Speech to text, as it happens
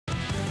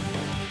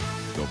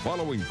The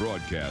following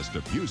broadcast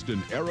of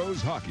Houston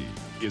Aerios hockey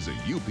is a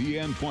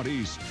UPN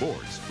 20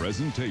 sports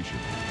presentation.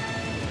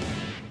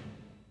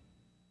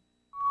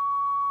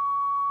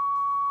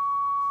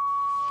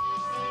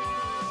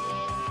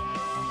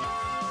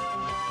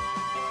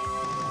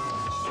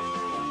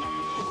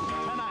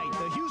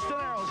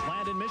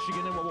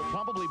 Michigan in what will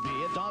probably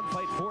be a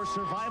dogfight for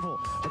survival.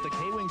 But the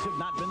KWings have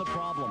not been the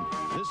problem.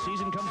 This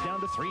season comes down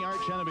to three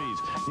arch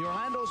enemies: the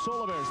Orlando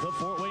Solar-Bears, the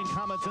Fort Wayne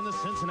Comets, and the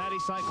Cincinnati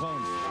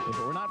Cyclones. If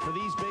it were not for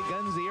these big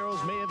guns, the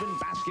Aerios may have been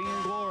basking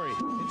in glory.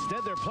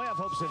 Instead, their playoff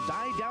hopes have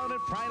died down,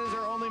 and pride is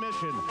their only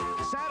mission.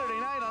 Saturday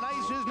night on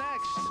ice is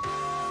next.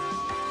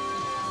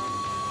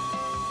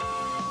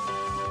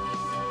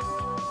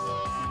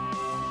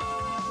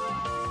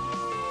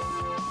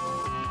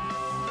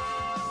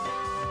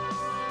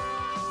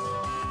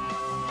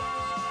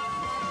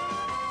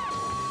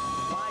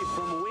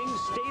 From Wings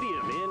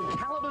Stadium in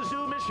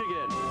Kalamazoo,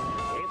 Michigan.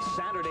 It's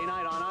Saturday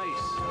night on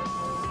ice.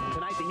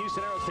 Tonight, the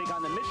Houston Aerios take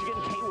on the Michigan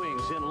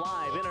KWings in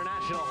live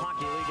International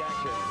Hockey League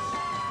action.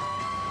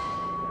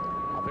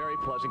 A very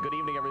pleasant good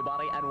evening,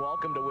 everybody, and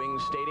welcome to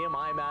Wings Stadium.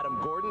 I'm Adam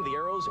Gordon. The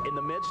Aerios in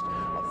the midst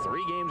of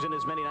 3 games in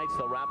as many nights.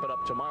 They'll wrap it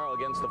up tomorrow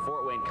against the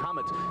Fort Wayne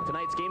Comets.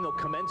 Tonight's game, they'll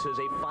commence as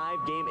a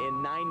 5-game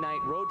and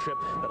 9-night road trip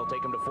that'll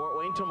take them to Fort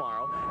Wayne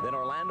tomorrow, then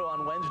Orlando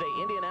on Wednesday,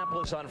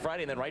 Indianapolis on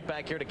Friday, and then right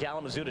back here to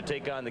Kalamazoo to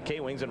take on the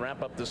KWings and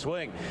wrap up the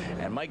swing.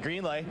 And Mike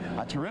Greenlay,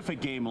 a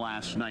terrific game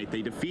last night.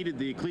 They defeated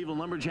the Cleveland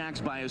Lumberjacks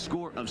by a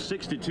score of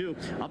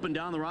 6-2. Up and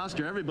down the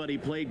roster, everybody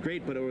played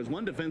great, but there was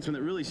one defenseman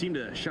that really seemed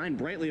to shine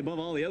brightly above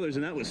all the others,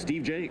 and that was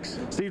Steve Jakes.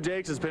 Steve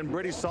Jakes has been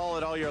pretty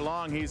solid all year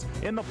long. He's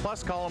in the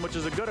plus column, which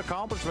is a good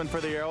accomplishment for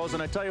the Aerios.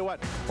 And I tell you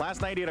what,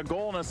 last night he had a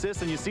goal and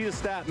assist, and you see the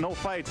stat, no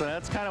fights. And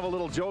that's kind of a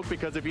little joke,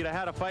 because if he'd have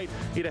had a fight,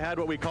 he'd have had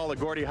what we call the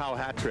Gordie Howe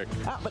hat trick.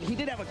 But he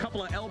did have a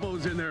couple of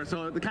elbows in there,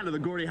 so kind of the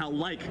Gordie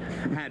Howe-like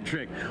hat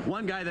trick.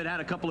 One guy that had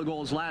a couple of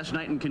goals last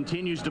night and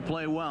continues to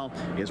play well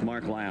is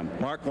Mark Lamb.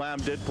 Mark Lamb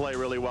did play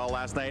really well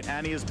last night,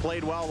 and he has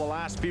played well the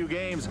last few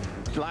games.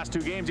 The last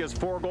 2 games, he has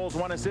 4 goals,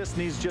 1 assist,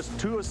 and he's just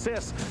 2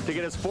 assists to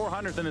get his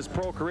 400th in his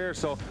pro career.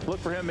 So look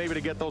for him maybe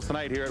to get those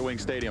tonight here at Wing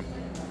Stadium.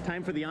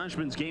 Time for the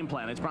Oshman's game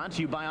plan. It's brought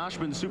to you by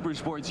Oshman Super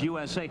Sports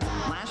USA.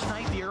 Last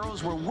night, the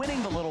Aerios were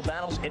winning the little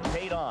battles. It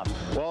paid off.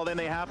 Well, then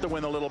they have to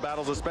win the little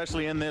battles,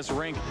 especially in this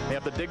rink. They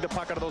have to dig the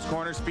puck out of those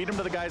corners, feed them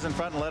to the guys in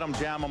front, and let them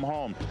jam them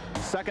home.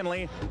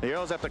 Secondly, the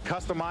Aerios have to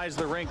customize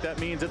the rink. That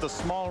means it's a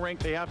small rink.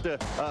 They have to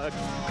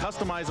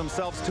customize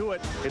themselves to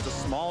it. It's a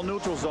small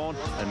neutral zone,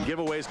 and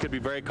giveaways could be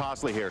very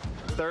costly here.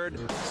 Third,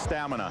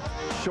 stamina.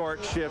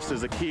 Short shifts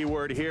is a key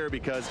word here,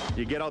 because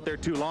you get out there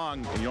too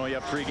long, and you only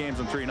have 3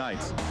 games in 3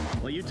 nights.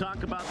 Well, you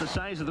talk about the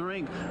size of the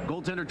rink.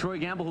 Goaltender Troy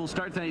Gamble, who will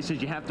start tonight,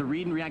 says you have to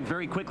read and react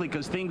very quickly,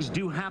 because things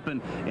do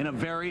happen in a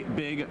very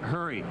big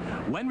hurry.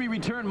 When we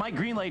return, Mike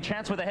Greenlay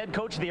chats with the head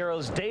coach of the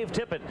Aerios, Dave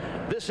Tippett.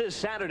 This is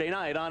Saturday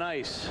night on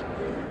ice.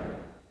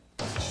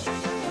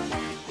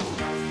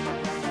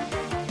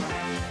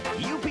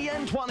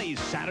 UPN 20's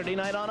Saturday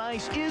Night on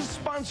Ice is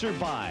sponsored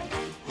by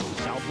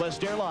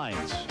Southwest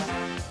Airlines,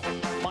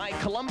 by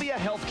Columbia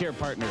Healthcare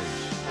Partners,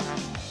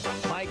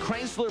 by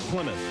Chrysler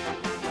Plymouth,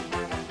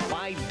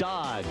 by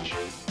Dodge,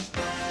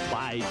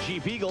 by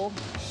Jeep Eagle,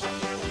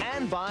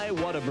 and by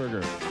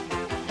Whataburger.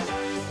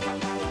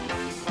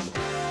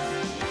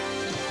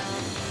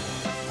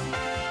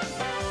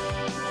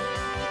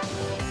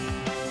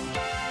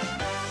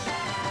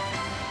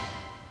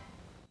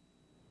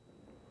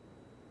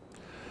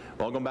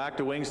 Welcome back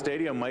to Wing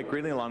Stadium. Mike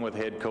Greenlay along with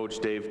head coach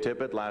Dave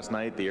Tippett. Last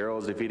night, the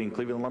Aerios defeating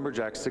Cleveland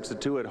Lumberjacks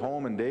 6-2 at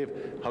home. And Dave,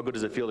 how good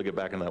does it feel to get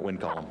back into that win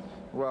column?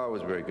 Well, it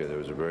was very good. It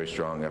was a very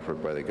strong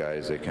effort by the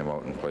guys. They came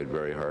out and played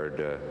very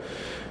hard.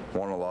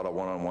 Won a lot of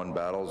one-on-one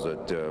battles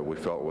that we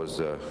felt was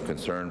a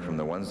concern from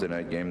the Wednesday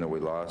night game that we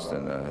lost,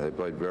 and they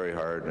played very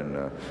hard,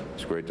 and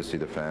it's great to see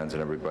the fans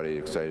and everybody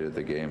excited at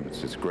the game.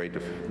 It's great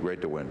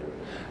to win.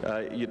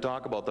 You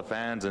talk about the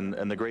fans,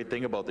 and the great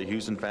thing about the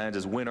Houston fans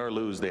is win or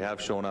lose, they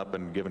have shown up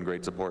and given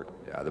great support.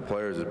 Yeah, the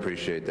players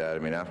appreciate that. I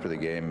mean, after the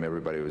game,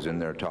 everybody was in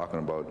there talking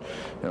about,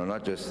 you know,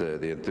 not just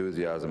the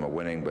enthusiasm of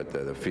winning, but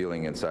the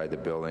feeling inside the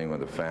building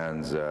with the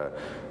fans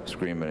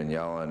screaming and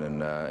yelling, and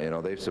you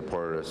know, they've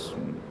supported us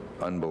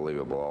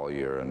unbelievable all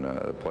year, and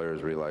the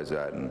players realize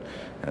that,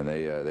 and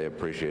they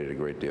appreciate it a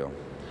great deal.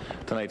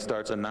 Tonight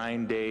starts a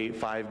 9-day,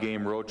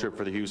 5-game road trip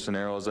for the Houston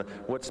Aerios.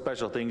 What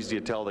special things do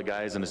you tell the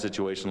guys in a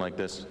situation like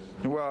this?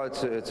 Well,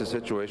 it's a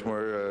situation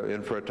we're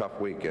in for a tough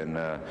week, and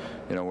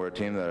you know, we're a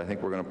team that I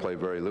think we're going to play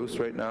very loose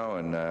right now,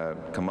 and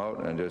come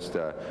out and just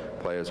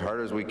play as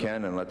hard as we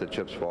can and let the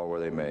chips fall where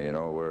they may. You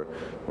know,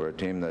 we're a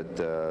team that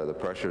the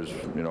pressure's,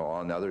 you know,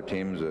 on the other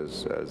teams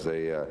as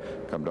they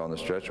come down the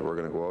stretch. We're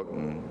going to go out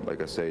and,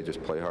 like I say,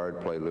 just play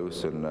hard, play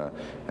loose,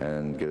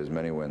 and get as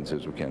many wins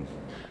as we can.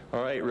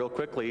 All right, real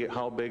quickly,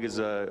 how big is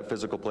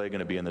physical play going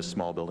to be in this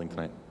small building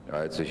tonight?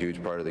 It's a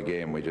huge part of the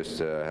game. We just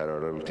had our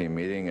little team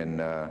meeting, and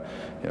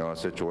you know, a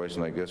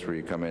situation like this where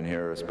you come in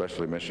here,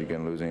 especially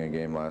Michigan losing a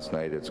game last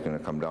night, it's going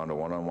to come down to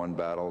one-on-one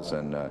battles,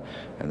 and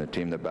the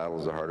team that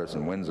battles the hardest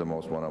and wins the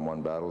most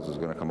one-on-one battles is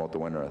going to come out the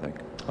winner, I think.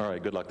 All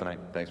right, good luck tonight.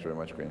 Thanks very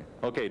much, Greene.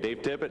 Okay,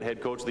 Dave Tippett,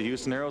 head coach of the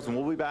Houston Aerios, and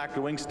we'll be back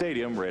to Wings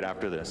Stadium right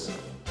after this.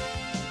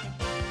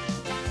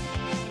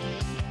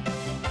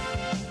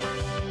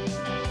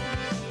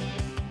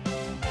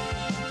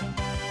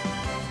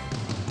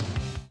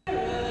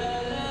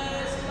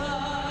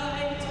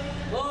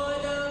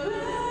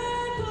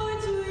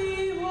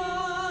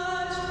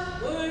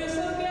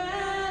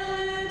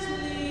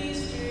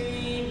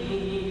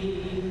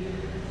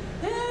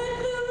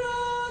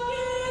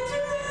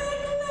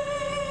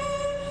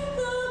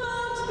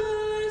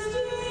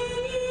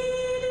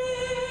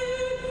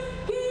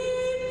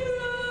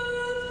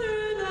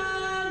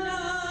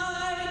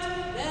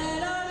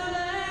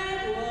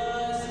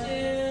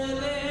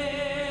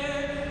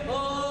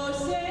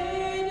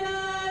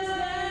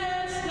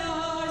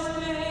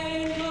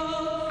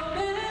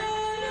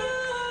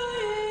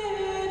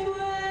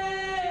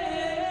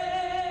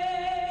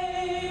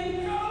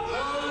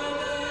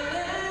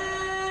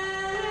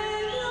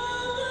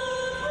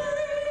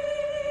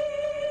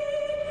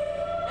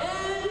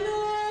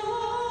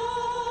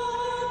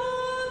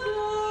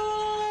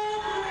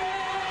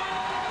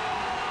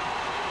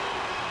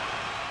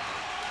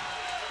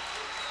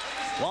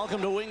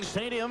 Welcome to Wings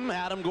Stadium.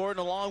 Adam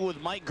Gordon along with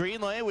Mike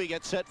Greenlay. We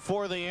get set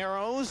for the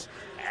Aerios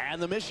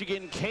and the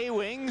Michigan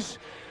KWings.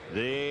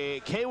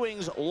 The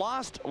KWings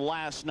lost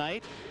last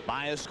night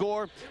by a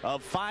score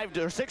of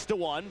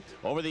 6-1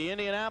 over the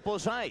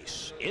Indianapolis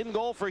Ice. In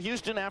goal for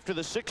Houston after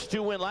the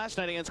 6-2 win last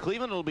night against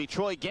Cleveland, it'll be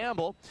Troy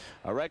Gamble.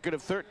 A record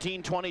of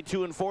 13,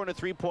 22, and 4 and a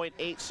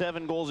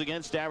 3.87 goals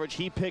against average.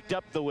 He picked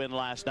up the win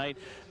last night,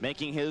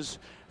 making his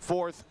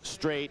 4th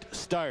straight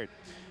start.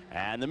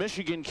 And the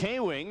Michigan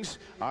KWings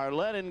are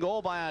led in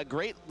goal by a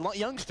great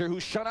youngster who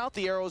shut out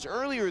the Aerios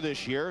earlier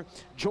this year,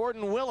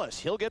 Jordan Willis.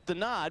 He'll get the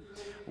nod.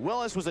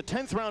 Willis was a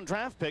 10th round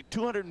draft pick,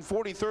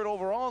 243rd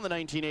overall in the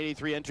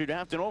 1983 entry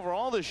draft, and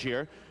overall this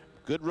year,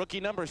 good rookie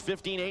numbers,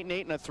 15, 8, and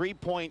 8, and a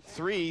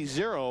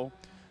 3.30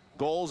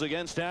 goals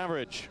against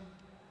average.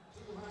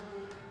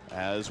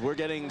 As we're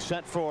getting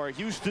set for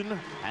Houston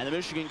and the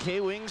Michigan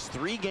KWings,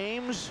 3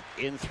 games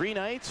in 3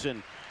 nights,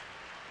 and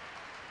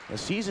the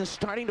season's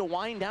starting to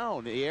wind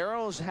down. The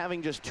Aerios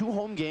having just 2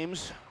 home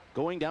games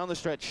going down the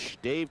stretch.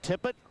 Dave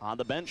Tippett on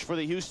the bench for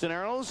the Houston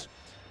Aerios.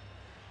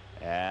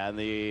 And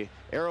the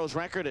Aerios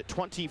record at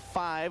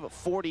 25,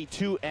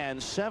 42,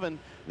 and 7.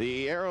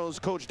 The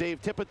Aerios coach Dave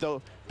Tippett,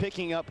 though,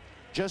 picking up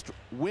just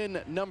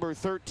win number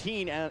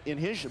 13 in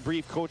his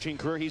brief coaching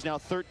career. He's now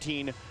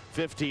 13,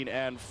 15,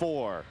 and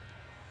 4.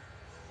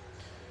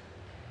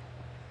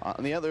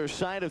 On the other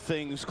side of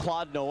things,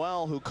 Claude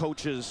Noel, who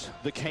coaches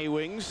the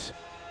KWings.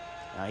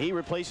 He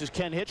replaces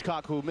Ken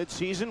Hitchcock, who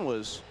midseason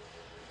was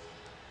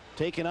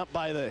taken up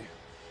by the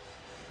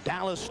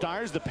Dallas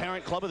Stars, the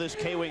parent club of this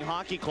K-Wing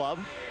hockey club.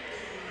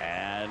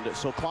 And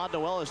so Claude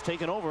Noel has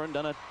taken over and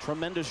done a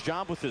tremendous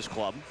job with this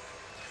club.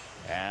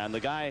 And the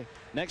guy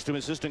next to him,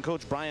 assistant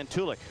coach Brian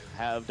Tulik,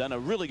 have done a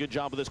really good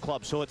job with this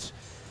club. So it's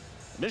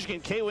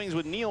Michigan K-Wings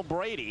with Neil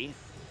Brady,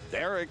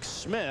 Derek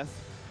Smith,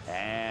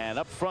 and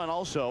up front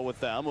also with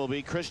them will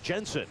be Chris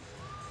Jensen,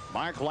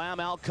 Mark Lamb,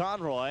 Al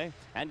Conroy,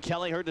 and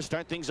Kelly Hurd to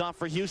start things off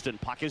for Houston.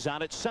 Puck is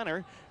out at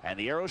center, and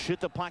the Aerios shoot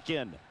the puck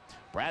in.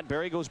 Brad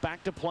Berry goes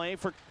back to play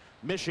for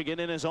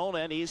Michigan in his own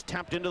end. He's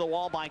tapped into the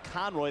wall by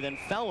Conroy, then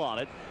fell on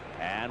it,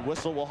 and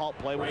whistle will halt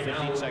play with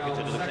 15 seconds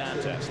into the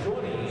contest.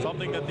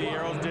 Something that the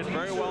Aerios did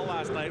very well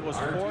last night was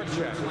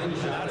forecheck. And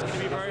that's going to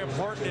be very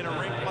important in a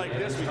rink like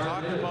this. We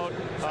talked about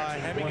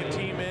hemming a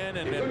team in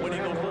and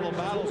winning those little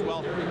battles.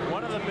 Well,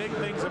 one of the big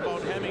things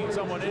about hemming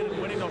someone in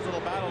and winning those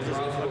little battles is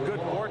a good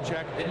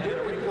forecheck. In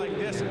a rink like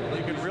this,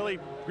 you can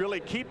really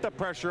keep the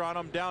pressure on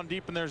them down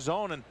deep in their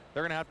zone, and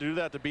they're going to have to do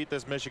that to beat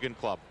this Michigan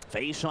club.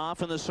 Face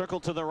off in the circle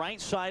to the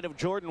right side of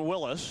Jordan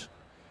Willis.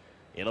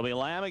 It'll be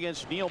Lamb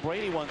against Neil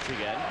Brady once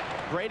again.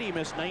 Brady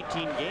missed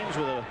 19 games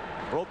with a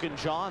broken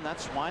jaw, and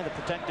that's why the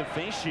protective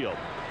face shield.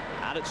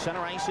 Out at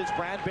center ice, it's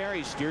Brad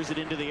Berry, steers it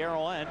into the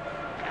arrow end.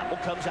 Campbell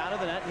comes out of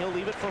the net, and he'll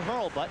leave it for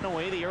Hurlbut, and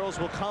away the Aerios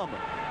will come.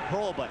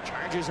 Hurlbut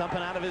charges up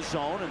and out of his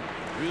zone, and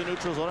through the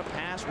neutral zone, a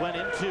pass went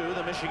into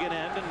the Michigan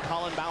end, and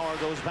Colin Bauer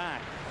goes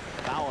back.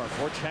 Bauer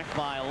forechecked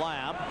by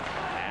Lamb,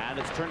 and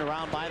it's turned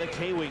around by the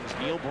K-Wings.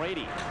 Neil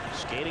Brady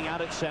skating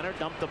out at center,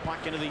 dumped the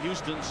puck into the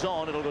Houston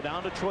zone. It'll go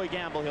down to Troy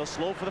Gamble. He'll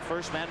slow for the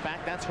first man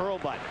back. That's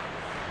Hurlbut.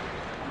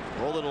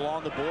 Roll it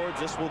along the boards.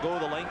 This will go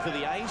the length of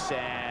the ice,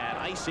 and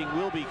icing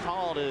will be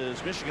called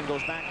as Michigan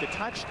goes back to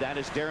touch. That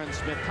is Darren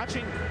Smith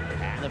touching,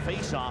 and the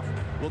face-off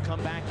will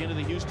come back into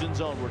the Houston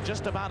zone. We're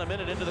just about a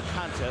minute into the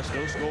contest.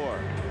 No score.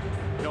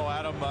 You know,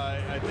 Adam,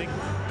 I think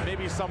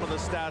maybe some of the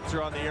stats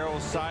are on the Aerios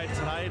side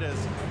tonight,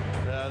 as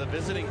the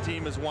visiting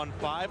team has won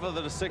 5 of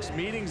the 6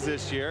 meetings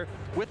this year,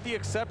 with the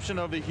exception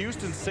of the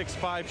Houston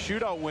 6-5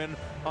 shootout win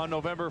on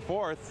November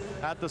 4th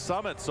at the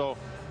Summit. So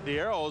the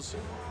Aerios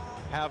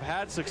have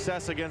had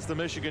success against the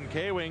Michigan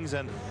KWings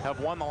and have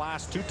won the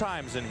last 2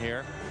 times in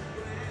here,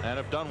 and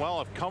have done well,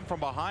 have come from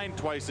behind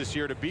twice this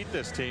year to beat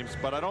this team.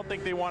 But I don't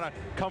think they want to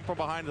come from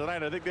behind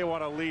tonight. I think they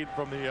want to lead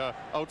from the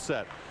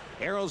outset.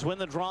 Arrows win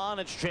the draw,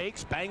 and it's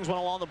Jakes. Bangs one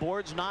along the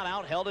boards, not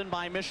out, held in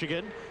by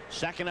Michigan.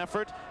 Second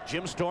effort,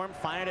 Jim Storm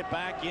fired it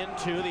back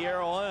into the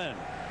Arrow end.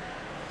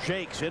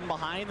 Jakes in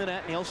behind the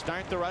net, and he'll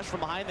start the rush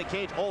from behind the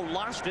cage. Oh,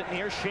 lost it, and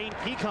here's Shane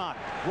Peacock.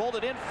 Rolled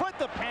it in front,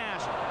 the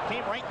pass.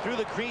 Came right through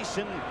the crease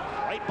and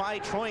right by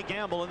Troy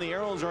Gamble, and the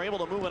Arrows are able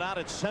to move it out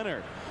at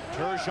center.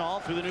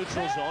 Turgeon through the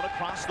neutral zone,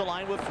 across the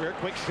line with Freer.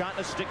 Quick shot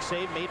and a stick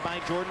save made by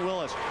Jordan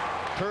Willis.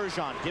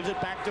 Turgeon gives it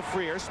back to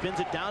Freer,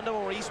 spins it down to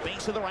Maurice,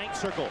 base of the right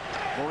circle.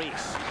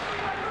 Maurice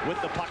with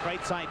the puck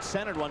right side,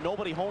 centered one.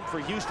 Nobody home for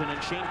Houston,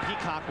 and Shane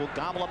Peacock will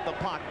gobble up the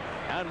puck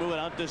and move it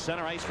out to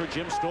center ice for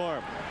Jim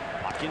Storm.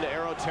 Puck into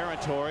Arrow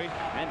territory,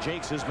 and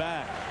Jakes is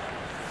back.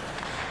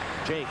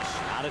 Jakes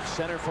out at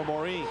center for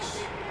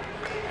Maurice.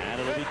 And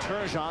it'll be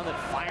Turgeon that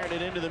fired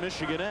it into the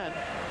Michigan end.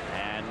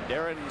 And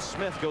Darren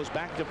Smith goes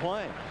back to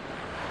play.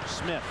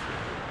 Smith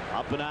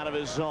up and out of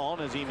his zone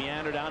as he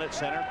meandered out at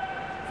center.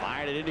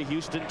 Fired it into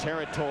Houston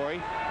territory.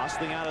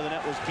 Hustling out of the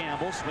net was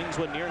Gamble. Swings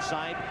one near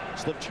side.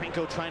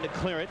 Slivchenko trying to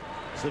clear it.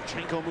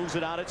 Slivchenko moves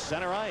it out at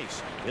center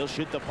ice. He'll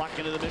shoot the puck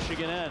into the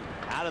Michigan end.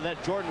 Out of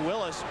that, Jordan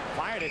Willis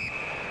fired it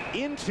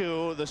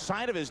into the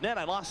side of his net.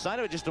 I lost sight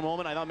of it just a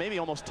moment. I thought maybe he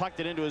almost tucked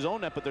it into his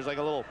own net, but there's like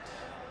a little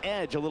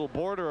edge, a little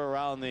border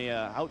around the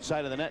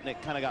outside of the net, and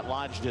it kind of got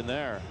lodged in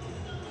there.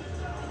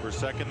 For a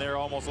second there,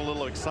 almost a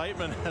little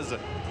excitement as a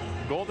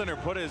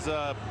goaltender put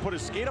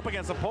his skate up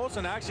against the post,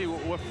 and actually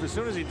as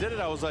soon as he did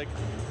it, I was like,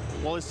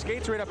 well, his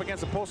skate's right up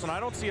against the post, and I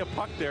don't see a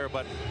puck there,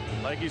 but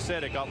like you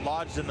said, it got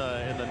lodged in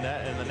the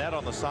net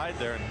on the side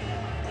there, and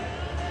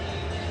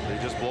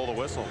they just blow the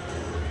whistle.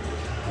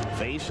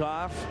 Face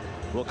off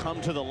will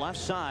come to the left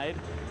side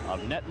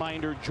of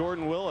netminder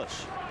Jordan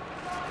Willis.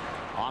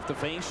 Off the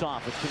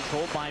face-off, it's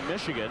controlled by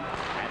Michigan,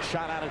 and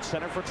shot out at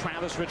center for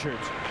Travis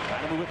Richards.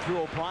 Trying to move it through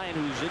O'Brien,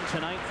 who's in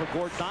tonight for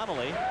Gord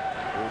Donnelly,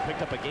 who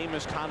picked up a game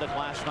misconduct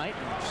last night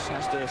and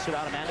has to sit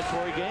out a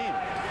mandatory game.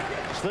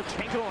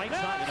 Slivchenko right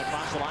side and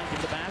across the line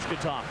to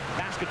Bashkatov.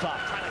 Bashkatov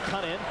trying to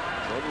cut in.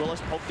 Jordan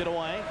Willis poked it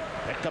away.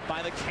 Picked up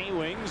by the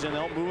KWings, and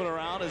they'll move it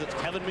around as it's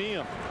Kevin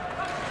Miehm.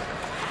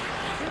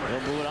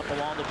 They'll move it up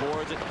along the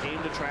boards. It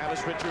came to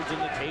Travis Richards,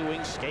 and the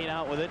KWings skate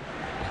out with it.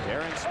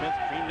 Darren Smith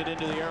creamed it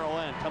into the Arrow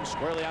end. Comes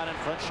squarely out in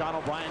front. Sean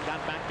O'Brien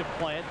got back to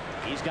play it.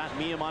 He's got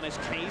Miehm on his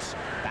case.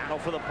 Battle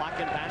for the puck,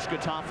 and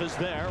Bashkatov is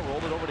there.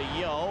 Rolled it over to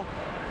Yo.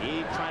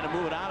 He trying to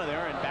move it out of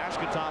there, and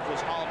Bashkatov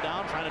was hauled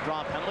down, trying to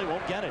draw a penalty.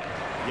 Won't get it.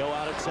 Yo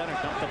out at center.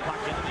 Dumped the puck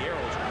into the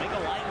Arrows. Make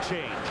a line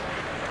change.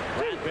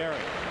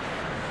 Bradbury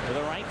to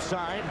the right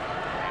side.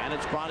 And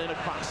it's brought in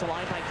across the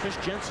line by Chris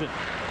Jensen.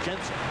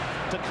 Jensen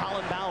to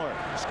Colin Bauer.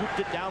 Scooped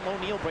it down low.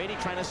 Neil Brady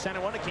trying to center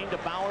one. It came to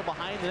Bauer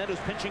behind the net, who's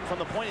pinching from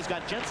the point. He's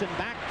got Jensen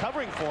back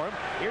covering for him.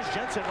 Here's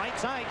Jensen right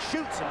side.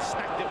 Shoots and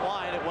smacked it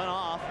wide. It went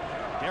off.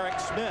 Derek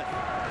Smith.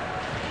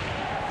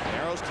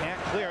 Arrows can't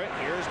clear it.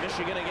 Here's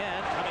Michigan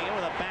again. Coming in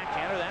with a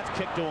backhander. That's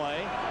kicked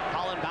away.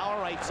 Colin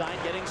Bauer right side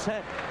getting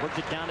set. Worked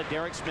it down to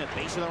Derek Smith.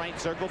 Base of the right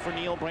circle for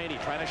Neil Brady.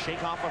 Trying to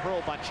shake off a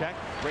Hurlbut check.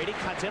 Brady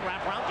cuts in.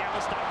 Wrap around. Gamble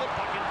stopped it.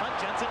 Puck in front.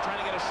 Jensen trying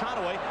to get a shot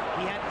away.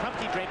 He had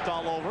Krupke draped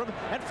all over him.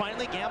 And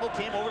finally Gamble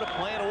came over to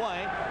play it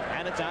away.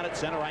 And it's out at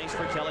center ice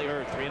for Kelly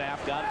Hurd.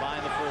 3.5 gone by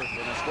in the first. In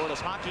a scoreless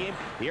hockey game,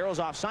 the Arrows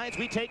offsides.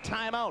 We take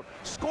timeout.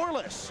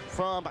 Scoreless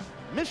from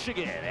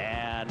Michigan.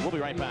 And we'll be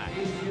right back.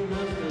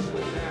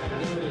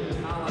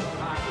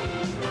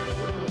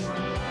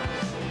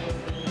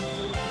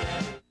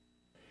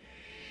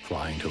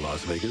 Flying to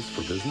Las Vegas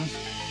for business?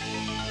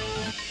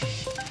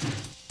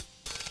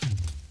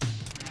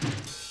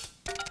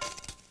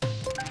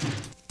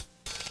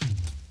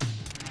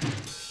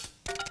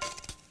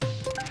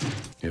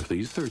 If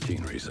these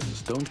 13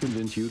 reasons don't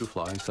convince you to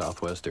fly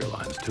Southwest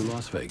Airlines to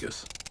Las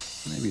Vegas,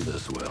 maybe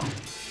this will.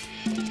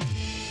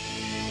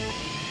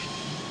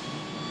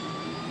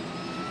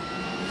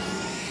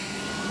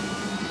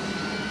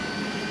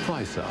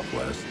 Fly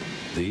Southwest,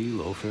 the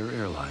low-fare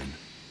airline.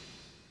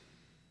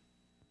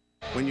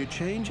 When you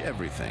change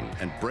everything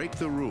and break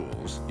the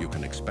rules, you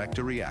can expect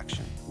a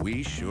reaction.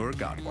 We sure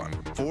got one.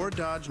 4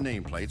 Dodge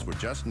nameplates were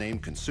just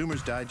named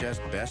Consumers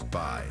Digest Best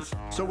Buys.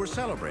 So we're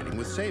celebrating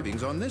with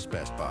savings on this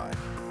Best Buy.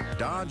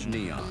 Dodge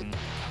Neon.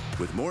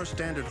 With more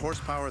standard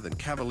horsepower than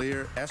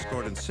Cavalier,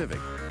 Escort, and Civic,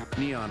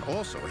 Neon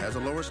also has a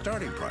lower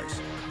starting price.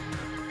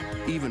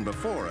 Even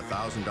before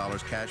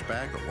 $1,000 cash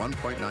back or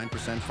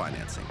 1.9%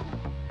 financing.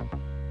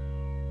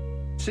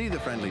 See the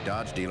friendly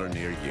Dodge dealer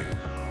near you.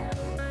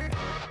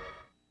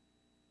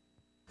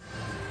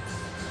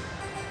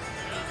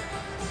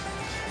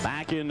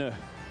 Back in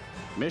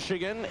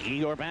Michigan,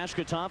 Egor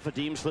Bashkatov,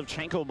 Vadim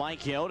Slivchenko,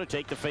 Mike Yo to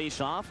take the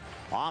face-off.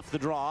 Off the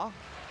draw.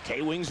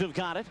 KWings have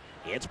got it.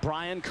 It's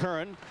Brian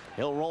Curran.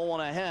 He'll roll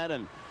one ahead,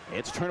 and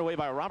it's turned away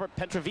by Robert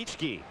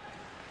Petrovitsky.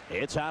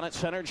 It's out at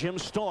center, Jim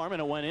Storm,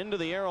 and it went into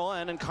the Arrow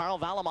end, and Carl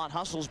Valimont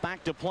hustles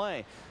back to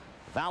play.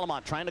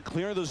 Valimont trying to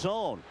clear the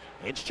zone.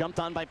 It's jumped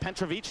on by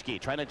Petrovitsky,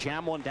 trying to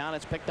jam one down.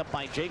 It's picked up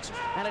by Jakes,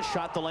 and it's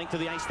shot the length of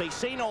the ice. They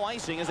say no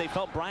icing, as they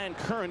felt Brian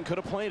Curran could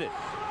have played it.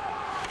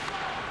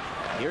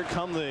 Here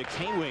come the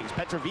KWings.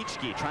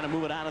 Petrovitsky trying to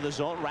move it out of the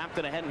zone, wrapped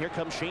it ahead, and here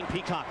comes Shane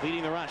Peacock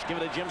leading the rush. Give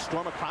it to Jim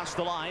Storm across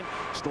the line.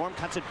 Storm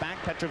cuts it back.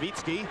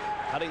 Petrovitsky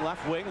cutting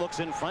left wing, looks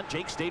in front.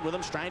 Jake stayed with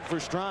him stride for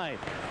stride.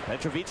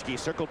 Petrovitsky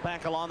circled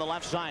back along the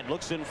left side,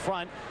 looks in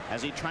front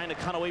as he trying to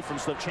cut away from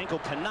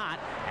Slivchenko, cannot,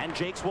 and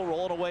Jakes will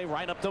roll it away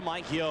right up to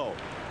Mike Yeo.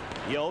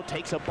 Yeo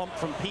takes a bump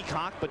from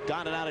Peacock, but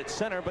got it out at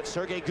center, but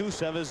Sergei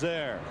Gusev is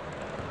there.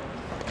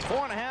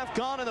 4.5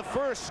 gone in the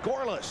first,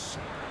 scoreless.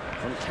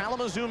 From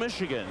Kalamazoo,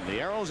 Michigan,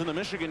 the Arrows and the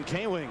Michigan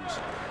K-Wings.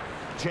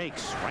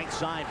 Jakes, right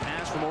side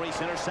pass from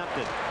Maurice,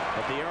 intercepted,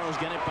 but the Arrows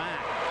get it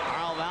back.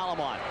 Carl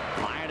Valimont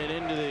fired it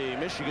into the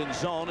Michigan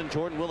zone, and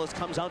Jordan Willis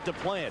comes out to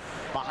play it.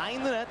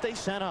 Behind the net, they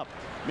set up.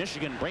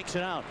 Michigan breaks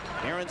it out.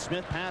 Aaron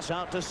Smith pass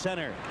out to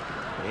center.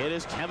 It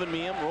is Kevin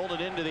Miehm, rolled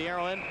it into the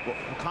arrow end.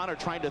 Connor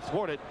tried to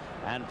thwart it,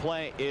 and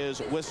play is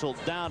whistled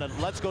down.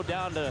 And let's go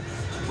down to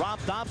Rob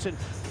Dopson.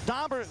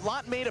 Dauber, a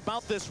lot made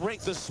about this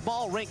rink, this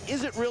small rink.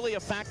 Is it really a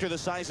factor, the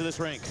size of this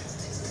rink?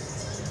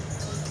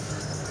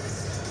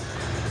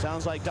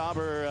 Sounds like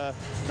Dauber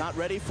not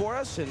ready for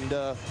us, and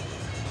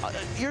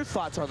your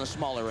thoughts on the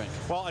smaller rink?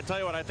 Well, I tell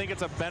you what, I think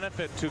it's a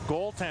benefit to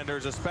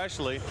goaltenders,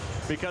 especially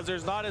because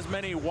there's not as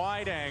many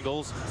wide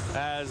angles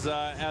as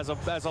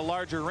a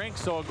larger rink,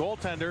 so a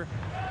goaltender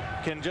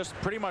can just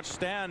pretty much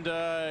stand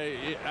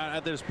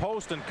at this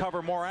post and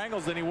cover more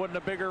angles than he would in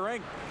a bigger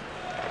rink.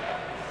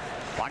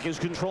 Puck is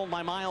controlled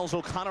by Miles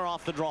O'Connor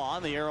off the draw,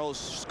 and the Arrows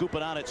scoop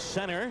it out at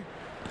center.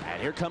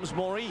 And here comes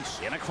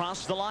Maurice in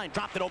across the line.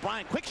 Dropped it,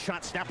 O'Brien. Quick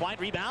shot, step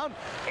wide, rebound.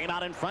 Came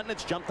out in front, and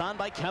it's jumped on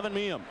by Kevin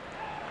Miehm.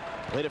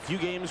 Played a few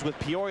games with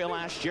Peoria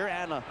last year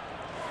and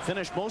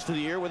finished most of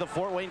the year with the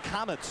Fort Wayne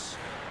Comets.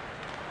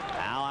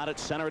 Now out at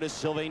center, it is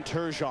Sylvain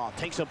Turgeon.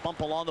 Takes a bump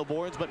along the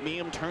boards, but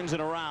Miehm turns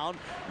it around.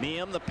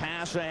 Miehm, the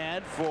pass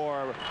ahead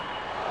for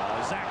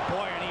Zach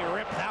Boyer, and he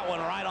ripped that one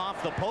right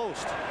off the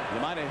post.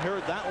 You might have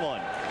heard that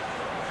one.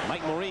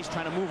 Mike Maurice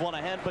trying to move one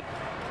ahead, but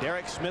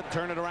Derek Smith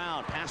turned it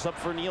around. Pass up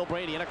for Neil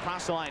Brady and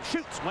across the line.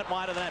 Shoots, went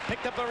wide of the net.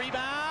 Picked up the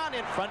rebound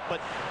in front, but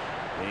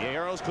the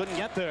Arrows couldn't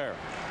get there.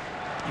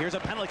 Here's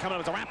a penalty coming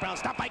up. It's a wraparound.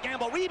 Stopped by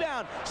Gamble.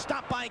 Rebound.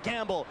 Stopped by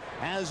Gamble.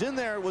 As in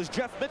there was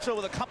Jeff Mitchell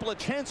with a couple of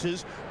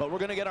chances, but we're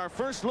going to get our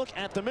first look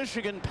at the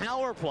Michigan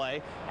power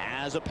play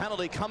as a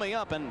penalty coming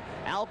up, and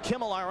Al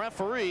Kimmel, our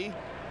referee,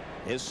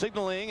 is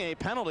signaling a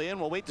penalty,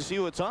 and we'll wait to see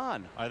who it's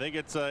on. I think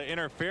it's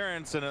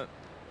interference, and it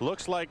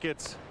looks like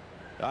it's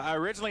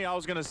originally I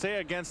was going to say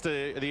against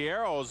the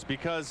Arrows,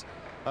 because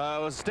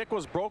a stick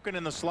was broken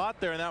in the slot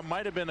there, and that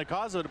might have been the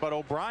cause of it, but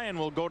O'Brien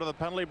will go to the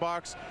penalty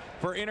box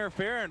for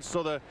interference.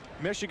 So the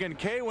Michigan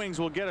K-Wings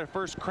will get a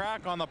first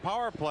crack on the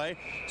power play.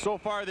 So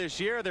far this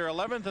year, they're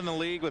 11th in the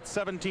league with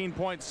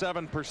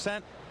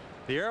 17.7%.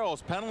 The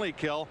Arrows' penalty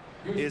kill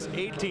is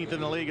 18th in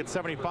the league at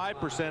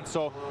 75%.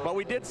 So, but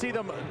we did see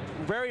them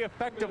very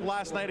effective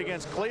last night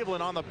against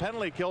Cleveland on the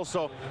penalty kill.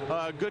 So,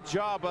 good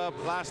job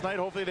last night.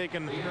 Hopefully, they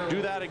can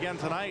do that again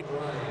tonight.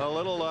 A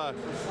little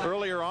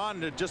earlier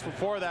on, just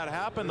before that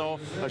happened, though,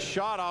 a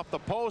shot off the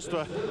post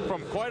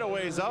from quite a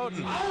ways out,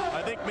 and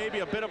I think maybe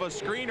a bit of a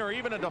screen or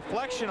even a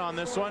deflection on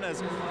this one,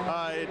 as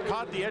it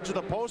caught the edge of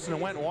the post and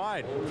it went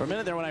wide. For a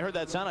minute there, when I heard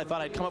that sound, I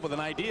thought I'd come up with an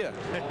idea.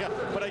 Yeah,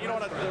 but you know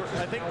what?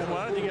 I think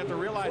one other thing you have to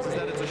realize is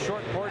that it's a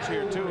short porch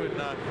here too in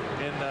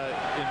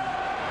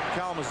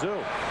Kalamazoo.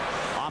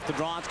 Off the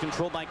draw, it's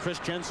controlled by Chris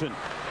Jensen.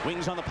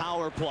 Wings on the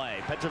power play.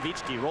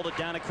 Petrovitsky rolled it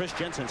down to Chris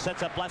Jensen.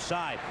 Sets up left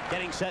side.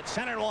 Getting set.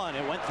 Center one.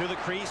 It went through the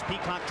crease.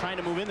 Peacock trying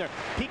to move in there.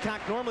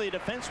 Peacock normally a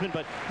defenseman,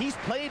 but he's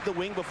played the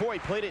wing before. He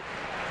played it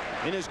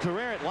in his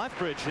career at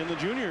Lethbridge in the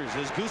juniors.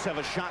 As Gusev,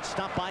 a shot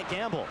stopped by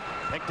Gamble.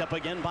 Picked up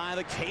again by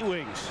the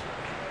K-Wings.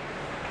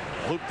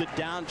 Looped it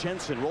down,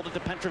 Jensen rolled it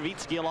to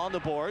Petrovitsky along the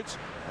boards.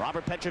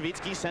 Robert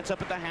Petrovitsky sets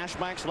up at the hash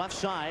marks left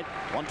side.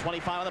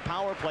 125 on the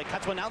power play.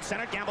 Cuts one down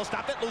center. Gamble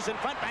stopped it. Loose in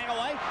front. Bang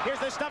away. Here's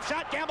the stuff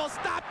shot. Gamble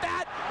stopped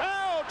that.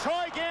 Oh,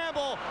 Troy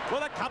Gamble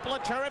with a couple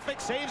of terrific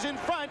saves in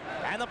front.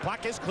 And the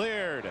puck is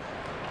cleared.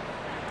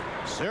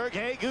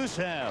 Sergei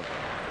Gusev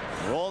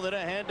rolled it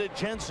ahead to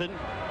Jensen.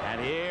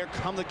 And here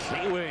come the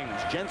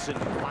K-Wings. Jensen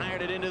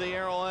fired it into the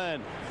arrow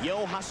end.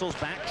 Yo hustles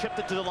back. Chipped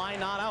it to the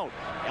line. Not out.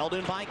 Held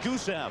in by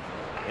Gusev.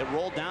 It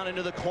rolled down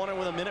into the corner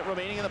with a minute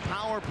remaining in the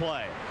power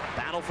play.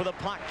 Battle for the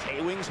puck.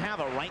 K-Wings have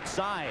a right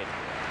side.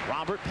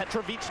 Robert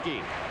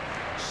Petrovitsky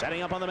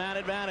setting up on the man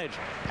advantage.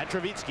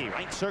 Petrovitsky,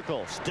 right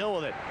circle, still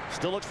with it.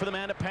 Still looks for the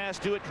man to pass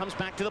to. It comes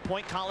back to the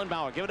point. Colin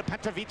Bauer. Give it to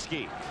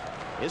Petrovitsky.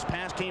 His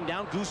pass came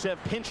down. Gusev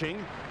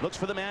pinching. Looks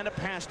for the man to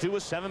pass to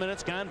with 7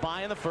 minutes gone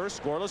by in the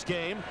first scoreless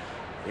game.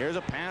 Here's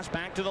a pass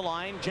back to the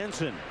line.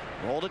 Jensen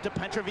rolled it to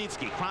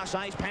Petrovitsky.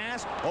 Cross-ice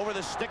pass over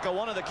the stick of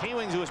one of the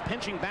K-Wings who was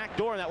pinching back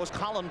door. That was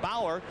Colin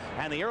Bauer.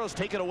 And the Arrows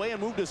take it away and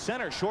move to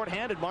center.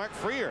 Short-handed Mark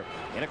Freer.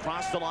 In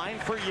across the line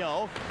for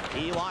Yo.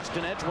 He lost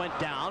an edge, went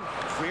down.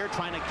 Freer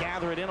trying to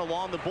gather it in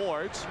along the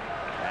boards.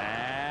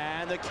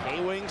 And the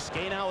KWings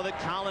skate out with it.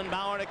 Colin,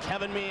 Bauer to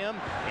Kevin Miehm.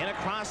 In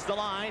across the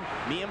line.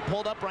 Miehm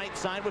pulled up right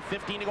side with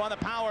 15 to go on the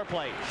power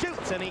play.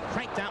 Shoots, and he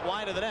cranked that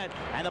wide of the net.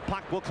 And the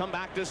puck will come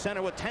back to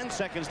center with 10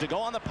 seconds to go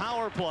on the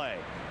power play.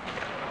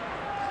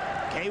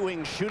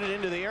 KWings shoot it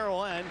into the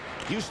arrow end.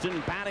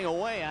 Houston batting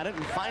away at it,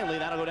 and finally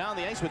that'll go down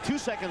the ice with 2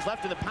 seconds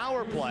left in the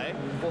power play.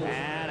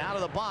 And out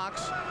of the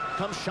box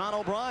comes Sean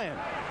O'Brien.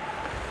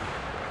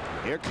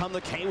 Here come the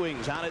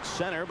KWings out at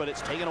center, but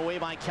it's taken away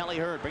by Kelly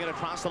Hurd. Bring it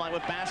across the line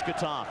with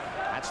Bashkatov.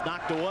 That's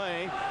knocked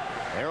away.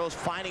 Arrows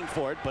fighting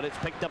for it, but it's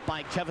picked up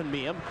by Kevin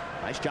Miehm.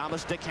 Nice job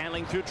of stick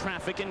handling through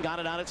traffic, and got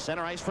it out at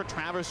center ice for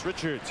Travis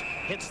Richards.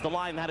 Hits the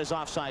line. That is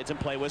offsides, and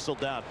play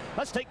whistled down.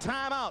 Let's take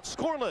time out.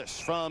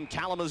 Scoreless from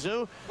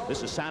Kalamazoo.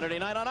 This is Saturday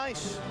Night on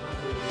Ice.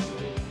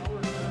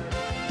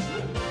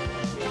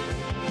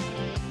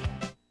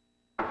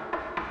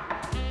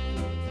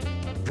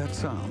 That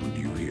sound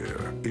you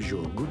hear is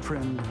your good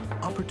friend,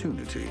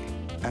 Opportunity.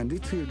 And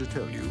it's here to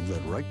tell you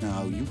that right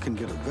now you can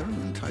get a very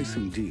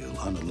enticing deal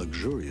on a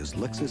luxurious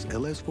Lexus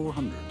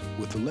LS400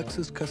 with the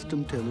Lexus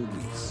Custom Tailored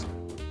Lease.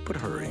 But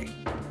hurry,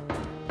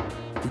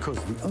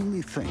 because the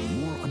only thing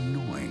more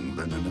annoying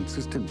than an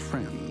insistent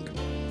friend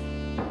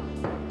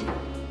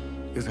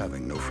is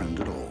having no friend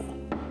at all.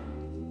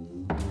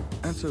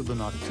 Answer the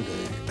knock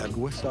today at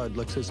Westside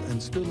Lexus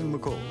and Sterling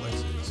McCall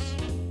Lexus.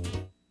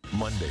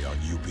 Monday on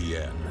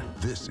UPN.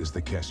 This is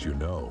the Kess you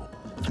know.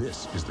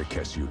 This is the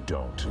Kess you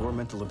don't. Your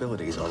mental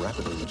abilities are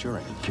rapidly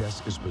maturing.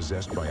 Kess is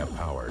possessed by a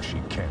power she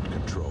can't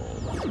control.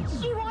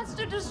 She wants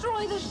to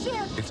destroy the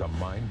ship. It's a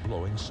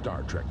mind-blowing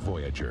Star Trek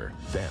Voyager.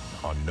 Then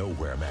on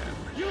Nowhere Man.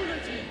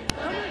 Unity,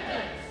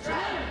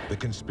 commitment, the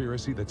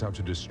conspiracy that's out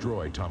to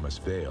destroy Thomas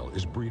Vale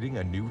is breeding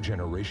a new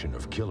generation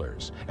of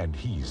killers, and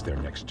he's their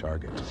next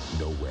target.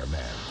 Nowhere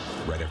Man.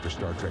 Right after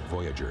Star Trek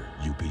Voyager,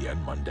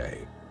 UPN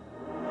Monday.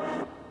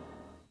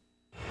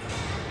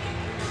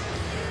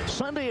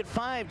 Sunday at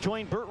 5,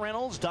 join Burt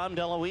Reynolds, Dom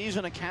DeLuise,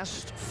 and a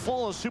cast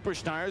full of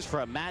superstars for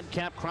a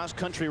madcap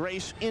cross-country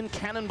race in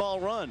Cannonball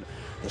Run.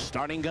 The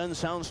starting gun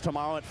sounds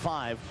tomorrow at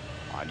 5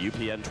 on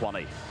UPN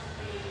 20.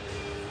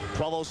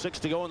 12:06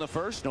 to go in the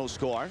first, no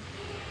score.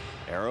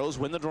 Arrows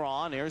win the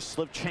draw, and here's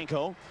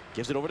Slivchenko.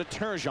 Gives it over to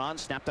Turgeon.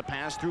 Snapped the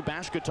pass through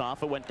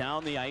Bashkatov. It went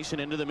down the ice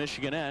and into the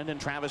Michigan end,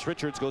 and Travis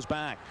Richards goes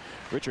back.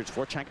 Richards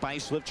forechecked by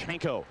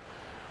Slivchenko.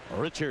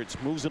 Richards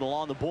moves it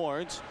along the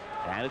boards.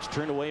 And it's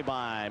turned away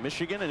by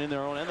Michigan, and in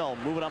their own end, they'll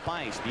move it up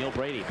ice. Neil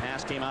Brady.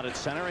 Pass came out at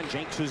center, and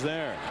Jakes is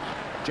there.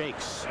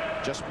 Jakes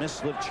just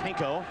missed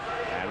Slivchenko,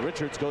 and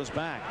Richards goes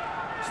back.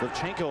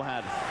 Slivchenko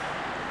had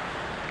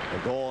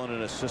a goal and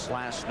an assist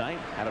last night.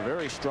 Had a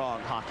very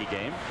strong hockey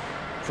game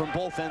from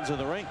both ends of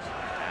the rink.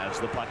 As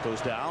the puck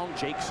goes down,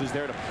 Jakes is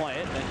there to play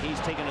it, and he's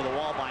taken to the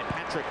wall by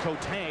Patrick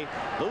Cote.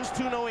 Those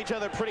two know each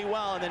other pretty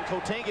well, and then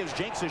Cote gives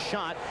Jakes a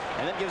shot,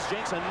 and then gives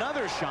Jakes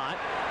another shot,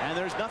 and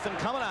there's nothing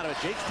coming out of it.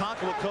 Jakes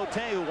talking with Cote,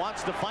 who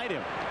wants to fight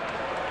him.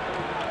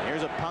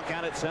 Here's a puck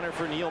out at center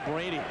for Neil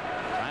Brady.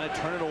 Trying to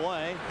turn it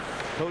away.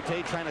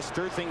 Cote trying to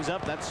stir things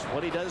up. That's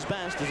what he does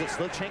best. Is it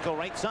Slivchenko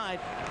right side.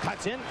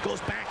 Cuts in,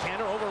 goes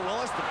backhander over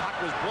Willis. The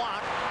puck was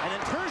blocked, and then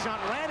Turgeon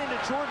ran into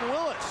Jordan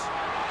Willis.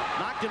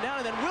 Knocked him down,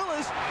 and then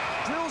Willis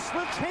drills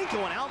Slivchenko,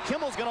 and Al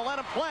Kimmel's going to let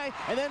him play,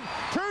 and then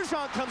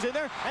Turgeon comes in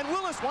there, and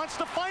Willis wants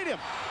to fight him.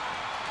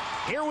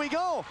 Here we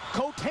go.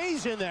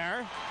 Cote's in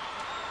there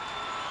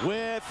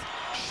with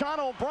Sean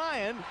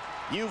O'Brien.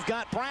 You've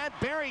got Brad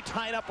Berry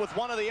tied up with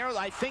one of the Arrows.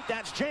 I think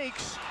that's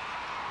Jakes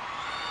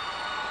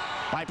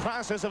by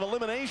process of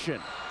elimination.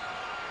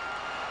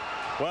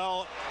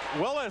 Well,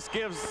 Willis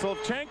gives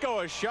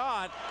Slivchenko a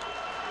shot,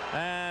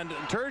 and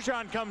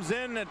Turgeon comes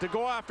in to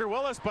go after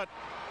Willis, but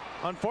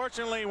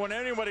unfortunately, when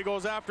anybody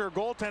goes after a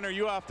goaltender,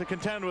 you have to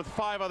contend with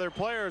 5 other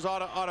players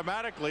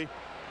automatically.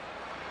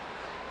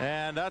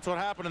 And that's what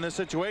happened in this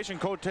situation.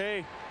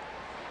 Cote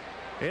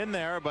in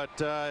there, but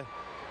I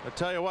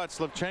tell you what,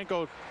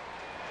 Slivchenko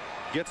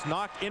gets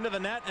knocked into the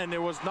net, and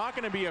there was not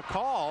going to be a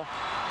call.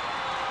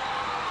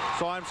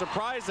 So I'm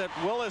surprised that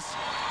Willis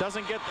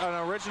doesn't get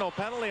an original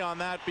penalty on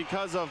that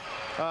because of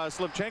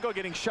Slivchenko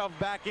getting shoved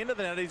back into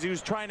the net as he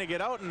was trying to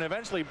get out, and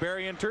eventually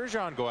Barry and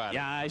Turgeon go at it.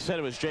 Yeah, I said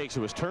it was Jakes. It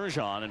was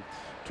Turgeon, and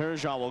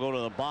Turgeon will go to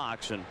the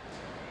box. And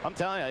I'm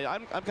telling you,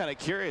 I'm kind of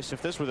curious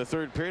if this were the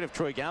third period, if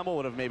Troy Gamble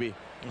would have maybe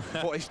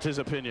voiced his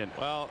opinion.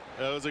 Well,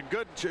 it was a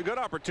good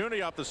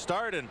opportunity off the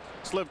start, and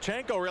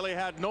Slivchenko really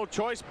had no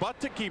choice but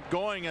to keep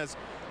going as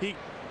he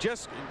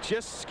just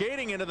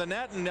skating into the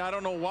net, and I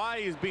don't know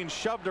why he's being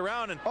shoved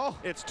around, and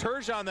it's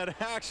Turgeon that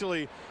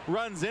actually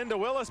runs into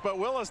Willis, but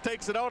Willis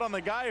takes it out on the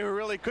guy who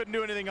really couldn't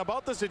do anything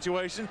about the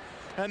situation,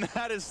 and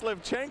that is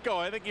Slivchenko.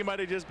 I think he might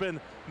have just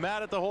been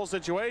mad at the whole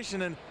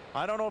situation, and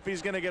I don't know if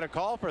he's going to get a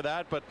call for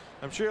that, but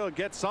I'm sure he'll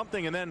get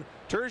something. And then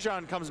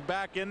Turgeon comes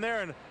back in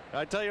there, and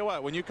I tell you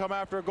what, when you come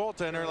after a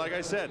goaltender, like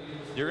I said,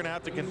 you're going to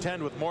have to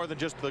contend with more than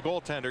just the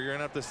goaltender. You're going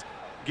to have to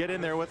get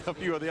in there with a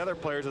few of the other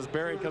players as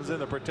Barry comes in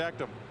to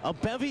protect him. A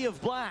bevy of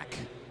black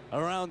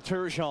around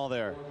Turgeon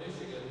there.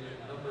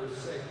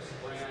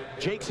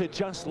 Jakes had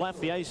just left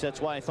the ice.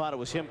 That's why I thought it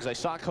was him, because I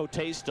saw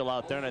Cote still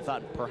out there, and I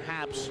thought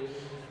perhaps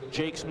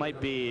Jakes might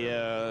be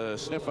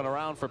sniffing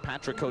around for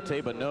Patrick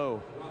Cote, but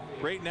no.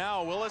 Right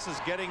now, Willis is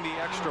getting the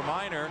extra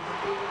minor.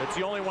 It's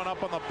the only one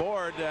up on the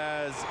board,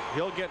 as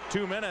he'll get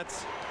 2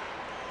 minutes,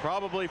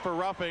 probably for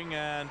roughing.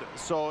 And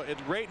so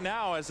right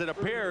now, as it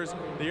appears,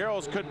 the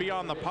Aerios could be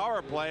on the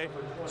power play.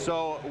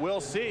 So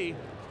we'll see.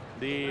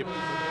 The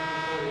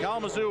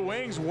Kalamazoo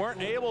Wings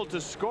weren't able to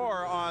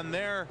score on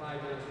their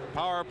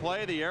power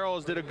play. The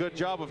Aerios did a good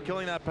job of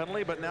killing that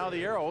penalty, but now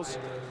the Aerios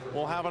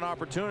will have an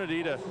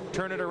opportunity to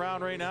turn it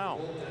around right now.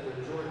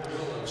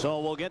 So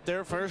we'll get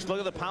there first. Look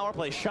at the power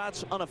play.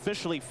 Shots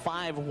unofficially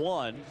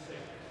 5-1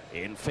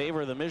 in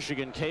favor of the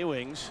Michigan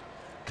KWings.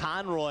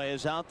 Conroy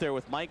is out there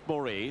with Mike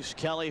Maurice,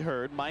 Kelly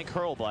Hurd, Mike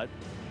Hurlbut,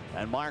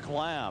 and Mark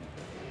Lamb.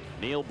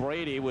 Neil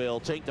Brady will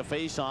take the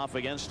face-off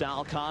against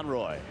Al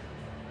Conroy.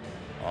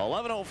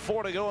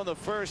 11:04 to go in the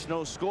first,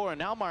 no score. And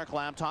now Mark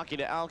Lamb talking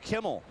to Al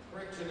Kimmel.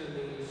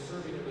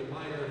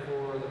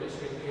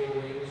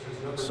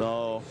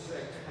 So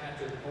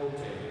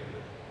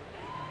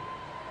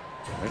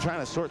they're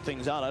trying to sort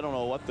things out. I don't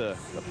know what the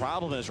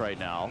problem is right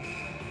now.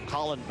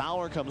 Colin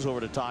Bauer comes over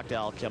to talk to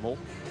Al Kimmel.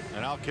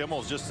 And Al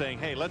Kimmel's just saying,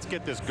 hey, let's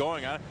get this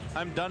going.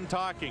 I'm done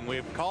talking.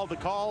 We've called the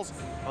calls.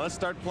 Let's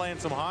start playing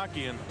some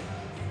hockey. And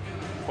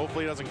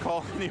hopefully he doesn't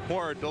call any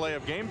more delay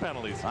of game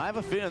penalties. I have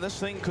a feeling this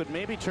thing could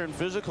maybe turn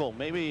physical,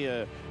 maybe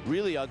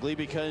really ugly,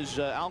 because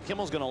Al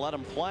Kimmel's going to let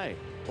him play.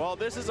 Well,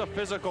 this is a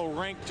physical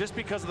rink just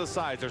because of the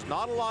size. There's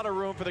not a lot of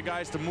room for the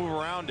guys to move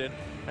around in,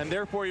 and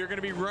therefore you're going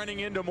to be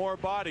running into more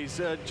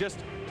bodies just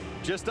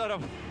out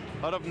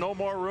of no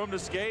more room to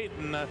skate,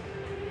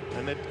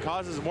 and it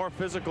causes more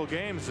physical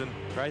games. And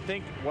I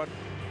think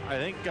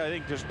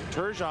just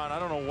Turgeon, I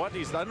don't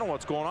know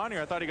what's going on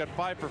here. I thought he got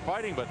 5 for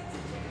fighting, but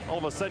all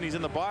of a sudden he's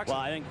in the box. Well,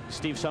 I think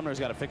Steve Sumner's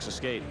got to fix a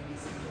skate.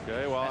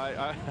 Okay,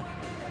 well,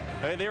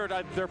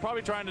 they're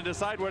probably trying to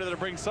decide whether to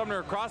bring Sumner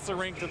across the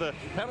rink to the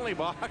penalty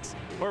box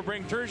or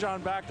bring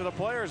Turgeon back to the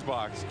players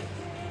box.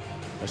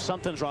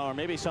 Something's wrong, or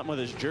maybe something with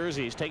his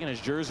jersey. He's taking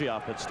his jersey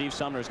off, but Steve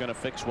Sumner's going to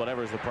fix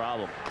whatever's the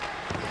problem.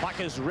 Puck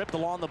is ripped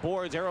along the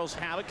boards. Aerios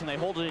have it. Can they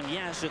hold it in?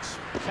 Yes, it's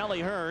Kelly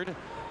Hurd.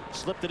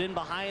 Slipped it in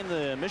behind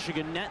the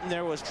Michigan net, and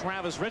there was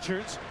Travis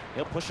Richards.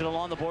 He'll push it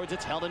along the boards.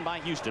 It's held in by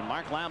Houston.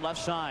 Mark Lamb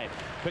left side.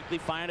 Quickly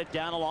fired it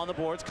down along the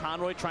boards.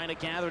 Conroy trying to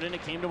gather it in.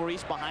 It came to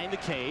Maurice behind the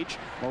cage.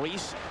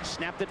 Maurice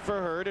snapped it for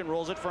Hurd and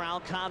rolls it for Al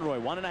Conroy.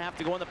 1.5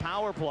 to go in the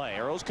power play.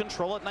 Aerios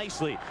control it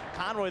nicely.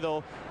 Conroy,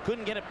 though,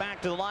 couldn't get it back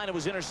to the line. It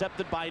was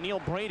intercepted by Neil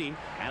Brady,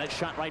 and it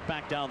shot right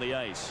back down the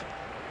ice.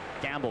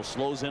 Gamble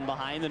slows in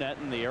behind the net,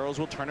 and the Aerios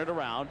will turn it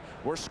around.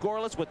 We're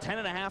scoreless with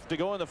 10.5 to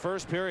go in the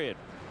first period.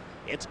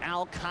 It's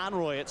Al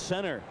Conroy at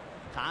center.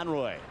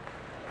 Conroy,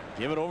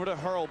 give it over to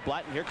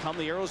Hurlbut, and here come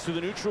the Aerios through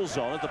the neutral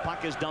zone as the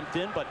puck is dumped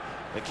in, but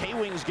the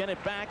KWings get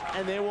it back,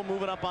 and they will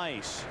move it up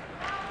ice.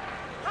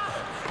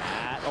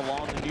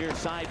 Along the near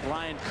side,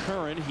 Brian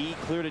Curran, he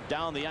cleared it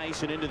down the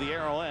ice and into the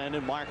arrow end,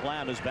 and Mark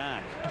Lamb is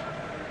back.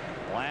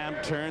 Lamb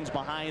turns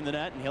behind the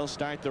net, and he'll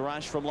start the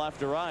rush from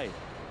left to right.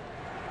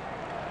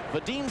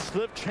 Vadim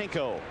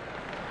Slivchenko,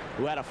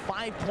 who had a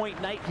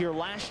 5-point night here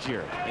last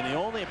year, and the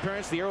only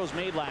appearance the Aerios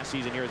made last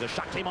season here. The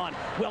shot came on.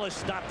 Willis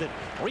stopped it.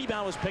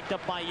 Rebound was picked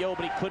up by Yo,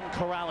 but he couldn't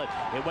corral it.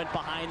 It went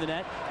behind the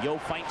net. Yo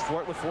fights for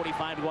it with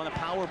 45 to go on the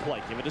power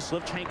play. Give it to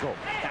Slivchenko.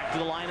 Back to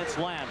the line. It's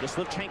Lamb. To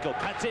Slivchenko.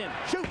 Cuts in.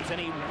 Shoots, and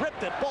he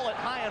ripped the bullet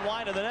high and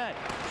wide of the net.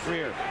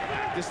 Freer.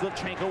 Back to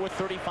Slivchenko with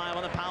 35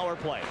 on the power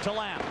play. To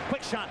Lamb.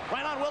 Quick shot.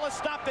 Right on Willis.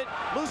 Stopped it.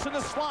 Loose in the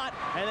slot.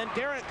 And then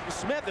Derek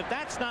Smith, if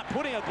that's not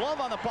putting a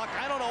glove on the puck,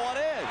 I don't know what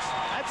is.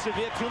 That should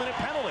be a 2-minute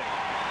penalty.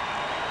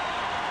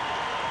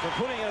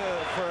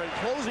 For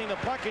enclosing the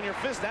puck in your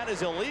fist, that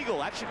is illegal.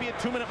 That should be a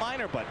 2-minute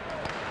minor, but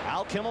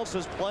Al Kimmel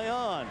says play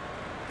on.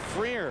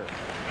 Freer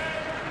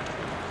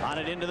on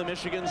it into the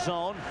Michigan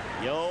zone.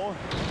 Yo,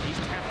 he's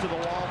tapped to the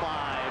wall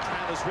by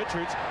Travis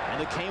Richards, and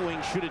the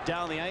K-Wings shoot it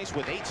down the ice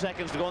with 8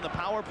 seconds to go in the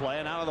power play,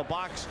 and out of the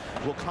box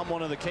will come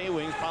one of the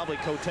K-Wings, probably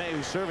Cote,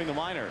 who's serving the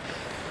minor.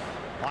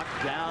 Puck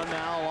down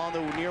now along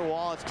the near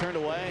wall. It's turned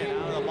away, and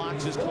out of the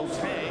box is Cote.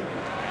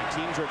 And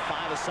teams are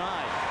at 5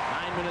 aside.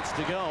 9 minutes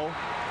to go.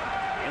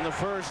 In the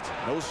first,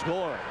 no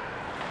score.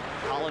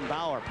 Colin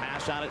Bauer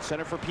pass out at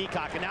center for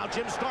Peacock, and now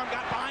Jim Storm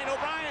got behind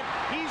O'Brien.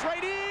 He's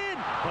right in,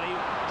 but he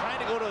tried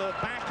to go to the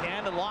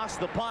backhand and lost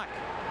the puck.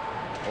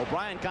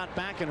 O'Brien got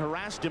back and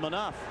harassed him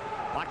enough.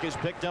 Puck is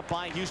picked up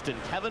by Houston.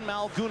 Kevin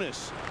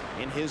Malgunas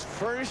in his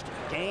first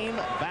game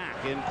back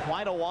in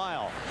quite a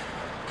while.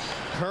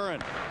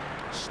 Curran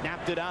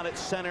snapped it out at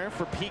center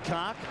for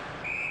Peacock.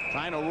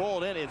 Trying to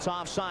roll it in. It's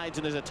offsides,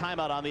 and there's a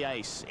timeout on the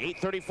ice.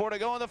 8:34 to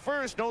go in the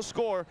first. No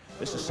score.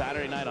 This is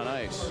Saturday Night on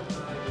Ice.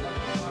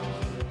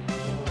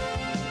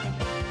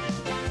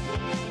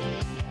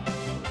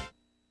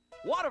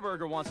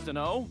 Whataburger wants to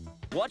know,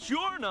 what's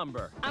your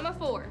number? I'm a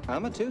 4.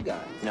 I'm a 2 guy.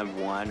 Number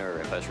 1,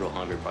 or if I was real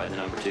hungry, probably the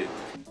number 2.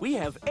 We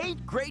have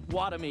 8 great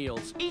Wada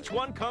meals. Each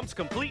one comes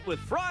complete with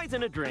fries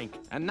and a drink.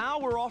 And now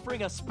we're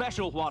offering a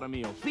special Wada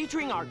meal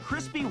featuring our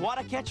crispy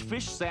Wada Catch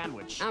fish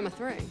sandwich. I'm a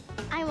 3.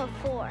 I'm a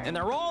 4. And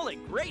they're all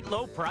at great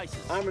low prices.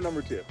 I'm a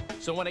number 2.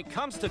 So when it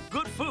comes to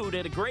good food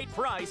at a great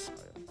price,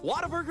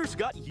 Whataburger's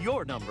got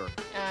your number.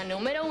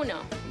 Numero 1.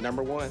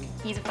 Number 1.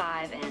 He's a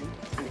 5 and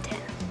I'm a 10.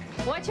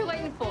 What you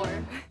waiting for?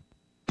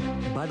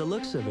 By the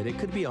looks of it, it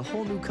could be a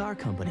whole new car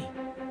company.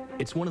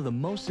 It's one of the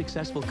most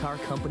successful car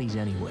companies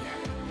anywhere.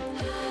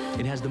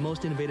 It has the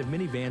most innovative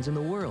minivans in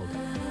the world,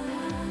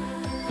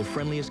 the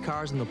friendliest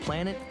cars on the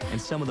planet, and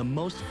some of the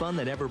most fun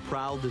that ever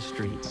prowled the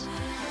streets.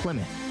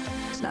 Plymouth.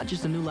 It's not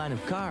just a new line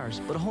of cars,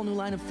 but a whole new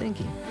line of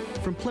thinking.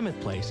 From Plymouth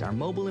Place, our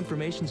mobile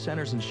information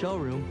centers and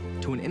showroom,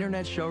 to an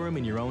internet showroom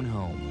in your own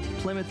home.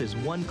 Plymouth is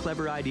one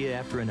clever idea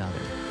after another.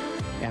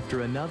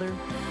 After another,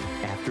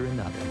 after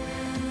another.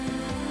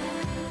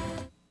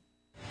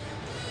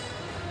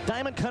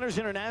 Diamond Cutters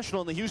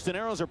International and the Houston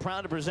Aeros are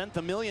proud to present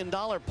the $1 million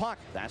puck.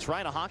 That's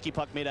right, a hockey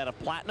puck made out of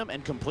platinum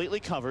and completely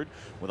covered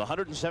with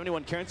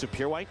 171 carats of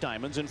pure white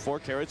diamonds and 4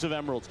 carats of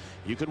emeralds.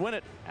 You could win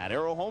it at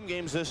Aero home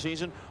games this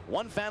season.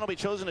 One fan will be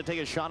chosen to take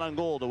a shot on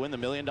goal to win the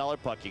 $1 million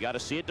puck. You got to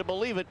see it to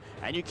believe it,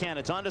 and you can.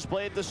 It's on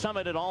display at the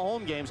Summit at all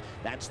home games.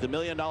 That's the $1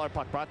 million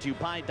puck, brought to you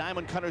by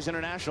Diamond Cutters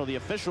International, the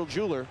official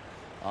jeweler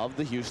of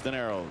the Houston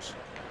Aeros.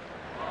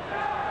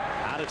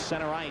 Out at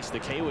center ice, the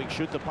KWings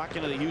shoot the puck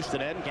into the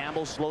Houston end.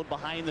 Gamble slowed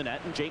behind the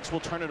net, and Jakes will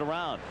turn it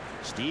around.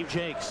 Steve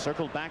Jakes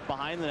circled back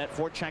behind the net,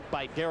 forechecked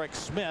by Derek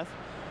Smith.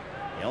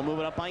 He'll move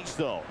it up ice,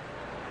 though.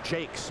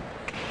 Jakes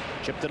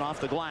chipped it off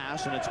the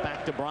glass, and it's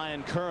back to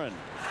Brian Curran.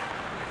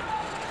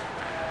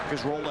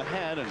 Just rolled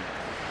ahead, and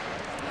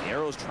the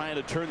Aeros trying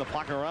to turn the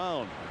puck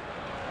around.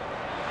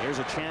 Here's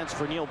a chance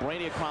for Neil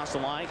Brady across the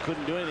line.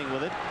 Couldn't do anything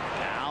with it.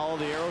 Now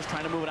the Aeros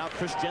trying to move it out.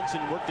 Chris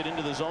Jensen worked it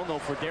into the zone, though,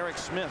 for Derek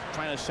Smith.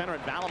 Trying to center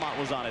it. Valimont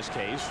was on his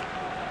case.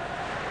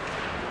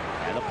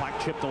 And the puck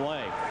chipped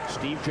away.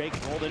 Steve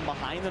Jakes rolled in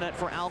behind the net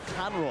for Al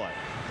Conroy.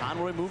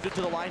 Conroy moved it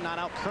to the line, not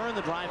out. Curran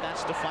the drive.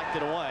 That's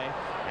deflected away.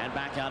 And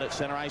back out at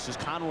center ice as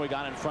Conroy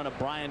got in front of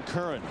Brian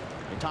Curran.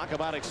 You talk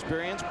about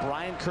experience.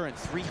 Brian Curran,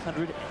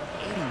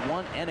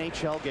 381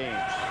 NHL games.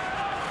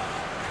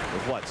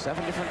 With what,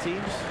 7 different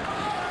teams?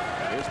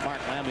 Here's Mark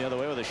Lamb the other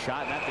way with a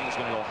shot, and that thing's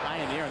going to go high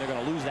in the air, and they're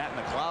going to lose that in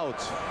the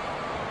clouds.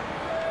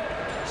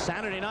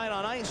 Saturday night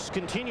on ice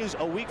continues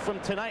a week from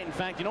tonight. In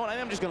fact, you know what?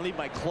 I'm just going to leave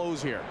my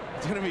clothes here.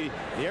 It's going to be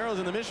the Aeros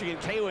and the Michigan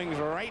KWings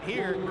right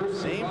here.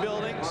 Same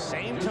building,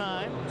 same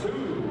time.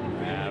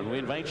 And we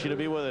invite you to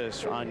be with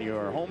us on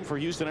your home for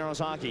Houston Aeros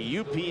hockey,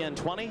 UPN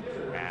 20,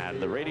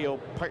 and the radio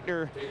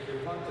partner,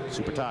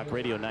 Super Talk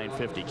Radio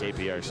 950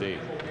 KPRC.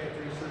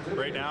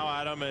 Right now,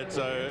 Adam, it's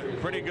a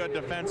pretty good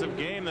defensive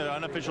game. The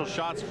unofficial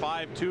shots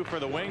 5-2 for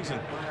the Wings,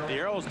 and the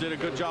Aeros did a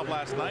good job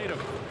last night of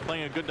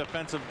playing a good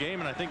defensive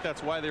game, and I think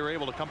that's why they were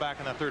able to come back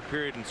in that third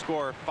period and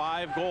score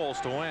 5 goals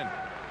to win.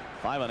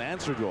 5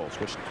 unanswered goals,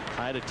 which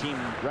tied a team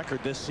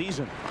record this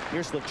season.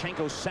 Here's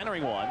Slivchenko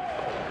centering one.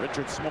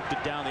 Richard smoked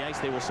it down the ice.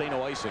 They will say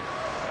no icing.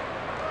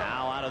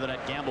 Now out of the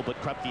net, Gamble, but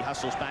Krupke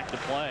hustles back to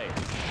play.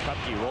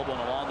 Krupke rolled one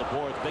along the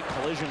boards. Big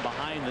collision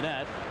behind the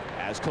net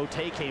as Cote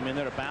came in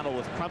there to battle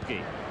with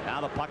Krupke. Now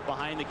the puck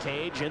behind the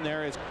cage. In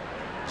there is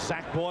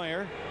Zach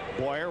Bauer.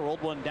 Bauer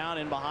rolled one down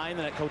in behind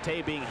the net.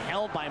 Cote being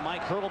held by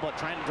Mike Hurlbut,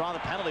 trying to draw the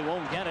penalty,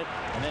 won't get it.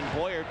 And then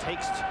Bauer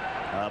takes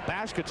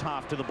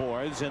Bashkatov to the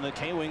boards, and the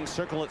KWings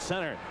circle at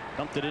center.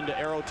 Dumped it into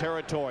Aero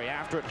territory.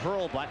 After it,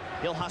 Hurlbut.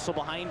 He'll hustle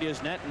behind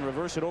his net and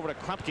reverse it over to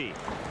Krupke.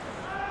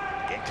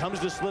 It comes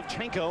to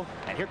Slivchenko,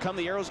 and here come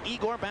the Aeros.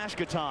 Egor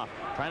Bashkatov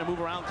trying to move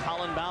around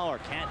Colin Bauer.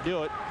 Can't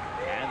do it.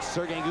 And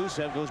Sergei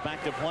Gusev goes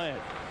back to play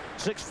it.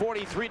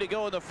 6:43 to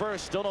go in the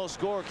first. Still no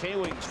score.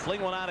 KWings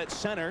fling one out at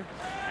center,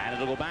 and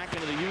it'll go back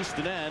into the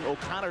Houston end.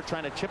 O'Connor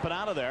trying to chip it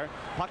out of there.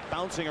 Puck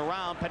bouncing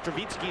around.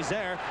 Petrovitsky's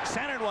there.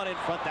 Centered one in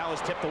front. That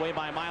was tipped away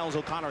by Miles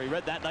O'Connor. He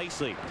read that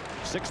nicely.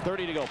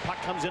 6:30 to go. Puck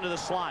comes into the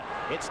slot.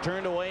 It's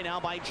turned away now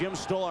by Jim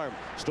Storm.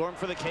 Storm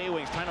for the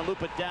KWings, trying to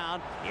loop it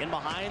down. In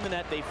behind the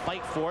net. They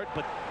fight for it,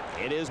 but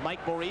it is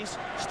Mike Maurice.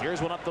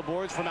 Steers one up the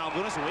boards for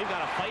Malgunas, and we've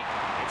got a fight.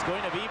 It's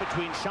going to be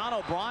between Sean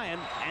O'Brien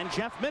and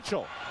Jeff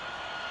Mitchell.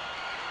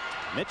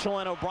 Mitchell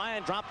and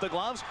O'Brien drop the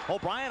gloves.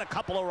 O'Brien a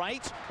couple of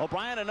rights.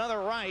 O'Brien another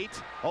right.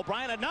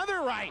 O'Brien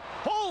another right.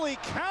 Holy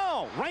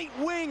cow! Right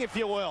wing, if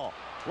you will.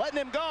 Letting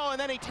him go, and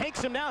then he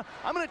takes him down.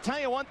 I'm going to tell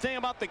you one thing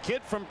about the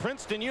kid from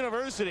Princeton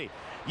University.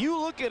 You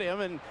look at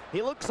him, and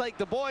he looks like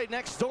the boy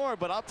next door,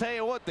 but I'll tell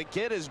you what, the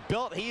kid is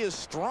built. He is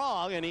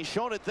strong, and he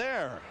showed it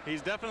there.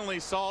 He's definitely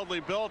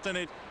solidly built, and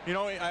you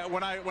know,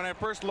 when I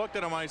first looked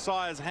at him, I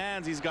saw his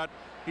hands. He's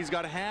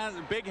got hands,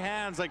 big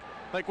hands,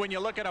 like when you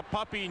look at a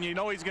puppy and you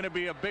know he's going to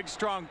be a big,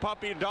 strong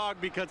puppy dog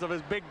because of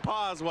his big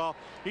paws. Well,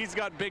 he's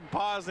got big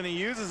paws, and he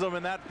uses them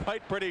in that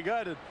fight pretty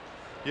good. And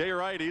yeah, you're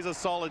right. He's a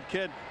solid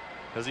kid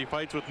as he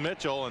fights with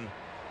Mitchell. And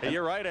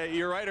you're right.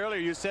 You're right. Earlier,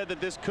 you said that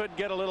this could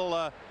get a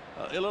little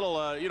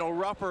you know,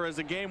 rougher as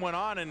the game went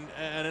on,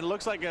 and it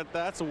looks like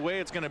that's the way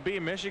it's going to be.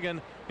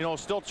 Michigan, you know,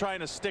 still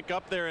trying to stick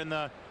up there in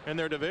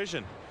their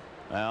division.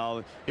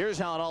 Well, here's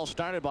how it all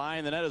started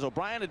behind the net, as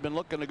O'Brien had been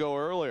looking to go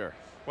earlier.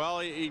 Well,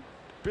 he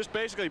just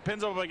basically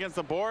pins up against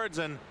the boards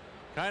and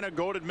kind of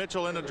goaded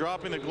Mitchell into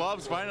dropping the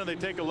gloves. Finally,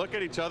 they take a look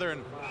at each other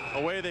and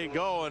away they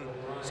go. And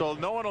so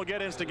no one will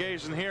get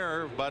instigation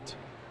here, but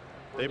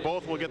they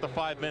both will get the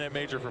 5-minute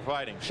major for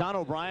fighting. Sean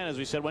O'Brien, as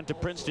we said, went to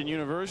Princeton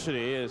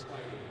University. Is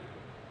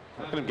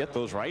not going to get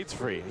those rights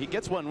free. He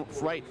gets one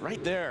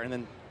right there, and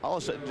then all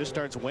of a sudden just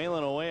starts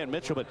wailing away at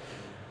Mitchell. But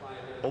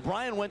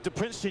O'Brien went to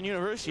Princeton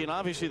University, and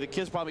obviously the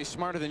kid's probably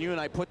smarter than you and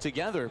I put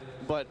together.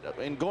 But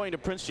in going to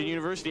Princeton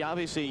University,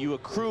 obviously you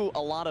accrue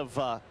a lot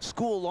of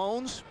school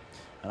loans.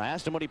 And I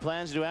asked him what he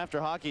plans to do after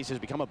hockey. He says,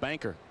 become a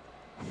banker.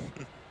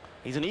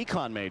 He's an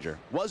econ major,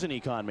 was an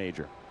econ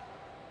major.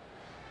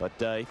 But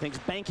he thinks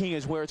banking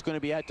is where it's going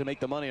to be at to make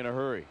the money in a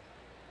hurry.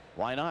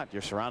 Why not?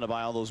 You're surrounded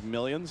by all those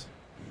millions.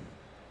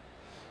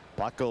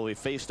 Puck will be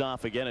faced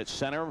off again at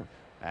center,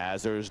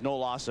 as there's no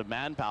loss of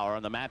manpower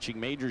on the matching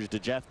majors to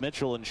Jeff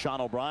Mitchell and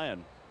Sean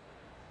O'Brien.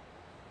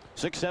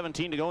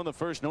 6:17 to go in the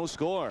first, no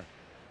score.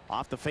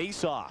 Off the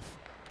face-off.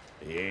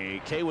 The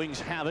KWings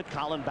have it.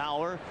 Colin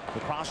Bauer, the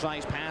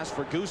cross-ice pass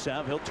for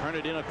Gusev. He'll turn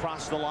it in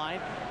across the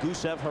line.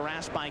 Gusev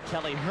harassed by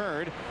Kelly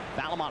Hurd.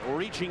 Valimont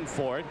reaching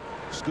for it.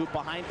 Scoop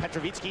behind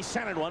Petrovitsky,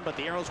 centered one, but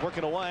the Aerios work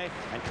it away.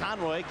 And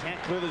Conroy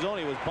can't clear the zone.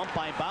 He was bumped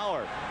by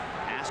Bauer.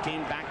 Pass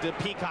came back to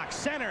Peacock,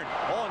 centered.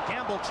 Oh, and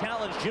Campbell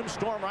challenged Jim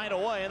Storm right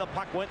away, and the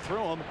puck went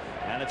through him,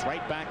 and it's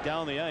right back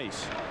down the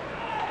ice.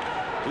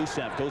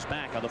 Gusev goes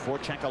back on the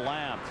forecheck of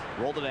Lamb.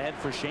 Rolled it ahead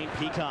for Shane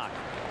Peacock.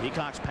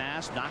 Peacock's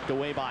pass knocked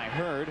away by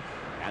Hurd,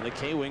 and the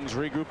K-Wings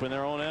regroup in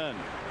their own end.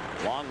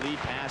 Long lead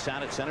pass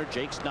out at center.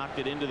 Jake's knocked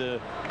it into the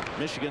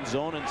Michigan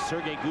zone, and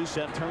Sergei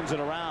Gusev turns it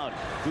around.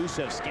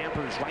 Gusev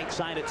scampers right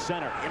side at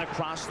center. In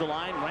across the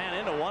line, ran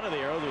into one of the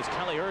Aerios. It was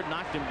Kelly Hurd,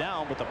 knocked him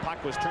down, but the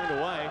puck was turned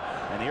away,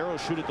 and the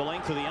Aerios shoot at the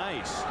length of the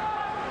ice.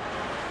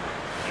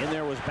 In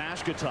there was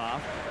Bashkatov.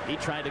 He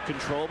tried to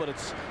control, but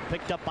it's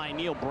picked up by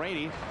Neil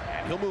Brady,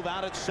 and he'll move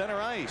out at center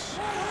ice.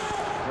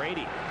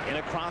 Brady in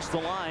across the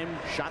line,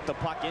 shot the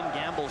puck in.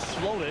 Gamble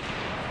slowed it.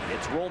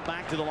 It's rolled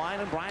back to the line,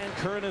 and Brian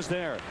Curran is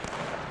there.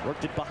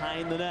 Worked it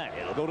behind the net.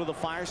 It'll go to the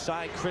far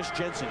side. Chris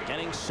Jensen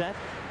getting set.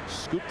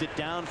 Scooped it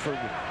down for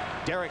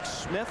Derek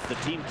Smith, the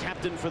team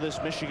captain for this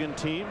Michigan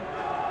team.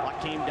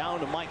 Puck came down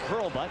to Mike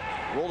Hurlbut.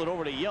 Rolled it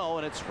over to Yo,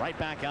 and it's right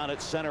back out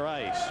at center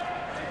ice.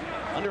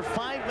 Under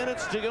 5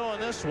 minutes to go in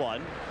this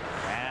one,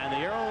 and the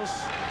Aerios,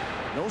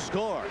 no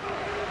score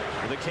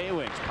for the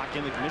K-Wings. Puck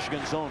in the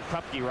Michigan zone.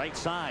 Krupke right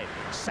side,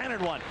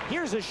 centered one.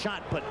 Here's a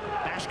shot, but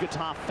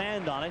Bashkatov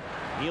fanned on it.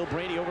 Neil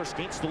Brady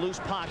overskates the loose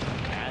puck,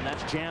 and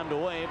that's jammed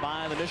away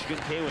by the Michigan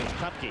K-Wings.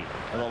 Krupke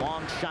with a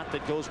long shot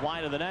that goes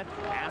wide of the net.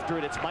 After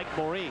it, it's Mike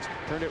Maurice.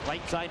 Turned it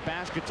right side.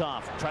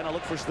 Bashkatov trying to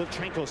look for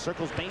Slivchenko.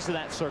 Circles base of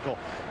that circle.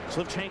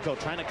 Slivchenko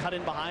trying to cut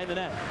in behind the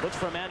net. Looks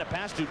for a man to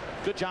pass to.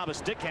 Good job of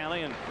stick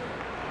handling, and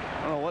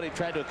I don't know what he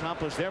tried to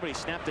accomplish there, but he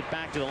snapped it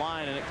back to the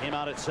line, and it came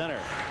out at center.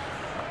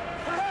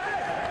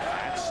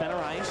 At center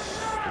ice,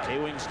 the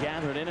K-Wings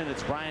gathered in, and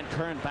it's Brian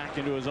Curran back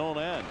into his own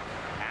end.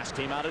 Pass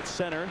came out at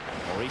center.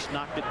 Maurice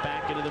knocked it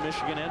back into the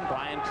Michigan end.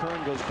 Brian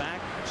Curran goes back,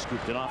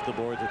 scooped it off the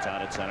boards. It's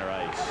out at center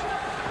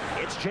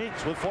ice. It's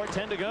Jinx with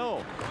 4:10 to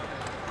go.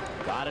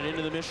 Got it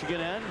into the Michigan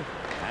end.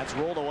 That's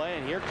rolled away,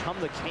 and here come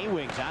the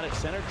K-Wings out at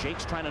center.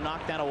 Jake's trying to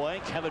knock that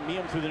away. Kevin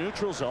Miehm through the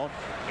neutral zone.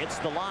 It's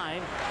the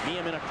line.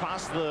 Miehm in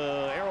across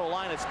the arrow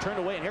line. It's turned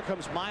away, and here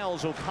comes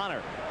Miles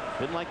O'Connor.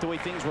 Didn't like the way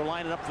things were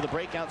lining up for the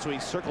breakout, so he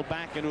circled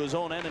back into his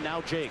own end, and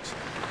now Jake's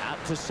out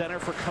to center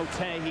for Cote.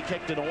 He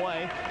kicked it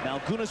away.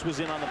 Malgunas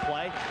was in on the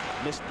play.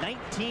 Missed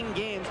 19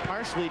 games,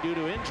 partially due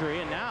to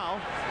injury, and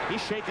now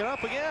he's shaken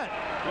up again.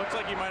 Looks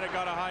like he might have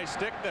got a high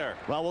stick there.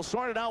 Well, we'll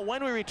sort it out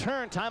when we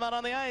return. Timeout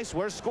on the ice.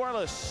 We're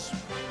scoreless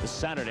this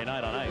Saturday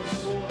night on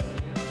ice.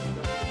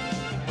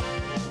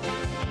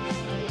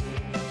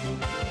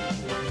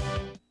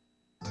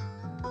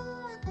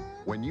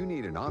 When you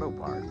need an auto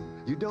part,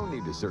 you don't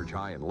need to search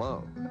high and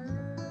low.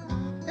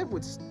 It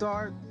would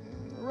start,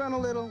 run a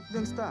little,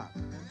 then stop.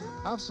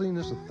 I've seen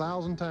this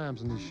 1,000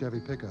 times in these Chevy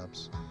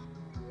pickups.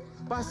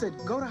 Boss said,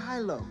 go to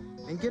high-low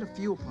and get a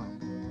fuel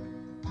pump.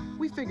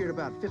 We figured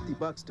about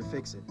 $50 to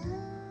fix it.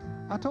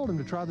 I told him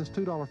to try this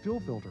 $2 fuel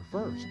filter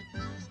first.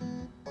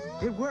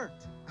 It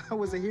worked. I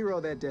was a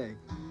hero that day.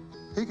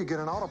 He could get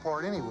an auto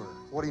part anywhere.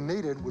 What he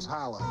needed was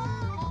high-low.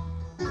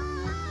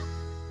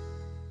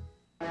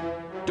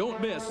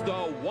 Don't miss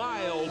the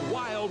Wild,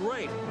 Wild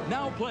Rate,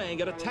 now playing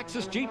at a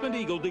Texas Jeep and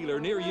Eagle dealer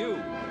near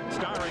you.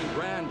 Starring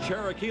Grand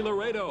Cherokee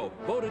Laredo,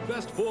 voted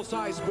best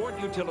full-size sport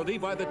utility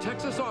by the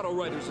Texas Auto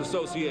Writers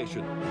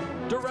Association.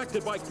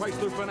 Directed by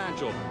Chrysler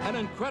Financial, an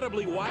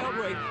incredibly wild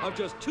rate of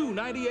just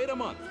 $298 a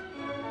month.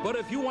 But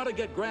if you want to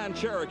get Grand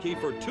Cherokee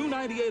for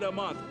 $298 a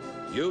month,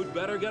 you'd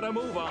better get a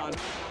move on,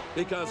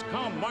 because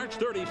come March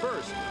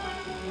 31st,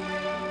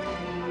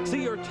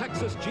 see your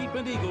Texas Jeep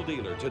and Eagle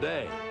dealer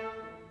today.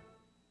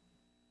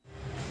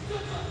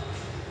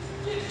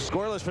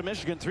 Scoreless for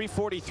Michigan,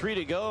 3:43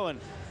 to go, and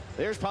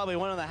there's probably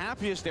one of the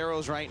happiest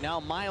Aerios right now.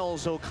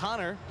 Miles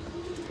O'Connor,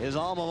 his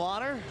alma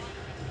mater,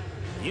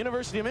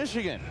 University of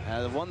Michigan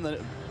won the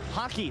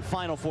hockey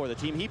Final Four, the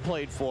team he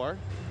played for,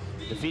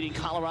 defeating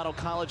Colorado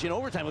College in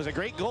overtime. It was a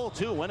great goal,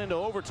 too. Went into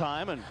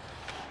overtime, and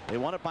they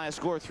won it by a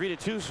score of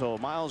 3-2. So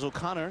Miles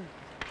O'Connor,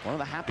 one of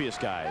the happiest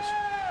guys.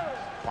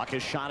 Puck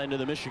is shot into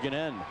the Michigan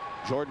end.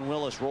 Jordan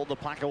Willis rolled the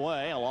puck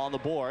away along the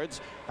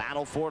boards.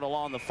 Battle for it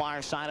along the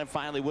far side, and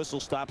finally whistle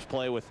stops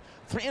play with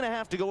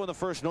 3.5 to go in the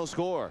first. No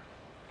score.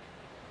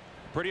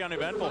 Pretty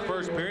uneventful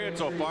first period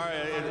so far.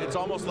 It's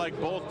almost like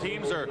both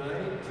teams are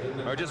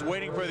just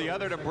waiting for the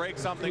other to break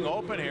something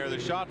open here. The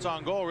shots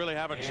on goal really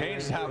haven't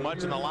changed that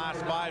much in the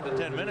last 5 to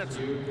 10 minutes.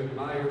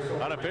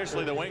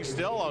 Unofficially, the Wings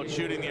still out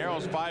shooting the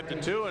Arrows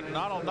 5-2, and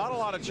not a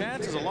lot of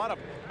chances. A lot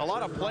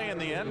of play in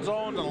the end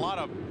zones and a lot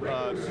of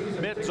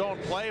mid-zone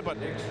play. But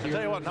I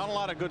tell you what, not a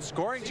lot of good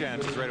scoring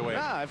chances right away.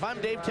 Yeah, if I'm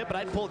Dave Tippett,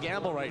 I'd pull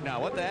Gamble right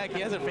now. What the heck? He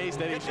hasn't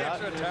faced any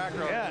shot.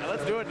 Yeah,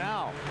 let's do it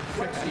now.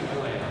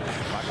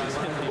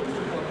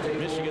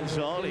 Michigan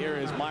zone. Here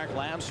is Mark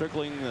Lamb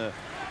circling the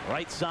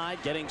right side,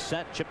 getting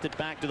set, chipped it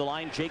back to the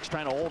line. Jake's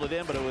trying to hold it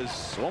in, but it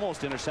was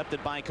almost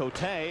intercepted by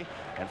Cote.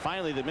 And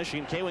finally, the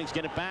Michigan KWings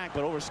get it back,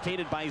 but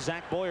overskated by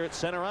Zach Boyer at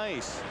center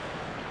ice.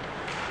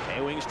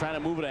 KWings trying to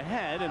move it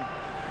ahead, and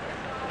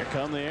here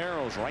come the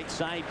Arrows. Right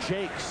side,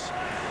 Jakes.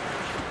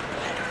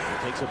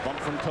 He takes a bump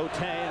from Cote,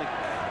 and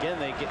again,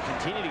 they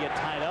continue to get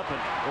tied up, and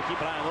we'll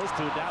keep an eye on those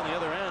two. Down the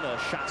other end, a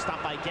shot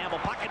stopped by Gamble.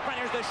 Puck in front,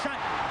 here's the shot.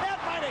 That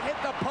might have hit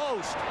the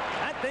post.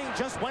 That thing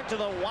just went to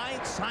the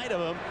wide side of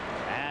him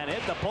and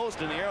hit the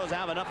post, and the Arrows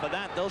have enough of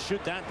that. They'll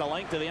shoot that the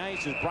length of the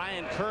ice as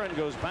Brian Curran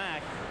goes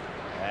back,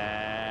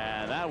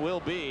 and that will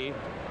be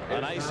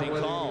an icing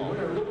call.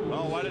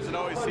 Well, why does it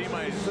always seem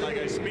like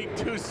I speak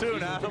too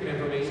soon, Adam?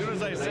 As soon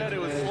as I said it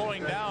was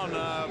slowing down,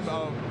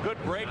 a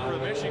good break for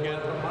Michigan.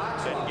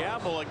 And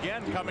Gamble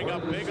again coming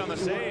up big on the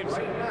saves.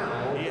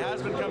 He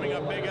has been coming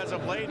up big as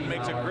of late and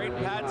makes a great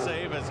pad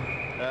save as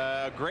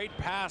a great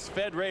pass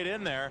fed right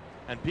in there.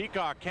 And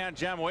Peacock can't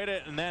jam away to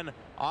it, and then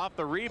off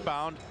the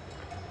rebound,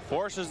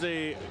 forces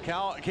the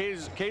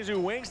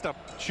KWings to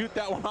shoot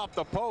that one off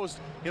the post.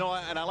 You know,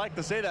 and I like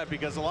to say that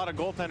because a lot of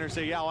goaltenders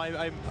say, yeah,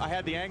 I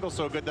had the angle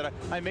so good that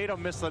I made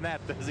him miss the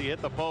net as he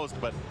hit the post.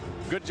 But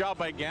good job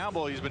by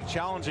Gamble. He's been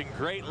challenging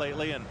great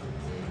lately, and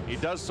he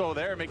does so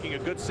there, making a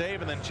good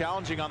save and then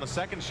challenging on the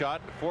second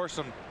shot to force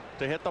him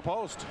to hit the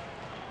post.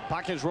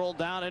 Puck is rolled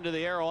down into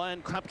the Arrow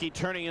end. Krupke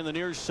turning in the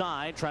near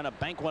side, trying to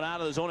bank one out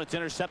of the zone. It's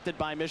intercepted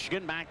by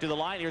Michigan. Back to the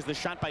line. Here's the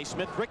shot by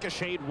Smith.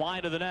 Ricocheted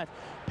wide of the net.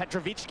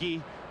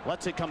 Petrovitsky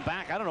lets it come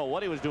back. I don't know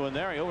what he was doing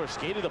there. He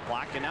overskated the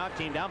puck, and now it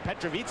came down.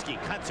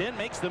 Petrovitsky cuts in,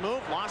 makes the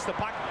move, lost the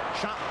puck.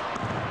 Shot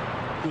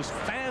was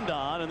fanned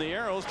on, and the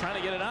Arrows trying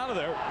to get it out of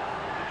there.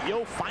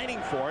 Yo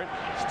fighting for it.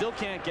 Still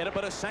can't get it,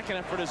 but a second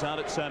effort is out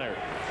at center.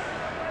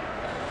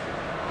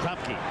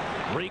 Krupke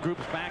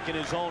regroups back in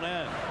his own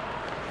end.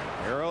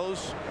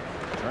 Arrows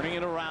turning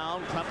it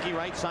around. Krupke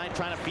right side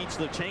trying to feed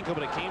Slivchenko,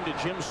 but it came to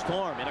Jim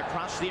Storm. And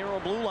across the Arrow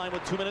blue line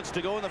with 2 minutes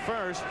to go in the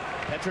first.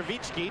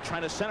 Petrovitsky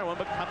trying to center one,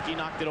 but Krupke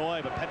knocked it away.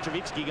 But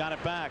Petrovitsky got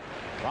it back.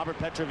 Robert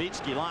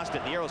Petrovitsky lost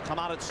it. The Arrows come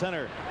out at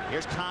center.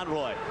 Here's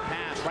Conroy.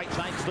 Pass. Right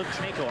side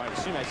Slivchenko. I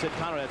assume I said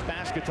Conroy.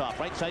 That's Bashkatov.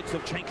 Right side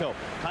Slivchenko.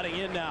 Cutting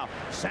in now.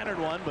 Centered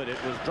one, but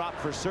it was dropped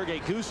for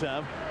Sergei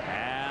Gusev.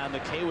 And the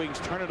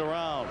KWings turn it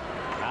around.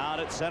 Out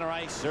at center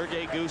ice,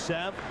 Sergei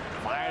Gusev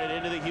fired it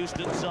into the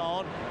Houston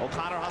zone.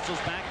 O'Connor hustles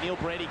back. Neil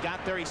Brady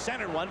got there. He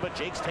centered one, but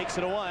Jakes takes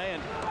it away,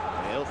 and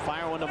he'll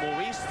fire one to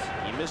Maurice.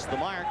 He missed the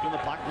mark, and the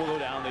puck will go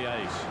down the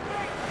ice.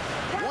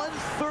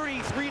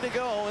 1:33 to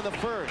go in the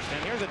first,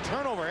 and here's a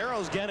turnover.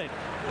 Arrows get it.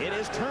 It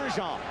is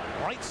Turgeon.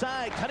 Right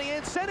side, cutting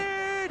in,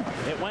 centered.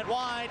 It went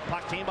wide.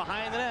 Puck came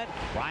behind the net.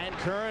 Brian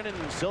Curran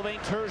and Sylvain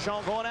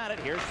Turgeon going at it.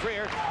 Here's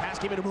Freer. Pass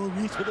came into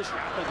Maurice with a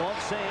shot. The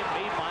glove save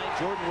made by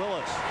Jordan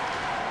Willis.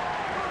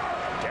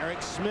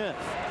 Derek Smith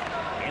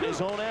in his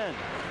own end.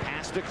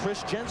 Pass to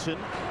Chris Jensen.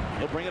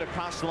 He'll bring it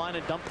across the line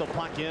and dump the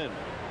puck in.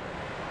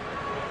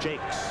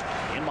 Jakes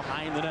in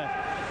behind the net.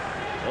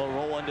 He'll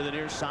roll one to the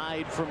near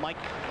side for Mark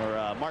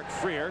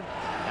Freer.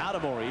 Now to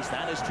Maurice.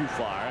 That is too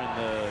far, and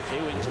the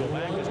KWings go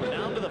back as we're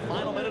down to the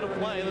final minute of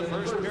play in the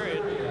first period.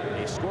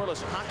 A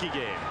scoreless hockey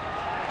game.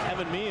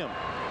 Kevin Miehm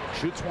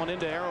shoots one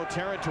into Arrow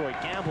territory.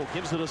 Gamble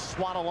gives it a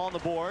swat along the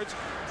boards.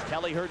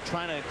 Kelly Hurt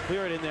trying to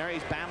clear it in there.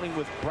 He's battling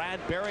with Brad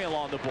Berry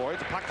along the boards.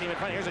 The puck came in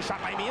front. Here's a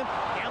shot by Miehm.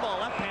 Gamble a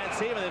left-hand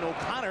save, and then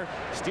O'Connor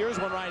steers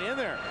one right in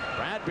there.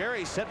 Brad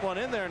Berry set one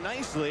in there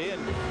nicely,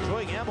 and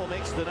Troy Gamble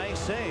makes the nice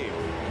save.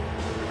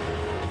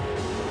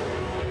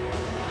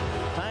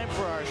 Time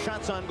for our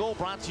shots on goal,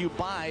 brought to you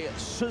by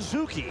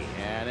Suzuki.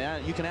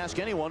 And you can ask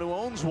anyone who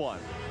owns one.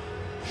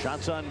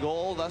 Shots on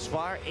goal thus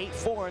far,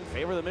 8-4 in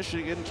favor of the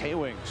Michigan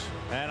KWings.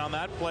 And on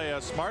that play,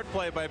 a smart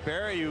play by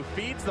Barry, who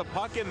feeds the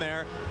puck in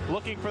there,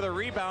 looking for the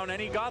rebound,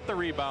 and he got the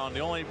rebound.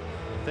 The only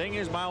thing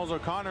is Miles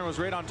O'Connor was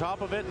right on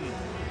top of it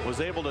and was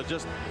able to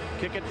just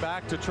kick it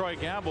back to Troy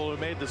Gamble, who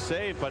made the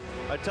save. But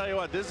I tell you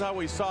what, this is how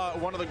we saw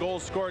one of the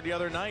goals scored the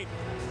other night,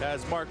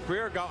 as Mark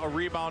Freer got a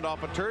rebound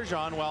off of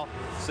Turgeon. Well,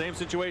 same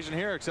situation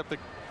here, except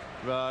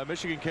the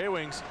Michigan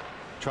KWings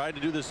tried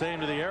to do the same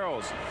to the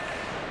Arrows.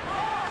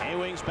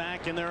 K-Wings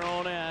back in their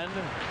own end.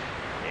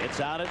 It's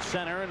out at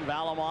center, and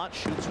Valimont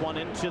shoots one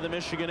into the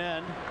Michigan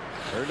end.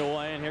 Turned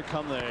away, and here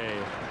come the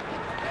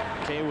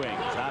K-Wings.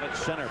 Out at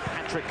center,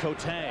 Patrick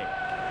Cote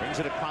brings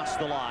it across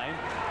the line.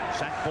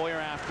 Zach Bauer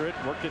after it,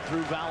 worked it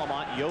through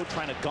Valimont. Yo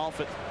trying to golf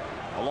it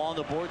along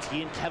the boards.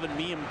 He and Kevin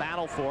Miehm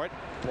battle for it.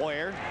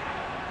 Bauer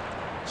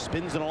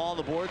spins it along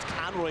the boards.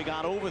 Conroy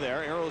got over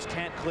there. Aerios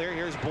can't clear.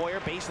 Here's Bauer,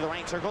 base of the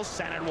right circle,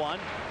 centered one.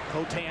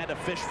 Cote had to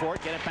fish for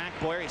it, get it back.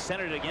 Bauer, he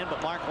centered it again, but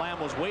Mark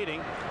Lamb was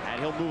waiting, and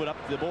he'll move it up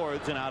the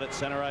boards and out at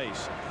center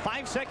ice.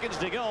 5 seconds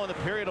to go, and the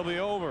period will be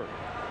over.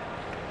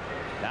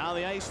 Down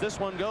the ice, this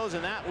one goes,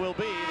 and that will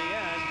be the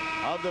end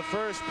of the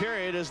first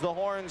period as the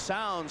horn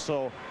sounds.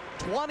 So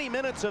 20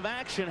 minutes of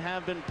action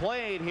have been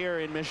played here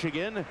in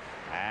Michigan,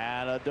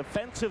 and a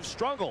defensive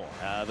struggle.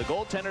 The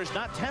goaltender's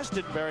not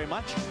tested very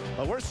much,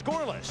 but we're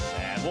scoreless,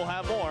 and we'll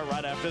have more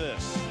right after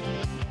this.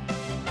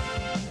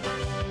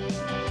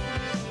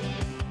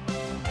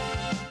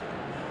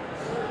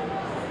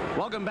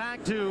 Welcome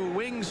back to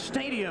Wings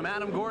Stadium.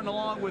 Adam Gordon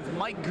along with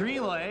Mike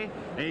Greenlay.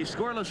 A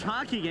scoreless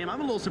hockey game.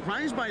 I'm a little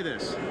surprised by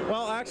this.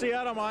 Well, actually,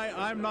 Adam,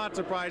 I'm not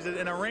surprised.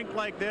 In a rink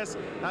like this,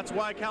 that's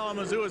why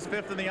Kalamazoo is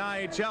 5th in the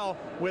IHL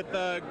with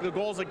the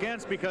goals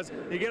against, because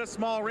you get a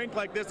small rink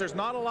like this, there's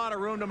not a lot of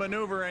room to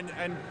maneuver,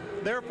 and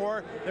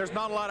therefore there's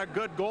not a lot of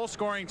good goal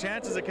scoring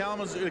chances. The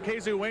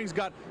KZoo Wings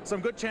got some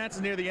good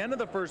chances near the end of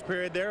the first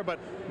period there, but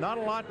not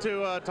a lot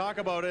to talk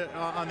about it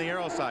on the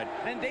Aero side.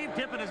 And Dave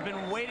Tippett has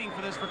been waiting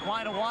for this for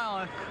quite a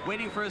while,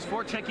 waiting for his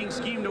forechecking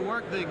scheme to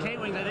work. The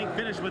K-Wings, I think,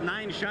 finished with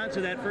 9 shots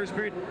in that first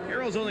period.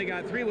 Aeros only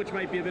got 3, which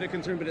might be a bit of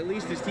concern, but at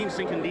least his team's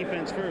thinking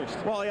defense first.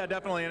 Well, yeah,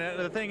 definitely. And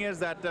the thing is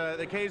that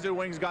the KZoo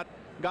Wings got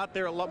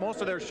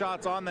most of their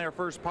shots on their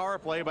first power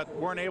play, but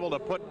weren't able to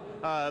put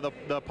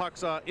the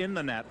pucks in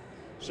the net.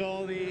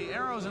 So the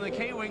Aeros and the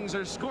K-Wings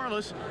are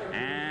scoreless,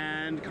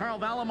 and Carl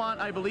Valimont,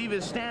 I believe,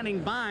 is standing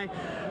by.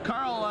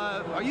 Carl,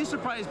 are you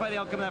surprised by the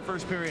outcome of that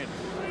first period?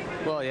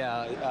 Well,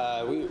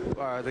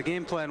 yeah, the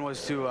game plan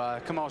was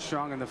to come out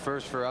strong in the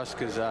first for us,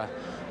 because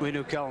we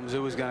knew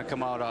Kalamazoo was going to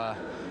come out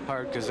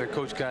hard, because their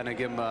coach kind of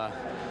gave them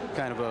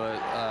kind of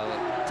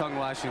a tongue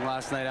lashing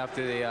last night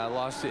after they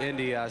lost to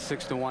Indy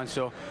 6-1.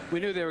 So we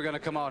knew they were going to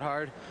come out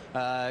hard.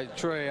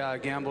 Troy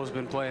Gamble's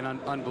been playing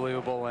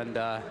unbelievable,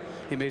 and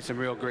he made some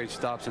real great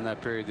stops in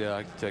that period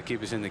to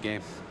keep us in the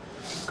game.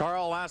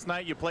 Carl, last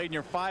night you played in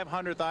your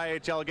 500th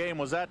IHL game.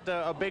 Was that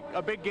a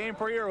big game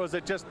for you, or was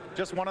it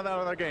just one of that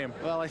other game?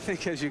 Well, I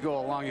think as you go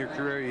along your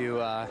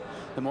career,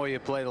 the more you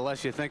play, the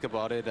less you think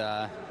about it.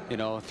 You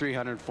know,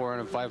 300,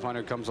 400,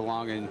 500 comes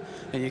along, and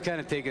you kind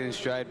of take it in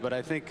stride. But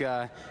I think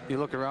you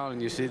look around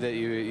and you see that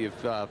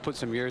you've put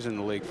some years in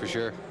the league for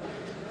sure.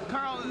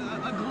 Carl,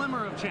 a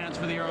glimmer of chance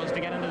for the Aeros to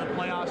get into the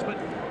playoffs, but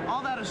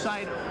all that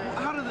aside,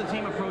 how did the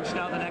team approach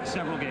now the next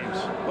several games?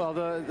 Well,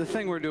 the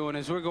thing we're doing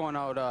is we're going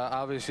out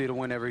obviously to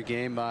win every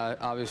game.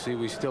 Obviously,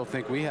 we still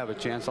think we have a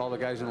chance, all the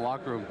guys in the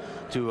locker room,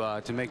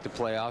 to make the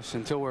playoffs.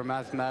 Until we're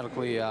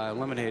mathematically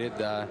eliminated,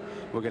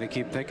 we're going to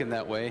keep thinking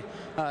that way.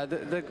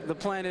 The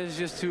plan is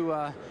just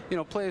to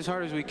play as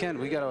hard as we can.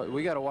 We got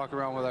to walk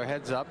around with our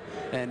heads up,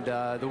 and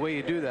the way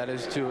you do that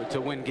is to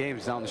win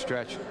games down the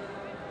stretch.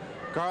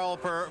 Carl,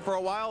 for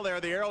a while there,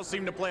 the Aeros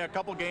seemed to play a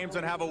couple games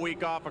and have a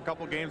week off, a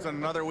couple games and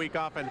another week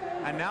off, and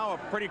now a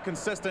pretty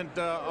consistent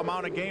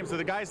amount of games. Do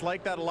the guys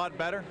like that a lot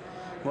better?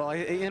 Well,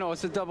 you know,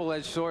 it's a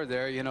double-edged sword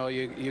there. You know,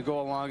 you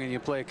go along and you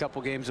play a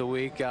couple games a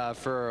week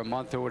for a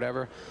month or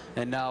whatever,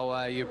 and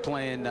now you're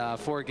playing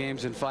 4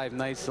 games in 5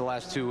 nights the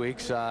last 2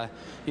 weeks.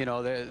 You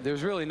know,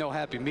 there's really no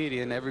happy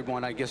median.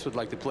 Everyone, I guess, would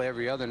like to play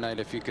every other night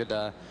if you could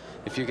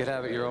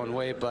have it your own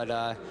way.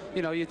 But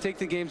you know, you take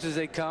the games as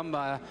they come.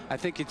 I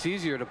think it's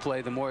easier to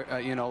play the more,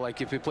 you know, like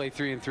if you play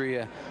 3 and 3.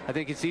 I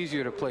think it's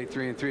easier to play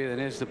 3 and 3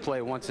 than it is to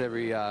play once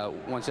every week.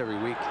 Carl,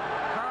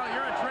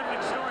 you're a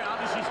terrific story.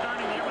 Obviously,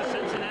 starting the year with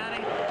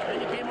Cincinnati,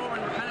 then you came over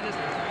and were kind of just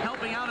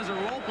helping out as a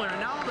role player.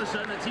 Now all of a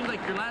sudden, it seems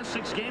like your last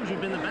 6 games, you've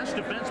been the best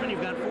defenseman.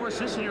 You've got 4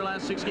 assists in your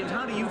last 6 games.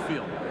 How do you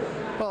feel?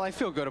 Well, I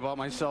feel good about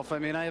myself. I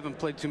mean, I haven't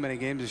played too many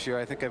games this year.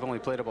 I think I've only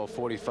played about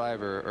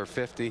 45 or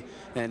 50,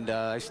 and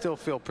I still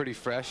feel pretty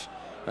fresh.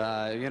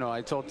 You know,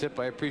 I told Tip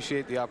I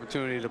appreciate the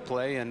opportunity to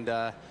play, and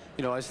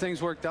you know, as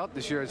things worked out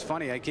this year, it's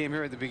funny. I came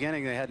here at the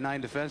beginning, they had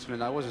 9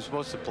 defensemen. I wasn't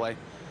supposed to play.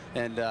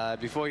 And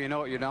before you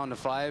know it, you're down to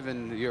 5,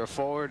 and you're a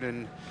forward,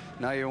 and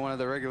now you're one of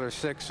the regular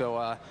 6. So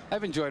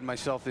I've enjoyed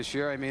myself this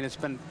year. I mean, it's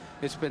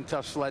been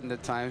tough sledding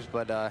at times,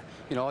 but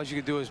you know, all you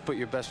can do is put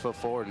your best foot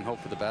forward and hope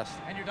for the best.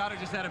 And your daughter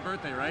just had a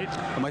birthday, right?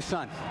 My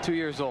son, 2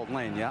 years old,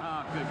 Lane. Yeah.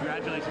 Oh, good.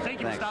 Congratulations.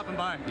 Thank you for stopping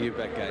by. You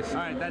bet, guys. All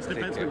right, that's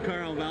defenseman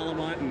Carl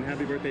Valimont, and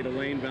happy birthday to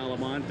Lane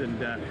Valimont.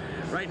 And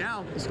right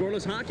now,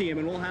 scoreless hockey game,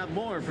 and we'll have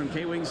more from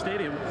KWings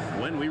Stadium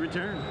when we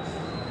return.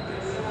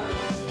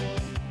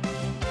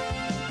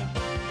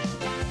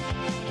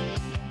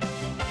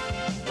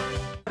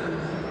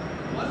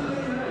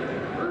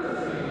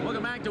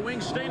 To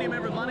Wings Stadium,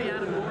 everybody.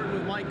 Adam Gordon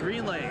with Mike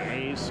Greenlay.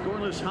 A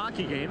scoreless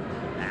hockey game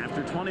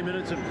after 20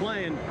 minutes of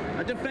play, and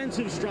a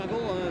defensive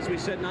struggle. As we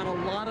said, not a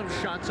lot of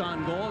shots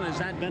on goal. Is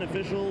that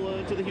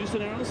beneficial to the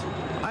Houston Aeros?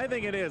 I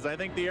think it is. I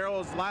think the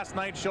Aeros last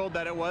night showed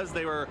that it was.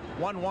 They were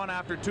 1-1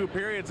 after 2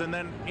 periods, and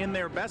then in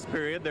their best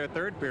period, their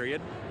third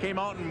period, came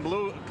out and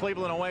blew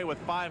Cleveland away with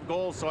 5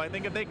 goals. So I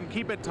think if they can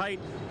keep it tight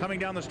coming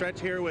down the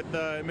stretch here with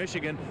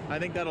Michigan, I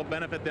think that'll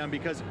benefit them,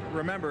 because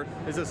remember,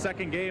 it's a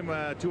second game,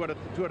 2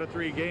 out of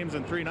 3 games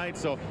in 3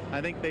 nights. So I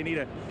think they need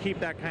to keep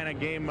that kind of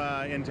game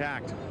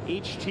intact.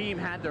 Each team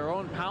had their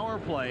own power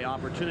play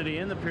opportunity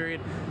in the period.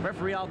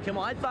 Referee Al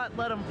Kimmel, I thought,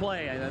 let him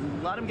play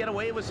and let him get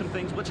away with some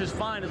things, which is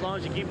fine as long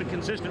as you keep it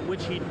consistent,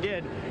 which he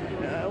did.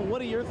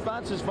 What are your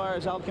thoughts as far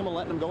as Al Kimmel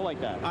letting him go like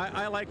that?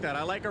 I like that.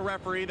 I like a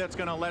referee that's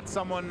going to let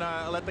someone,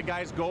 let the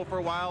guys go for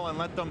a while and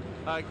let them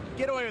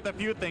get away with a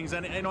few things.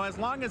 And you know, as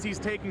long as he's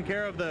taking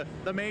care of the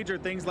major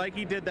things like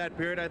he did that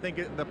period, I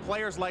think the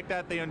players like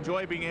that. They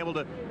enjoy being able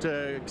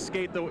to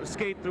skate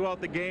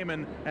throughout the game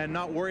and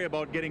not worry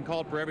about getting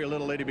called for every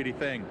little itty bitty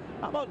thing.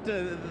 How about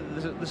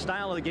the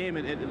style of the game?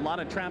 A lot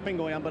of trapping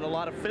going on, but a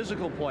lot of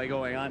physical play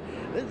going on.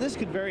 This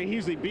could very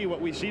easily be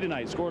what we see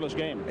tonight, scoreless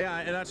game. Yeah,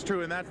 and that's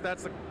true. And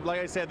that's like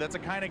I said, that's the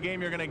kind of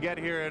game you're going to get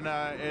here in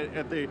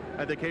at the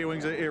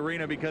KWings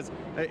arena, because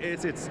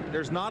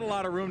there's not a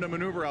lot of room to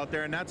maneuver out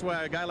there, and that's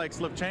why a guy like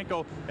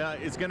Slivchenko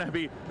is going to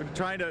be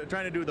trying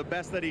to do the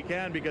best that he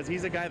can, because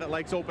he's a guy that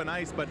likes open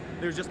ice, but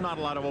there's just not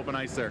a lot of open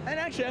ice there. And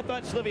actually, I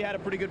thought Slivy had a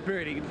pretty good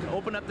period. He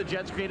opened up the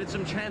Jets, created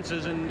some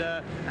chances, and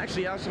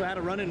actually also had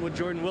a run-in with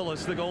Jordan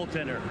Willis, the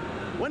goaltender.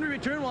 When we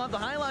return, we'll have the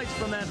highlights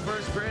from that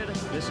first period.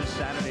 This is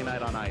Saturday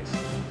Night on Ice.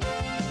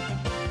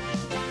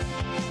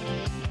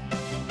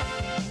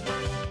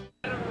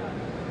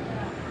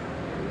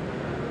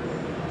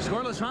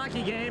 Scoreless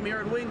hockey game here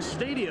at Wings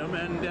Stadium,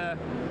 and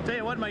tell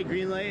you what, Mike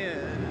Greenlay,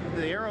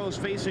 the Aeros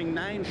facing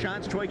 9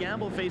 shots, Troy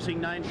Gamble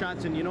facing 9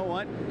 shots, and you know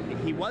what?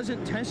 He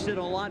wasn't tested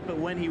a lot, but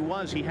when he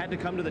was, he had to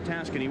come to the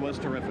task, and he was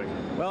terrific.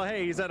 Well,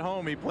 hey, he's at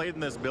home. He played in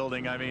this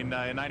building. I mean,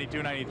 in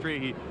 92, 93,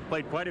 he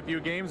played quite a few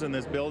games in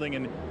this building,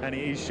 and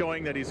he's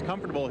showing that he's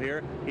comfortable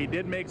here. He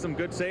did make some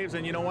good saves,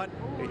 and you know what?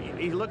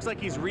 He looks like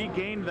he's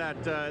regained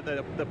that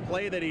the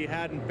play that he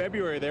had in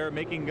February there,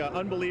 making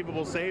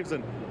unbelievable saves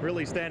and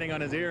really standing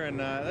on his ear, and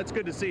that's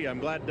good to see. I'm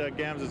glad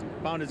Gams has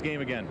found his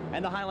game again.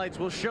 And the highlights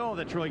will show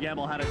that Troy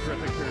Gamble had a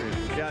terrific period.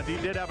 Yeah, he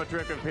did have a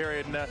terrific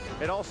period, and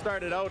it all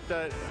started out,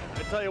 I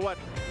tell you what,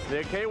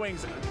 the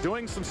K-Wings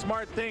doing some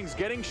smart things,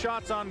 getting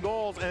shots on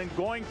goals and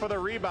going for the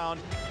rebound.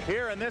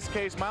 Here in this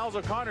case, Miles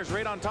O'Connor's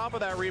right on top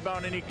of that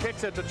rebound, and he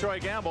kicks it to Troy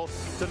Gamble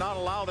to not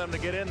allow them to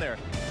get in there.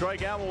 Troy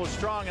Gamble was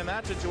strong in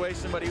that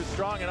situation, but he was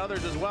strong in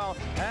others as well,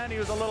 and he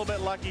was a little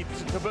bit lucky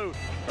to boot.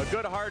 A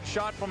good hard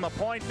shot from the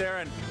point there,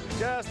 and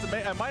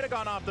it might have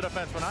gone off the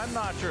defenseman. I'm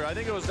not sure. I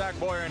think it was Zach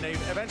Bauer, and they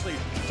eventually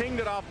tinged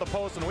it off the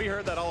post, and we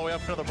heard that all the way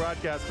up to the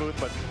broadcast booth,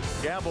 but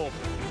Gamble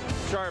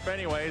sharp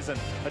anyways. And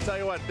I tell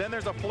you what, then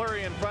there's a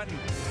flurry in front, and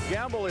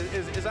Gamble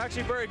is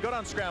actually very good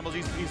on scrambles.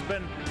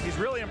 He's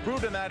really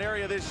improved in that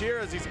area this year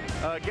as he's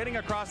getting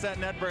across that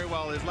net very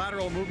well. His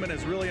lateral movement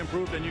has really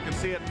improved, and you can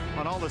see it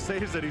on all the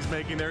saves that he's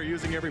making there,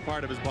 using every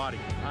part of his body.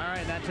 All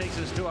right, that takes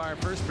us to our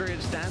first period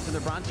stats, and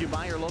they're brought to you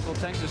by your local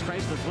Texas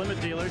Chrysler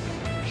Plymouth dealer.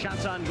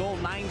 Shots on goal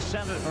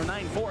 9-7 or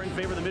 9-4 in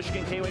favor of the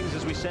Michigan K-Wings.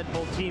 As we said,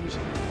 both teams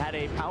had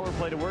a power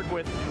play to work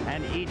with,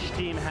 and each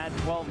team had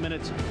 12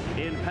 minutes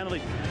in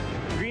penalty.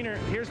 Greener,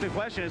 here's the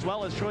question. As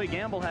well as Troy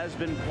Gamble has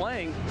been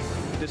playing,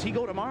 does he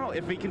go tomorrow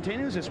if he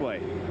continues this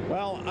way?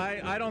 Well,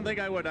 I don't think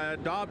I would.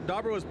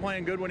 Dauber was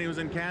playing good when he was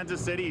in Kansas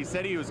City. He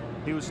said he was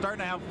starting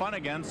to have fun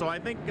again. So I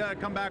think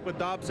come back with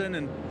Dopson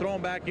and throw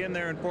him back in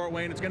there in Fort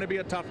Wayne. It's going to be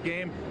a tough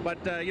game, but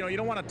you know, you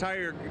don't want to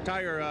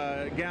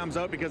tire Gams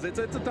out, because it's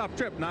a tough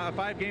trip. Not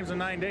 5 games in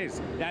 9 days.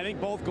 Yeah, I think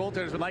both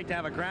goaltenders would like to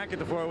have a crack at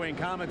the Fort Wayne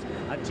Comets,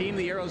 a team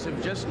the Aeros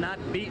have just not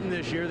beaten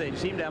this year. They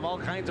seem to have all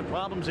kinds of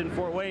problems in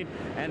Fort Wayne,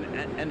 and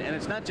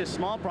it's not just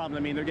small problems. I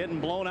mean, they're getting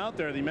blown out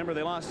there. Remember,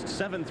 they lost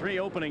 7-3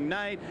 opening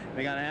night.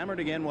 They got hammered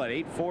again, what,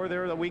 8-4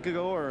 there a week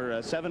ago, or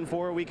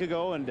 7-4 a week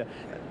ago, and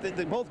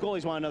both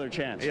goalies want another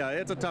chance. Yeah,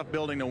 it's a tough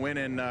building to win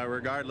in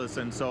regardless,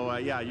 and so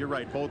yeah, you're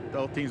right.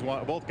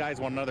 Both guys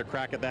want another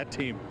crack at that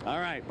team. All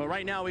right, but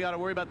right now we got to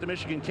worry about the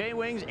Michigan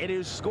K-Wings. It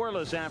is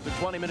scoreless after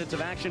 20 minutes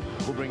of action.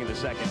 We'll bring in the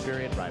second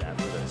period right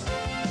after this.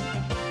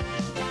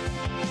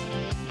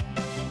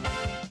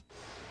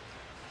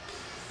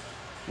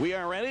 We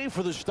are ready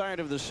for the start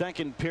of the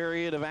second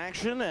period of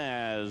action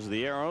as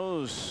the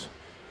Aeros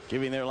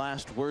giving their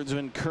last words of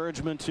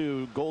encouragement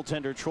to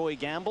goaltender Troy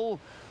Gamble,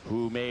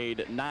 who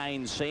made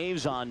 9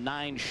 saves on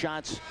 9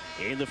 shots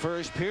in the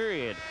first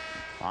period.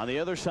 On the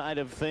other side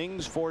of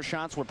things, 4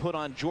 shots were put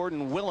on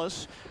Jordan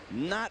Willis.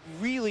 Not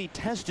really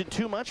tested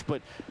too much,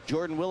 but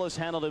Jordan Willis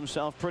handled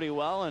himself pretty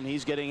well, and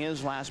he's getting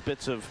his last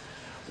bits of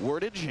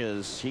wordage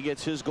as he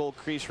gets his goal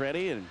crease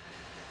ready. And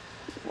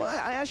Well,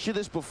 I asked you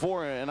this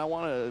before, and I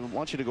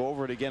want you to go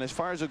over it again. As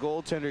far as a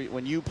goaltender,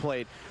 when you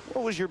played,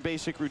 what was your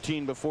basic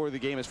routine before the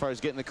game as far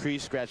as getting the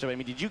crease scratched up? I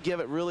mean, did you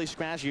give it really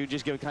scratchy, or you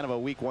just give it kind of a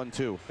weak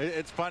 1-2?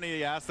 It's funny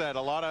you ask that.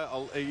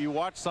 You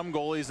watch some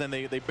goalies and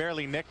they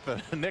barely nick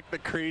the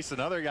crease, and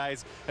other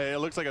guys, it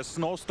looks like a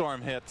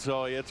snowstorm hit.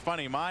 So it's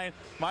funny. My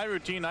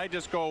routine, I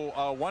just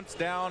go once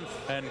down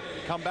and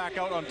come back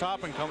out on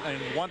top and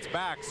once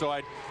back. So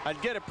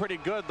I'd get it pretty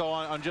good though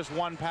on just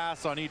one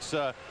pass on each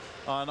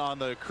on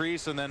the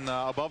crease and then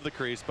above the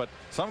crease. But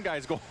some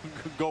guys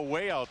go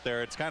way out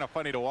there. It's kind of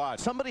funny to watch.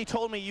 Somebody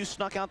told me you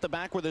snuck out the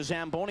back where the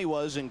Zamboni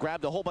was and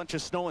grabbed a whole bunch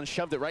of snow and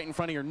shoved it right in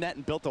front of your net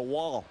and built a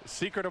wall.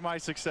 Secret of my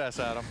success,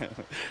 Adam.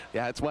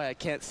 Yeah, that's why I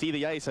can't see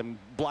the ice. I'm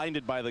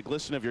blinded by the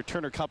glisten of your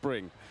Turner Cup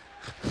ring.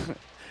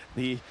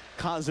 The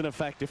cause and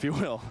effect, if you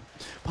will.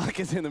 Puck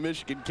is in the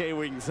Michigan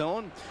K-Wing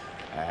zone.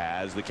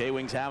 As the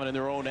K-Wings have it in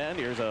their own end.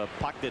 Here's a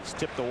puck that's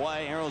tipped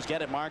away. Arrows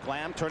get it. Mark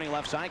Lamb turning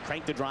left side.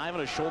 Cranked the drive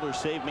and a shoulder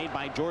save made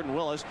by Jordan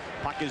Willis.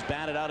 Puck is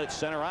batted out at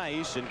center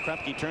ice, and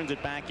Krepke turns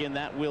it back in.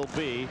 That will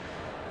be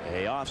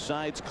a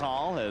offsides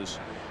call as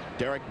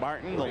Derek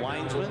Martin, the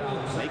linesman,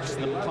 makes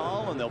the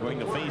call, and they'll bring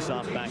the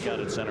face-off back out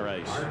at center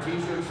ice.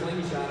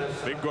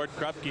 Big Gord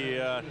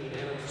Krepke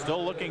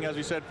still looking, as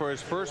we said, for his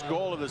first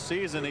goal of the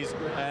season. He's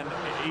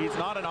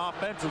not an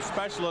offensive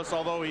specialist,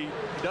 although he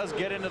does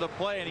get into the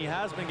play, and he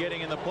has been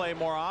getting in the play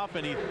more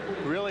often. He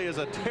really is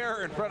a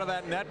terror in front of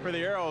that net for the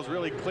Arrows.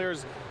 Really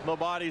clears the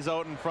bodies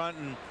out in front,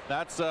 and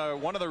that's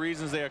one of the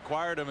reasons they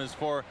acquired him, is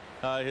for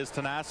his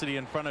tenacity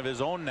in front of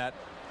his own net,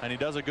 and he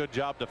does a good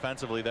job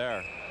defensively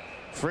there.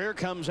 Freer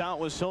comes out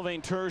with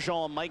Sylvain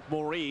Turgeon and Mike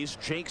Maurice.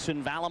 Jakes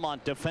and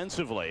Valimont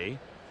defensively.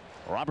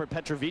 Robert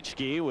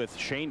Petrovitsky with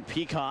Shane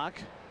Peacock.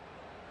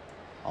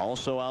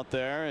 Also out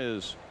there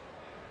is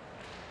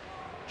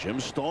Jim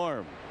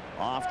Storm.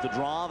 Off the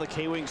draw, the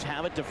K-Wings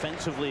have it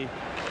defensively.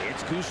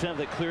 It's Gusev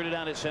that cleared it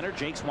out at center.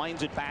 Jakes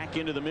winds it back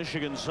into the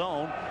Michigan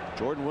zone.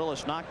 Jordan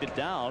Willis knocked it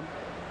down,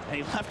 and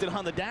he left it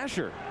on the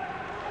dasher.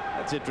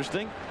 That's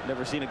interesting.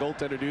 Never seen a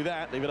goaltender do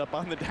that. Leave it up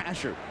on the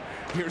dasher.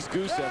 Here's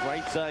Gusev,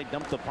 right side,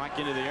 dumped the puck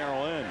into the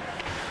Arrow end.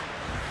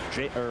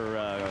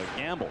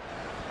 Gamble.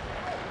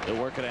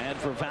 They'll work it ahead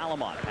for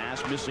Valimont.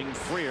 Pass missing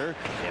Freer.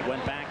 It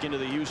went back into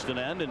the Houston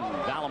end, and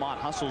Valimont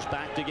hustles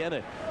back to get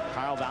it.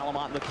 Carl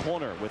Valimont in the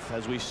corner with,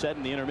 as we said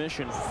in the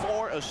intermission,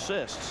 4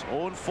 assists.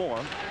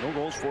 0-4. No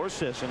goals, 4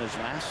 assists in his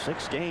last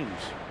 6 games.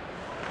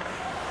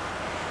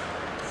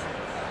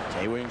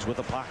 K-Wings with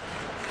the puck.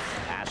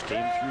 Pass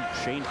came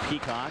through Shane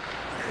Peacock.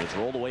 It's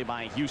rolled away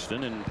by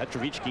Houston, and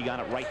Petrovitsky got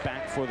it right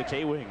back for the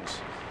K-Wings.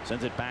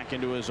 Sends it back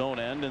into his own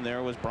end, and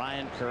there was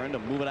Brian Curran to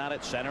move it out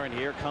at center, and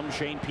here comes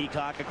Shane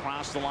Peacock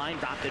across the line.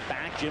 Dropped it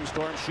back. Jim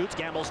Storm shoots.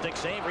 Gamble stick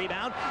save.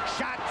 Rebound.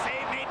 Shot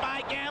save made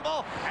by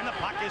Gamble, and the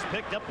puck is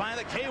picked up by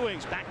the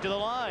K-Wings. Back to the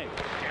line.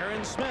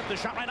 Darren Smith, the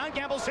shot right on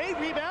Gamble. Save.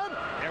 Rebound.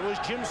 There was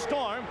Jim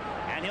Storm,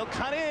 and he'll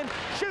cut in.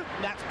 Shoot.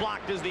 That's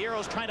blocked as the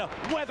Arrows trying to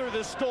weather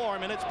the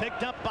storm, and it's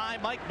picked up by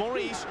Mike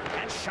Maurice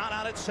and shot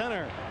out at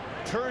center.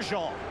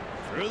 Turgeon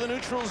through the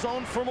neutral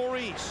zone for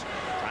Maurice.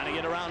 Trying to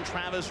get around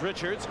Travis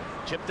Richards.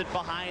 Chipped it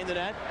behind the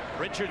net.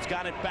 Richards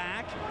got it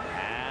back,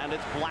 and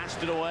it's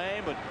blasted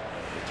away, but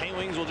the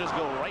K-Wings will just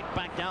go right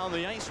back down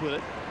the ice with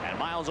it. And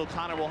Miles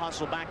O'Connor will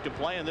hustle back to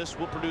play, and this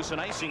will produce an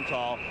icing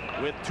call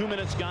with 2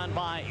 minutes gone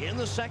by in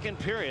the second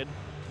period.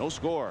 No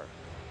score.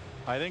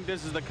 I think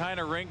this is the kind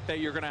of rink that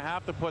you're going to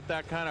have to put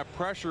that kind of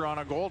pressure on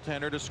a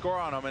goaltender to score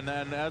on them. And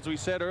then, as we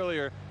said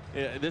earlier,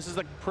 this is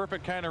the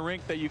perfect kind of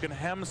rink that you can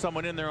hem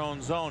someone in their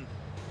own zone.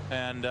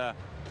 And I'll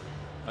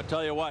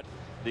tell you what,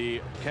 the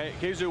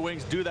KZU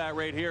Wings do that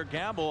right here.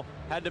 Gamble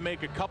had to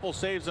make a couple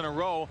saves in a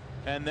row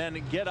and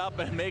then get up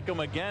and make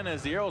them again,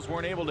 as the Arrows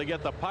weren't able to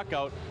get the puck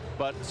out.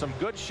 But some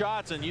good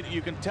shots, and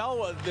you can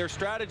tell their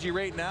strategy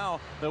right now.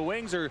 The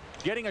Wings are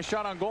getting a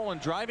shot on goal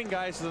and driving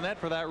guys to the net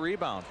for that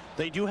rebound.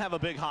 They do have a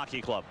big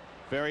hockey club,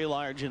 very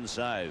large in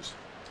size,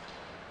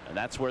 and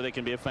that's where they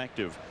can be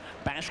effective.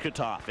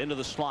 Bashkatov into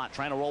the slot,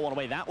 trying to roll one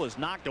away. That was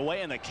knocked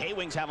away, and the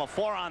K-Wings have a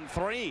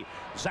 4-on-3.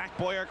 Zach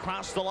Bauer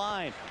across the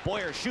line.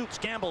 Bauer shoots.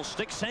 Gamble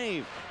stick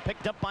save.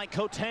 Picked up by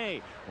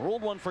Cote.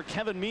 Rolled one for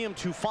Kevin Miehm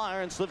to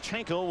fire, and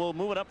Slivchenko will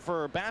move it up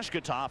for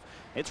Bashkatov.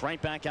 It's right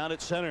back out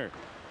at center.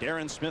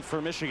 Darren Smith for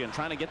Michigan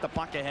trying to get the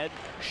puck ahead.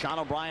 Sean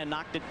O'Brien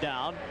knocked it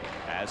down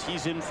as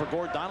he's in for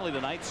Gord Donnelly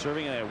tonight,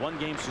 serving a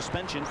 1-game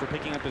suspension for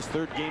picking up his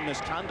 3rd game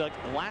misconduct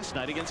last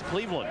night against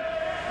Cleveland.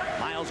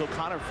 Miles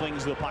O'Connor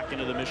flings the puck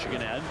into the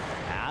Michigan end.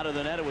 Out of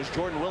the net, it was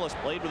Jordan Willis.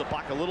 Played with the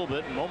puck a little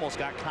bit and almost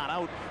got caught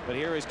out. But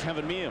here is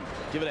Kevin Miehm.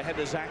 Give it ahead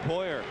to Zach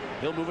Bauer.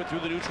 He'll move it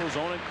through the neutral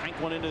zone and crank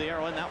one into the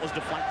Arrow, and that was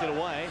deflected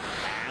away.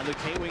 And the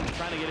K-Wings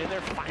trying to get in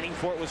there. Fighting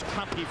for it was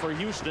Krepke for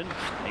Houston.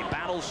 They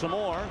battle some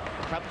more.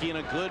 Krepke in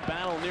a good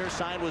battle near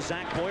side with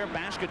Zach Bauer.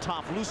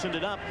 Bashkatov loosened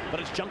it up,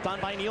 but it's jumped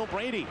on by Neil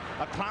Brady.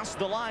 Across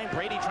the line,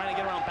 Brady trying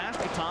to get around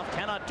Bashkatov.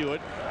 Cannot do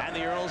it, and the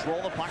Arrows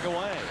roll the puck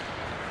away.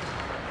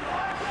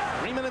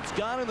 3 minutes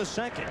gone in the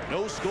second.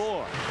 No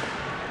score.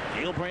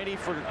 Neil Brady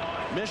for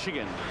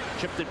Michigan.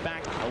 Chipped it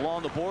back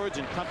along the boards,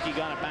 and Kupke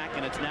got it back,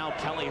 and it's now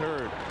Kelly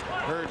Hurd.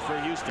 Hurd for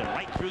Houston,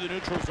 right through the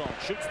neutral zone.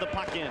 Shoots the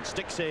puck in.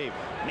 Stick save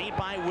made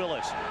by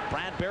Willis.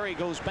 Brad Berry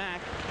goes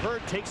back.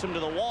 Hurd takes him to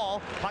the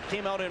wall. Puck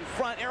came out in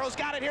front. Arrows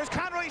got it. Here's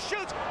Conroy.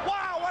 Shoots.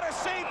 Wow, what a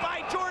save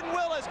by Jordan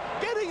Willis.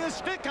 Getting his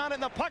stick on it,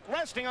 and the puck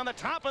resting on the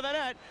top of the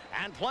net.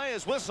 And play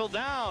is whistled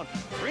down.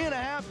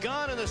 3.5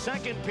 gone in the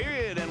second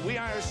period, and we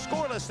are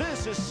scoreless.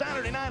 This is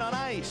Saturday Night on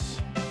Ice.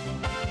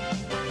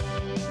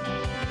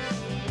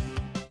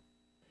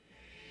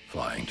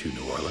 Flying to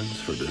New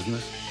Orleans for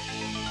business?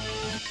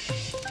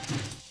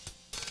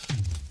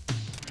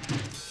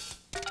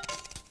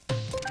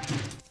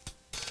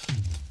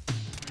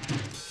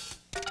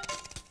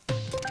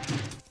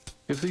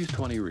 If these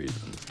 20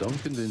 reasons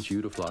don't convince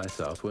you to fly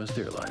Southwest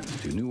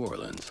Airlines to New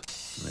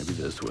Orleans, maybe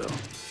this will.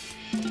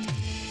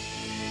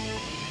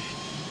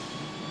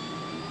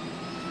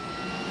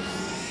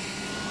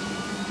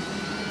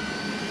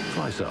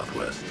 Fly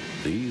Southwest,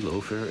 the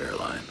low-fare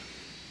airline.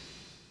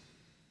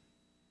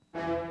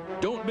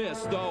 Don't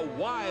miss the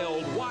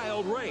wild,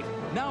 wild rate.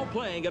 Now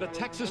playing at a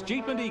Texas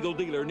Jeep and Eagle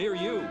dealer near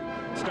you.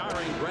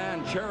 Starring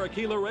Grand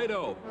Cherokee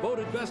Laredo,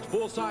 voted best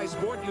full-size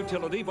sport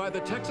utility by the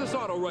Texas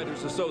Auto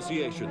Writers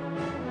Association.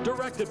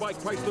 Directed by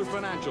Chrysler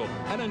Financial,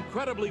 an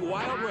incredibly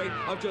wild rate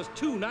of just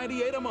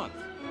 $298 a month.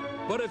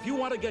 But if you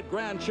want to get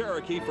Grand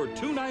Cherokee for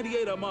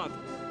 $298 a month,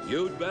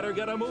 you'd better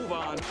get a move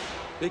on,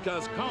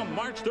 because come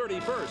March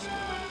 31st,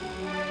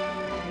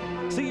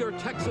 see your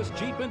Texas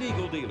Jeep and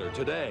Eagle dealer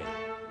today.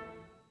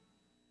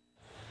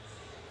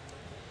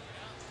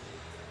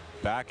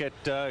 Back at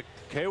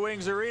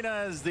KWings Arena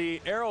as the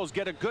Aeros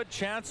get a good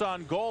chance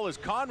on goal as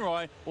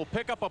Conroy will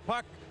pick up a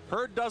puck.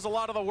 Hurd does a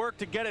lot of the work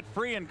to get it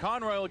free, and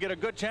Conroy will get a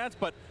good chance,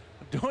 but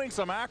doing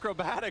some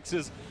acrobatics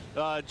is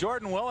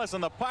Jordan Willis,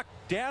 and the puck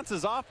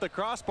dances off the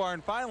crossbar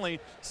and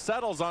finally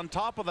settles on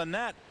top of the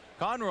net.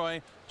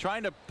 Conroy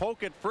trying to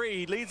poke it free.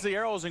 He leads the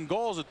Aeros in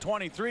goals at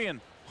 23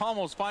 and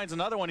almost finds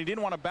another one. He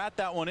didn't want to bat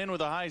that one in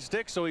with a high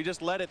stick, so he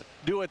just let it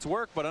do its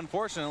work, but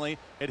unfortunately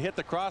it hit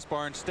the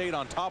crossbar and stayed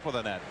on top of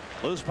the net.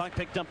 Loose puck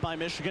picked up by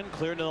Michigan,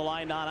 cleared to the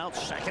line, not out.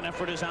 Second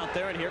effort is out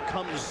there, and here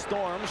comes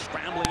Storm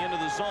scrambling into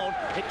the zone.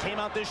 It came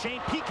out to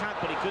Shane Peacock,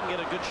 but he couldn't get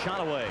a good shot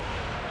away.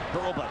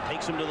 Hurlbut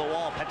takes him to the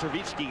wall.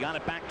 Petrovitsky got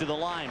it back to the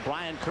line.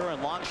 Brian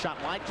Curran, long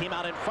shot wide, came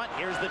out in front.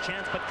 Here's the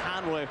chance, but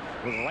Conroy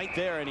was right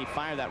there, and he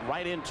fired that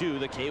right into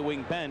the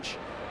K-Wing bench.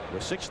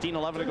 With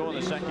 16:11 to go in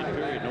the second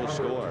period, no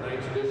score.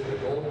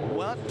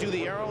 What do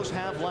the Aeros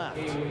have left?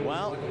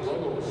 Well,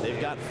 they've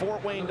got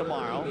Fort Wayne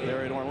tomorrow.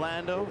 They're in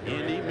Orlando,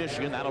 Indy,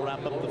 Michigan. That'll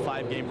wrap up the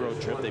 5-game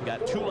road trip. They've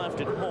got 2 left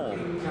at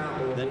home.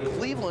 Then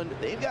Cleveland,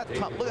 they've got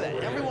top. Look at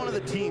that. Every one of the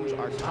teams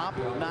are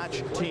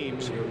top-notch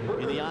teams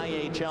in the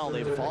IHL.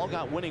 They've all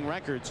got winning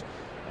records.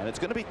 And it's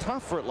going to be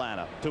tough for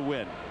Atlanta to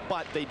win.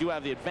 But they do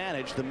have the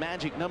advantage. The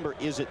magic number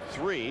is at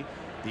 3.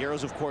 The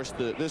Aeros, of course,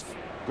 this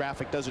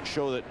graphic doesn't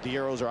show that the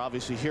Aeros are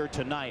obviously here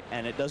tonight,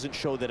 and it doesn't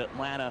show that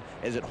Atlanta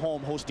is at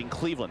home hosting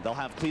Cleveland. They'll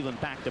have Cleveland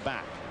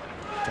back-to-back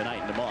tonight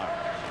and tomorrow.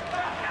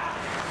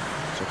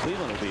 So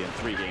Cleveland will be in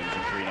 3 games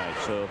in 3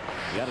 nights. So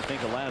you got to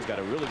think Atlanta's got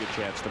a really good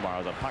chance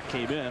tomorrow. The puck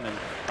came in, and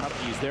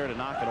Kupke's there to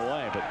knock it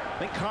away. But I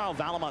think Carl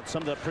Valimont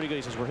summed it up pretty good.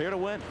 He says, we're here to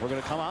win. We're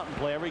going to come out and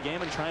play every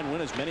game and try and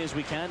win as many as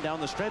we can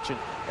down the stretch. And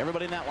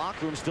everybody in that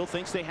locker room still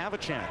thinks they have a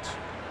chance.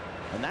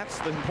 And that's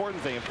the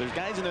important thing. If there's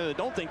guys in there that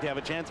don't think they have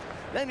a chance,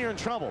 then you're in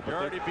trouble. You're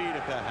already beat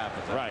if that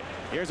happens. Right.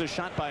 Here's a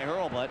shot by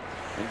Hurlbut,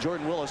 and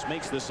Jordan Willis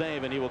makes the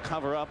save, and he will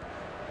cover up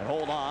and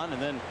hold on,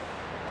 and then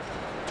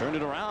turned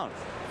it around.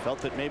 Felt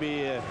that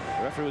maybe the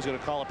referee was going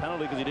to call a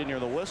penalty because he didn't hear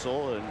the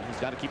whistle, and he's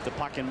got to keep the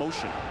puck in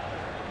motion.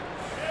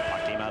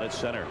 Puck came out at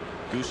center.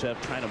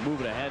 Gusev trying to move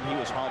it ahead. He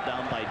was hauled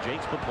down by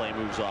Jakes, but play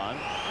moves on.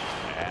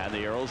 And the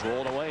Aeros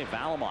rolled away.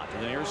 Valimont to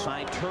the near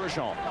side.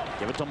 Turgeon.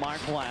 Give it to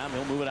Mark Lamb.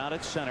 He'll move it out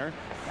at center.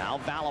 Now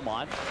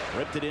Valimont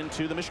ripped it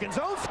into the Michigan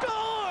zone. Score!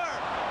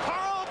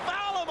 Carl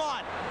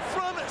Valimont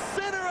from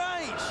center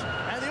ice.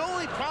 And the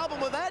only problem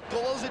with that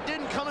goal is it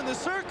didn't come in the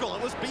circle.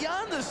 It was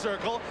beyond the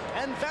circle.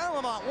 And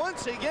Valimont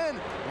once again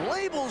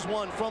labels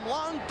one from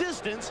long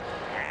distance.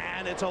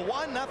 And it's a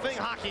 1-0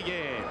 hockey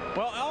game.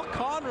 Well, Al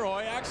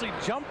Conroy actually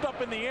jumped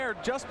up in the air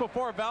just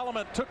before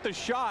Valimont took the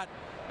shot.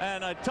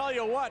 And I tell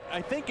you what,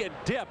 I think it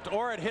dipped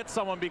or it hit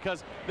someone,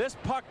 because this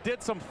puck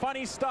did some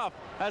funny stuff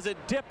as it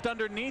dipped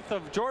underneath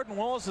of Jordan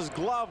Willis's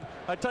glove.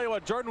 I tell you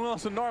what, Jordan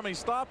Willis would normally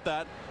stop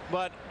that,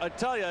 but I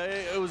tell you,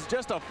 it was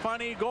just a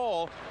funny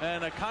goal,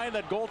 and a kind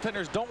that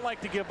goaltenders don't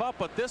like to give up,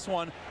 but this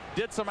one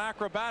did some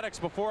acrobatics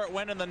before it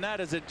went in the net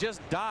as it just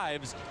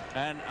dives.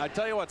 And I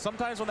tell you what,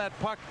 sometimes when that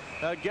puck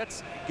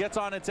gets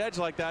on its edge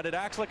like that, it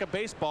acts like a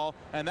baseball,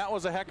 and that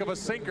was a heck of a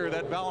sinker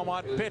that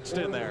Valimont pitched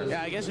in there.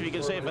 Yeah, I guess if you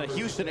can say if a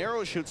Houston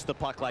Aero shoots the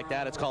puck like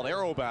that, it's called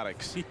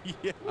aerobatics.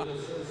 Yeah.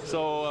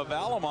 So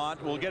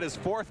Valimont will get his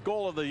 4th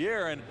goal of the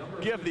year and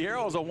give the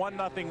Aeros a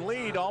 1-0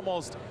 lead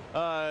almost,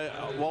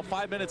 well,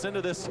 5 minutes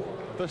into the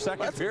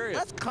second period.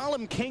 Let's call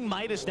him King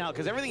Midas now,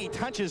 because everything he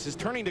touches is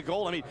turning to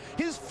goal. I mean,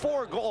 his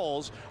 4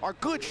 goals are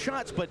good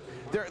shots, but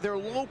they're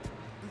low.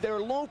 they're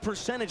low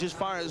percentage as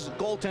far as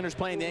goaltenders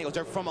playing the angles.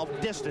 They're from a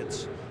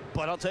distance.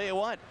 But I'll tell you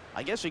what,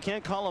 I guess you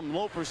can't call him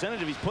low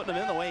percentage if he's putting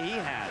them in the way he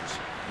has.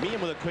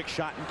 Miehm with a quick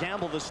shot and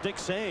Gamble the stick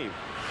save.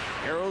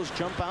 Arrows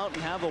jump out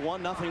and have a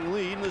 1-0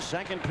 lead in the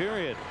second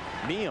period.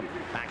 Miehm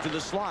back to the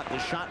slot. The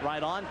shot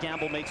right on.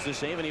 Gamble makes the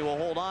save and he will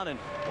hold on. And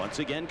once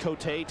again,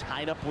 Cote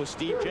tied up with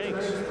Steve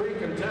Jenks.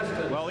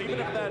 Well, even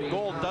if that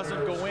goal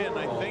doesn't go in,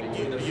 I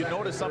think you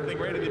notice something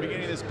right at the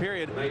beginning of this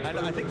period. And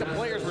I think the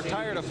players were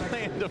tired of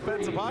playing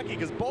defensive hockey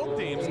because both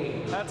teams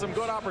had some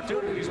good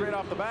opportunities right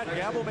off the bat.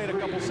 Gamble made a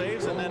couple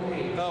saves, and then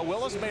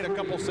Willis made a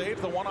couple saves.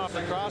 The one off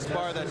the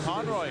crossbar that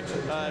Conroy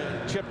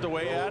chipped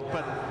away at.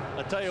 But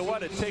I tell you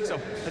what, it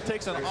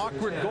takes an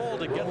awkward goal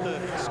to get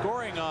the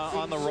scoring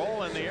on the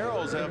roll, and the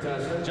Arrows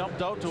have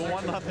jumped out to a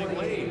 1-0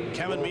 lead.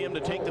 Kevin Miehm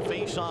to take the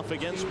face-off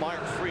against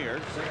Mark Freer.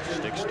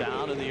 Sticks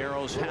down, and the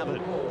Arrows have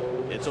it.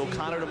 It's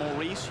O'Connor to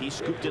Maurice. He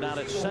scooped it out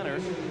at center,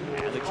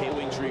 and the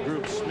KWings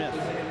regroup. Smith.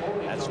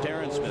 That's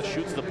Darren Smith.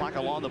 Shoots the puck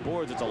along the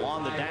boards. It's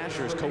along the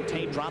dashers.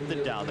 Cote dropped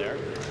it down there.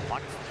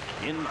 Puck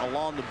in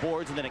along the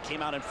boards, and then it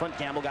came out in front.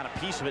 Gamble got a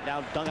piece of it,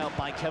 now dug out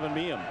by Kevin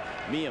Miehm.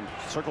 Miehm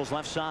circles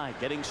left side,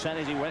 getting set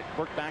as he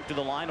worked back to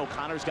the line.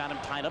 O'Connor's got him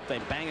tied up. They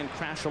bang and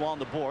crash along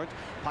the board.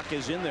 Puck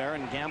is in there,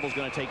 and Gamble's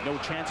going to take no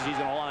chances. He's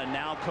going to hold on, and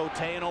now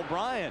Cote and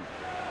O'Brien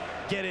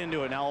get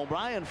into it. Now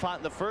O'Brien fought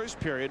in the first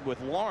period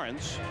with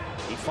Lawrence.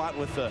 He fought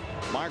with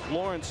Mark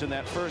Lawrence in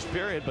that first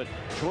period, but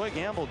Troy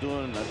Gamble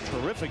doing a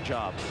terrific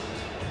job.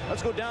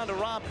 Let's go down to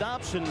Rob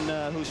Dopson,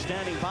 who's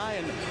standing by.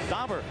 And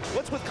Dauber,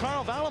 what's with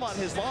Carl Valimont,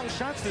 his long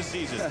shots this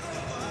season?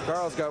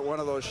 Carl's got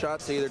one of those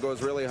shots that either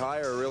goes really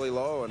high or really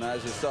low, and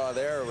as you saw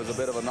there, it was a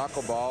bit of a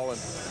knuckleball,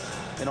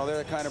 and you know, they're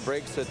the kind of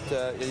breaks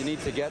that you need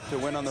to get to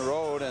win on the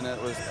road, and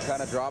it was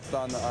kind of dropped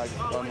on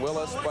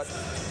Willis, but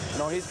you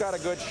know, he's got a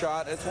good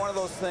shot. It's one of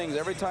those things,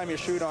 every time you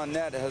shoot on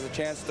net, it has a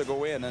chance to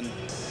go in, and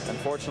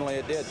unfortunately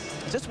it did.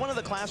 Is this one of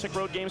the classic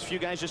road games for you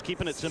guys, just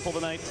keeping it simple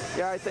tonight?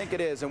 Yeah, I think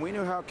it is, and we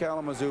knew how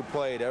Kalamazoo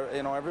played.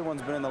 You know,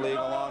 everyone's been in the league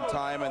a long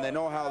time, and they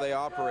know how they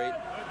operate.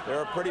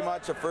 They're pretty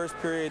much a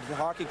first-period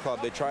hockey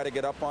club. They try to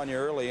get up on you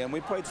early, and we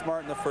played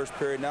smart in the first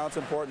period. Now it's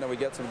important that we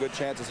get some good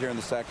chances here in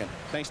the second.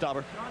 Thanks,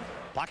 Dauber.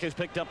 Puck is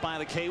picked up by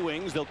the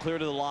K-Wings. They'll clear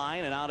to the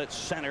line and out at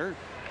center.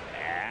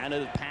 And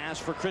a pass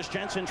for Chris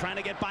Jensen trying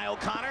to get by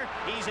O'Connor.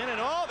 He's in, and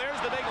oh, there's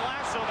the big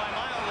lasso by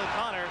Miles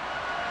O'Connor.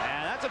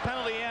 And that's a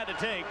penalty he had to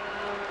take,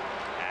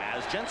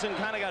 as Jensen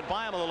kind of got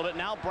by him a little bit.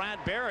 Now Brad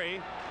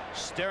Berry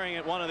staring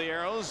at one of the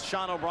Arrows.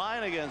 Sean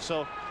O'Brien again.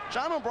 So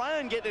Sean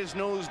O'Brien getting his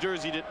nose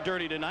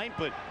dirty tonight,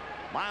 but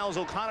Miles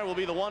O'Connor will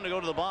be the one to go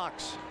to the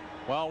box.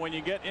 Well, when you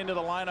get into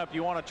the lineup,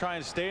 you want to try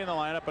and stay in the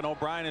lineup, and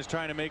O'Brien is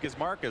trying to make his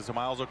mark as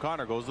Miles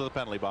O'Connor goes to the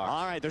penalty box.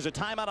 All right, there's a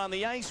timeout on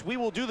the ice. We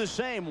will do the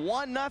same.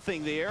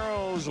 1-0. The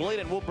Arrows lead,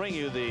 and we'll bring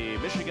you the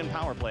Michigan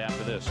power play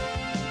after this.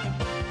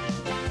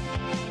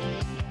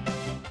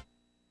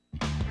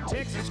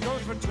 Texas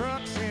goes for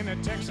trucks in a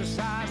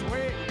Texas-sized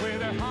way,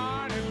 whether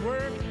hard at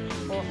work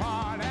or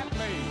hard at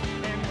play.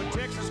 And when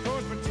Texas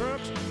goes for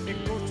trucks,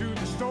 it goes to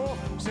the store,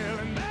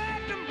 selling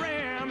Magnum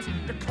Rams,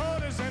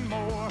 Dakotas, and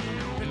more.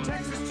 The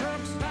Texas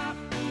truck stop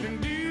and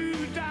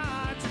do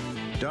Dodge.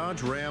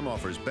 Dodge Ram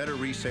offers better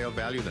resale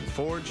value than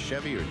Ford,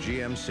 Chevy, or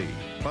GMC,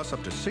 plus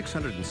up to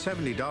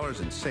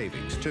 $670 in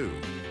savings, too.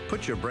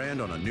 Put your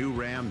brand on a new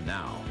Ram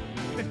now.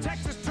 The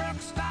Texas truck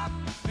stop,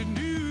 the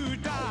new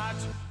Dodge.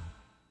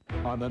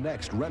 On the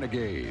next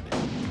Renegade,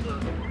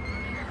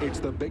 it's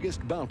the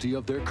biggest bounty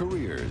of their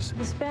careers.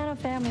 The Spano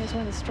family is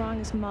one of the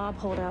strongest mob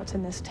holdouts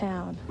in this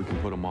town. We can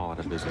put them all out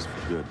of business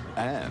for good.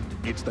 And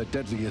it's the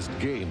deadliest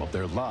game of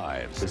their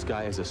lives. This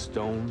guy is a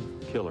stone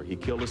killer. He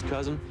killed his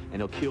cousin,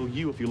 and he'll kill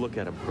you if you look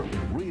at him crooked.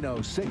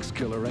 Reno 6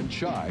 Killer and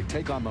Chai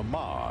take on the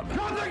mob.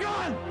 Drop the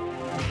gun!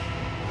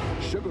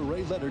 Sugar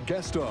Ray Leonard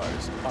guest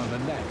stars on the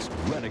next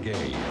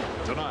Renegade.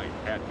 Tonight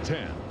at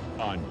 10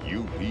 on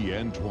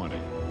UPN 20.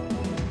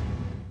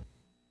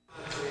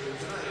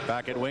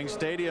 Back at Wing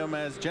Stadium,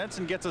 as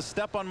Jensen gets a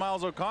step on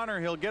Miles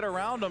O'Connor, he'll get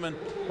around him, and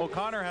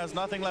O'Connor has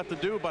nothing left to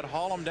do but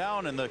haul him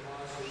down, and the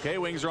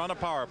K-Wings are on a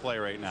power play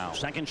right now.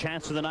 Second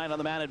chance of the night on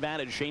the man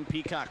advantage. Shane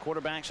Peacock,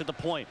 quarterbacks at the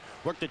point.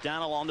 Worked it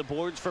down along the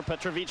boards for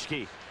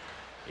Petrovitsky.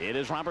 It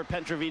is Robert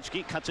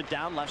Petrovitsky, cuts it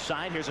down left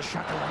side. Here's a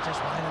shot that went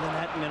just wide of the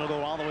net, and it'll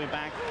go all the way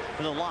back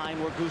to the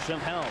line where Gusev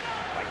held.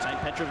 Right side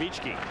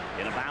Petrovitsky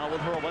in a battle with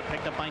Hurlbut,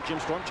 picked up by Jim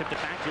Storm, chipped it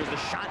back. Here's the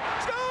shot.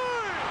 Score!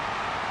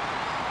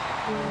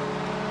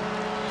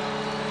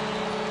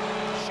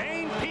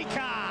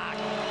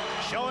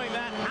 Showing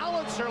that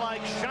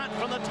howitzer-like shot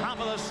from the top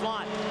of the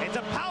slot. It's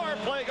a power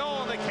play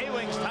goal, and the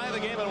K-Wings tie the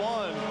game at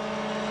 1.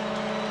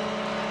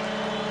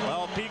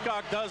 Well,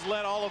 Peacock does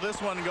let all of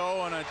this one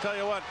go, and I tell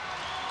you what,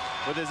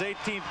 with his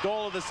 18th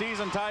goal of the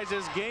season, ties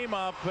his game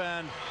up,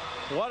 and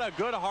what a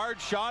good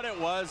hard shot it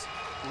was.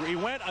 He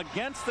went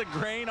against the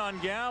grain on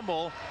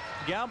Gamble.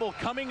 Gamble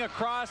coming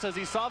across as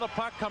he saw the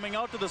puck coming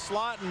out to the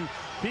slot, and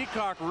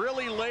Peacock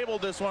really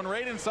labeled this one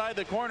right inside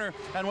the corner,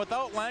 and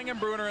without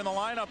Langenbrunner in the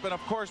lineup, and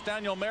of course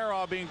Daniel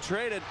Maraw being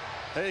traded,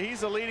 he's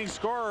the leading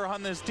scorer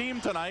on this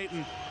team tonight,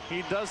 and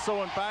he does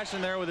so in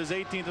fashion there with his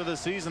 18th of the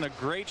season. A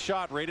great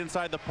shot right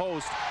inside the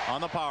post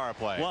on the power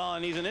play. Well,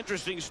 and he's an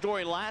interesting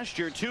story last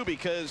year too,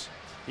 because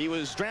he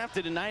was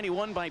drafted in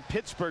 '91 by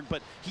Pittsburgh,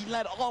 but he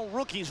led all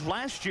rookies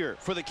last year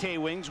for the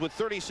KWings with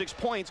 36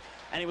 points,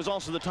 and he was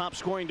also the top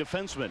scoring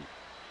defenseman.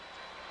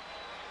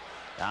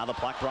 Now the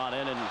puck brought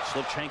in, and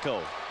Slivchenko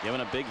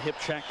given a big hip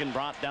check and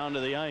brought down to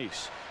the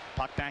ice.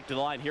 Puck back to the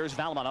line. Here's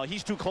Valimont. Oh,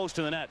 he's too close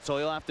to the net, so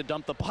he'll have to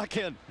dump the puck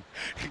in.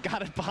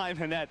 Got it behind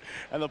the net,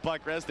 and the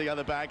puck resting on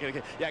the back.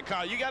 Yeah,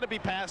 Carl, you got to be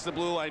past the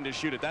blue line to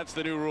shoot it. That's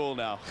the new rule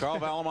now. Carl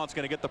Valimont's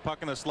going to get the puck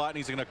in the slot, and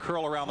he's going to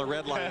curl around the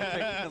red line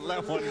and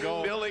let one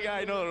go. The only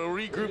guy I know to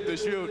regroup the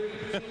shoot.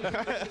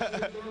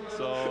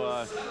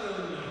 So,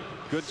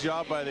 good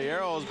job by the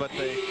Aerios, but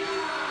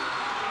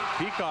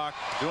Peacock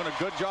doing a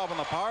good job on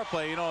the power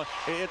play. You know,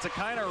 it's a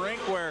kind of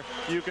rink where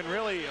you can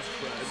really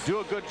do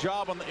a good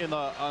job on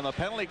the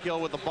penalty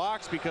kill with the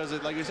box, because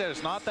like you said,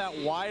 it's not that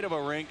wide of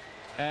a rink,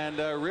 and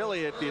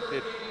really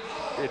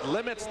it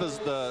limits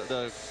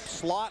the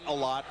slot a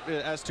lot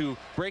as to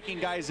breaking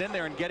guys in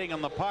there and getting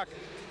on the puck.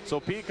 So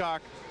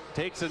Peacock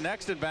takes the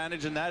next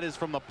advantage, and that is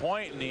from the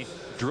point, and he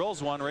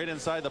drills one right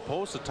inside the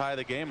post to tie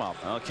the game up.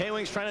 Well,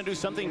 KWings trying to do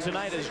something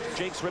tonight as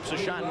Jakes rips a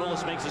shot and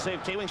Willis makes a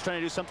save. KWings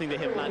trying to do something they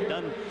have not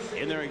done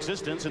in their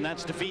existence, and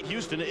that's defeat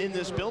Houston in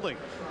this building.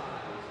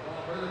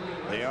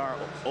 They are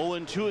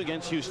 0-2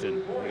 against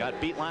Houston. They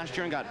got beat last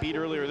year and got beat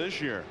earlier this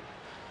year.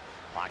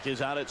 Puck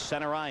is out at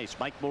center ice.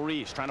 Mike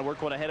Maurice trying to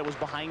work one ahead. It was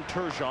behind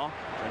Turgeon.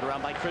 Turned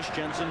around by Chris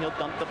Jensen. He'll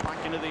dump the puck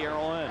into the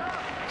arrow end.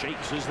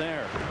 Jakes is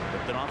there.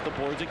 Ripped it off the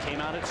boards. It came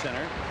out at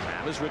center.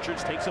 Travis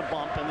Richards takes a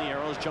bump, and the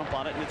Arrows jump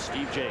on it, and it's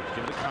Steve Jakes.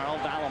 Give it to Carl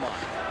Valimont.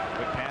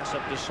 Quick pass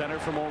up the center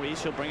for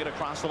Maurice. He'll bring it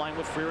across the line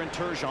with Freer and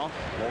Turgeon.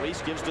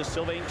 Maurice gives to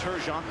Sylvain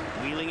Turgeon.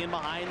 Wheeling in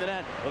behind the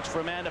net. Looks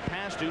for a man to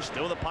pass to.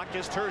 Still the puck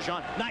is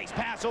Turgeon. Nice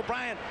pass.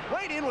 O'Brien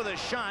right in with a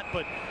shot,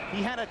 but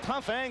he had a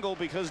tough angle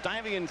because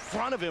diving in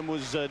front of him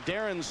was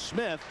Darren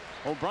Smith.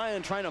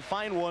 O'Brien trying to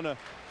find one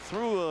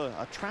through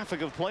a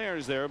traffic of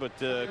players there, but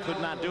could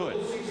not do it.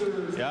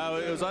 Yeah,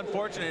 it was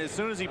unfortunate. As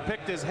soon as he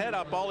picked his head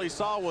up, all he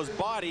saw was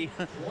body,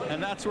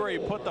 and that's where he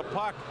put the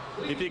puck.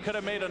 If he could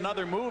have made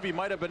another move, he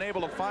might have been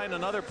able to find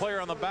another player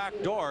on the back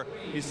door.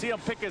 You see him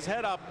pick his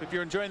head up if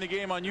you're enjoying the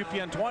game on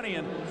UPN 20,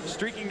 and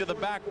streaking to the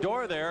back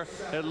door there,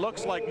 it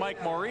looks like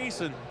Mike Maurice,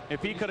 and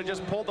if he could have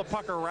just pulled the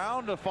puck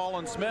around to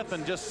Fallen Smith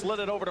and just slid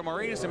it over to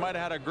Maurice, he might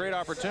have had a great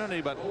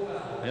opportunity, but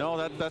you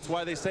know, that's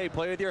why they say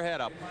play with your head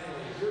up.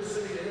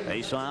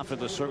 Face off at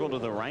the circle to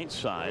the right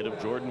side of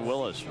Jordan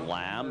Willis.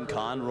 Lamb,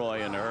 Conroy,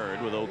 and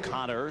Hurd with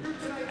O'Connor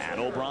and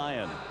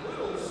O'Brien.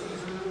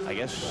 I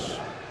guess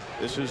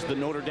this is the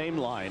Notre Dame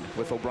line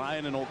with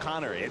O'Brien and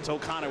O'Connor. It's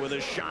O'Connor with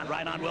a shot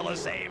right on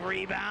Willis. Save,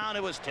 rebound.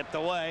 It was tipped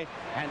away,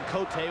 and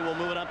Cote will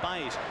move it up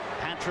ice.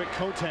 Patrick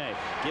Cote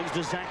gives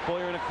to Zach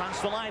Boyer across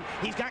the line.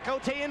 He's got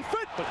Cote in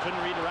front, but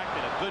couldn't redirect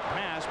it. A good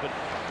pass, but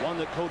one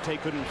that Cote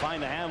couldn't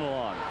find the handle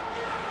on.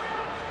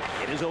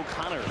 It is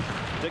O'Connor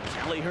to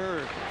Kelly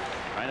Hurd.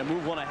 Trying to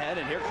move one ahead,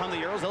 and here come the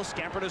Arrows. They'll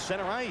scamper to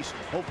center ice.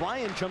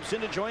 O'Brien jumps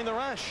in to join the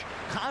rush.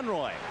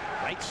 Conroy,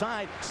 right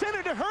side,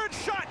 center to Hurd.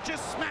 Shot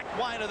just smacked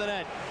wide of the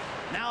net.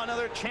 Now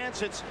another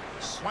chance. It's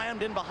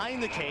slammed in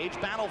behind the cage.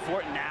 Battle for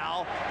it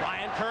now.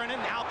 Brian Curran,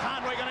 and now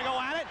Conroy going to go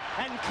at it.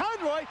 And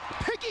Conroy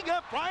picking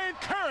up Brian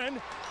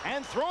Curran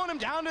and throwing him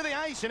down to the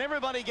ice, and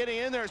everybody getting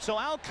in there. So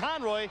Al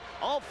Conroy,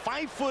 all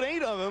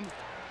 5'8" of them,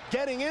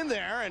 getting in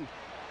there, and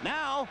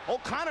now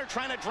O'Connor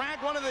trying to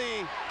drag one of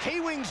the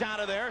KWings out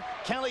of there.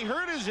 Kelly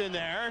Hurd is in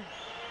there.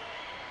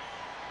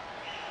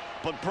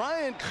 But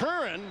Brian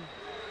Curran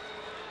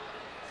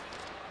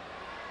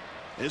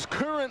is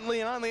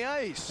currently on the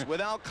ice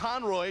with Al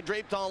Conroy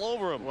draped all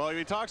over him. Well,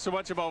 we talk so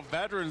much about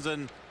veterans,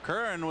 and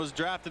Curran was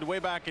drafted way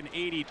back in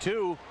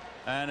 '82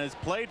 and has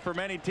played for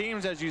many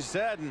teams, as you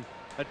said. And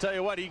I tell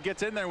you what, he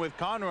gets in there with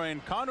Conroy,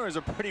 and Conroy is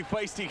a pretty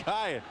feisty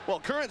guy. Well,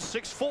 Curran's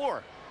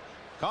 6'4".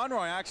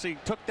 Conroy actually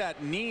took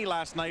that knee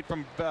last night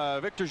from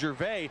Victor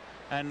Gervais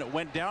and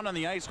went down on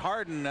the ice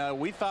hard, and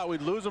we thought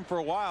we'd lose him for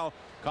a while.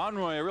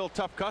 Conroy, a real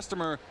tough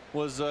customer,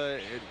 was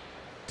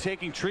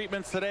taking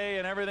treatments today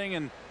and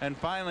everything, and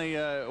finally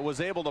was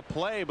able to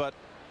play. But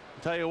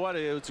I'll tell you what,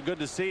 it's good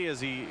to see,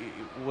 as he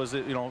was,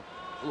 you know,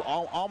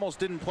 almost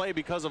didn't play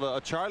because of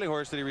a Charlie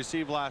horse that he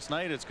received last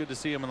night. It's good to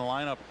see him in the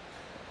lineup.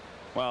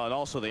 Well, and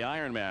also the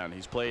Iron Man.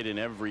 He's played in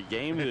every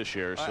game this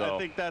year. So I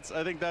think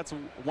that's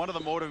one of the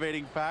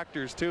motivating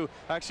factors too.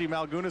 Actually,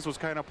 Malgunas was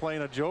kind of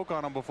playing a joke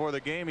on him before the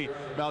game.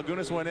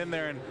 Malgunas went in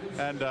there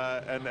and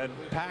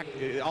packed.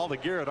 All the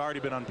gear had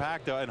already been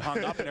unpacked and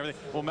hung up and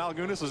everything. Well,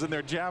 Malgunas was in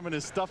there jamming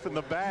his stuff in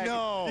the bag.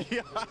 No.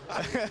 Yeah,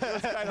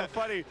 that's kind of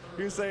funny.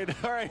 He was saying,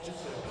 "All right,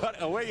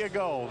 away you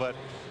go." But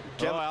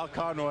Al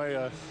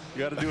Conroy, you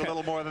got to do a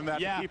little more than that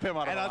to keep him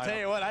out of the lineup. And I'll tell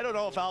you what, I don't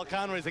know if Al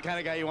Conroy is the kind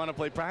of guy you want to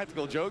play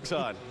practical jokes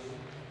on.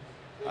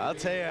 I'll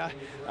tell you,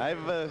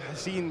 I've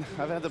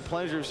had the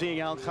pleasure of seeing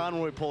Al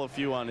Conroy pull a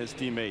few on his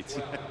teammates.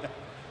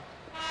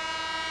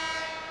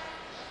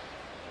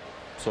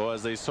 So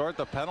as they sort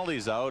the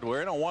penalties out,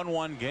 we're in a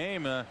 1-1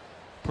 game, a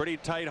pretty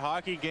tight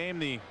hockey game.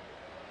 The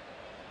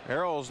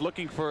Aerios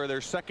looking for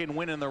their second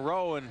win in the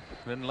row,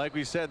 and like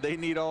we said, they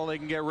need all they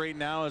can get right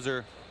now as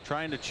they're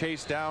trying to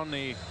chase down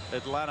the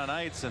Atlanta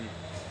Knights, and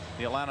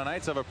the Atlanta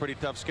Knights have a pretty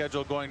tough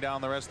schedule going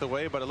down the rest of the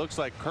way, but it looks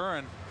like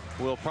Curran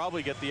will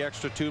probably get the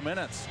extra 2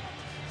 minutes.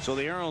 So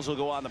the Aerios will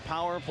go on the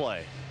power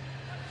play.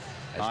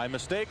 I'm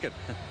mistaken.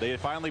 They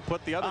finally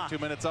put the other 2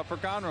 minutes up for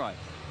Conroy.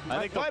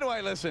 Why do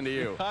I listen to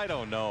you? I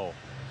don't know.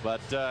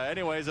 But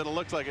anyways, it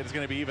looks like it's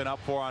going to be even up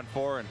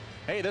 4-on-4. And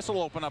hey, this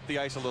will open up the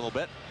ice a little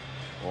bit.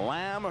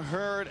 Lamb,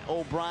 Hurd,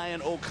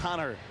 O'Brien,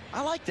 O'Connor.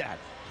 I like that.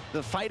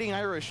 The Fighting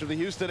Irish of the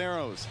Houston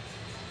Aerios.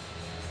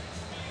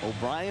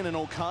 O'Brien and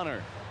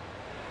O'Connor.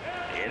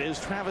 It is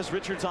Travis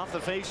Richards off the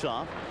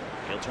faceoff.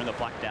 He'll turn the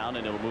puck down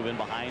and it'll move in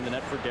behind the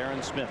net for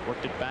Darren Smith.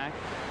 Worked it back.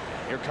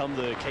 Here come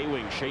the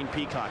K-Wing, Shane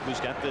Peacock,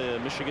 who's got the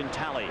Michigan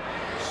tally.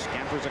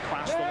 Scampers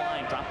across the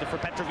line, dropped it for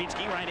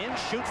Petrovitsky, right in,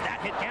 shoots that,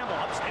 hit Gamble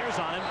upstairs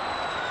on him.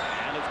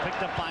 And it's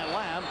picked up by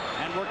Lamb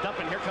and worked up,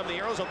 and here come the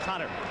Aerios.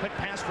 O'Connor, quick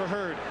pass for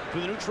Hurd. To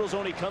the neutral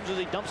zone he comes as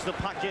he dumps the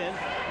puck in,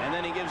 and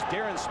then he gives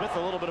Darren Smith a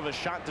little bit of a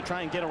shot to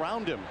try and get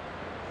around him.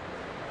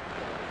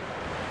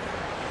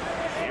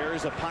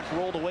 Here's a puck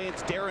rolled away.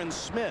 It's Darren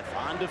Smith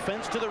on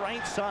defense to the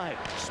right side.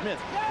 Smith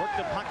worked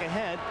the puck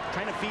ahead,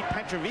 trying to feed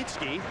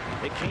Petrovitsky.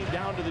 It came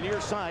down to the near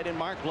side, and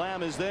Mark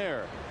Lamb is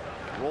there.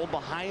 Rolled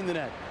behind the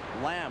net.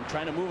 Lamb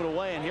trying to move it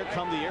away, and here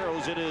come the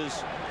Aerios. It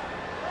is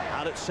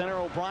out at center.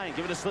 O'Brien,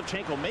 give it to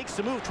Slivchenko, makes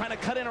the move, trying to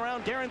cut in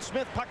around Darren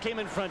Smith. Puck came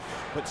in front,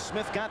 but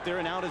Smith got there,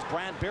 and out is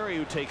Brad Barry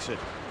who takes it.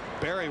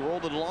 Barry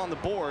rolled it along the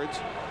boards,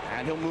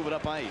 and he'll move it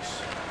up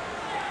ice.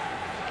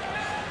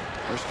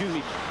 Or excuse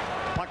me,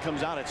 puck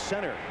comes out at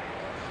center.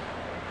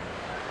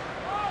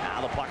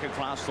 Now the puck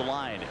across the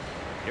line.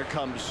 Here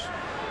comes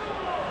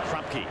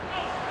Krupke.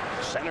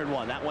 Centered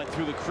one. That went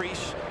through the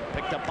crease.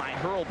 Picked up by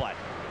Hurlbut.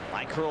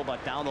 Mike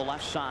Hurlbut down the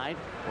left side.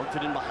 Worked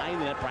it in behind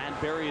the net. Brad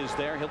Barry is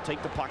there. He'll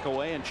take the puck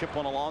away and chip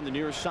one along the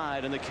near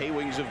side, and the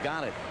K-Wings have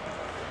got it.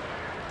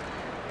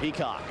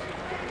 Peacock.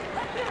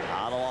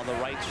 Out along the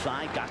right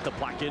side. Got the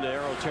puck into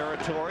Aero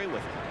territory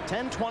with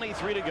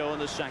 10:23 to go in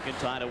the second,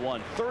 tied at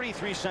 1.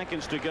 33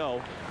 seconds to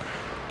go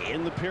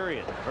in the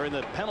period, or in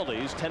the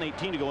penalties.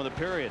 10:18 to go in the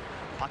period.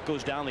 Puck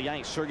goes down the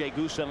ice. Sergei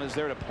Gusev is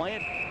there to play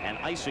it, and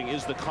icing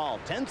is the call.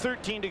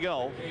 10:13 to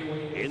go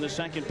in the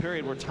second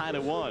period. We're tied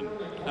at 1.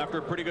 After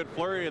a pretty good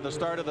flurry at the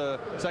start of the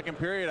second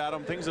period,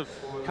 Adam, things have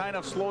kind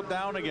of slowed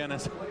down again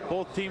as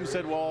both teams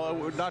said, well,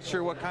 we're not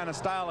sure what kind of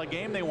style of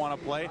game they want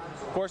to play.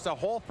 Of course, the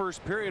whole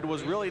first period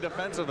was really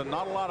defensive and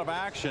not a lot of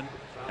action,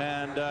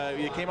 and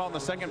you came out in the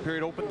second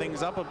period, opened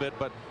things up a bit,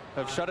 but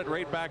have shut it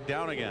right back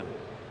down again.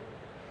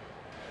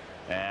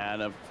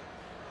 And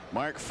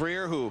Mark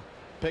Freer, who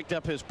picked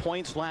up his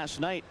points last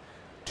night,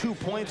 2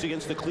 points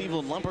against the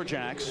Cleveland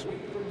Lumberjacks.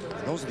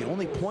 Those are the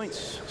only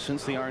points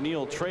since the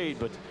Arneal trade,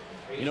 but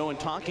you know, in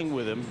talking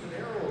with him,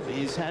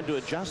 he's had to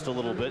adjust a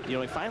little bit. You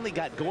know, he finally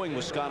got going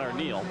with Scott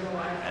Arneal,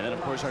 and then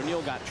of course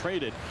Arneal got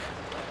traded,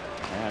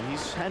 and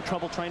he's had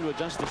trouble trying to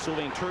adjust to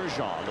Sylvain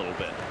Turgeon a little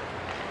bit.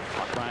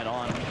 Puck right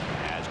on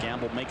as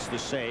Gamble makes the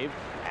save.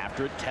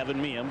 After it, Tevin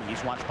Miehm.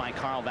 He's watched by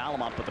Carl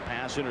Valimont, but the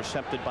pass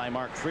intercepted by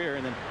Mark Freer,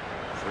 and then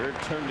Freer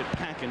turned it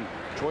back, and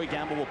Troy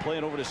Gamble will play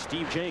it over to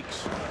Steve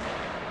Jakes.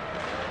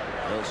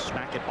 He'll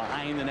smack it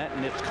behind the net,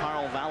 and it's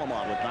Carl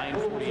Valimont with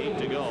 9:48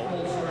 to go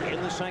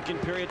in the second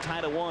period,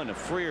 tied at 1.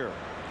 Freer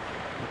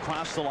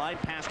across the line,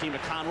 pass came to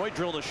Conroy,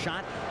 drilled a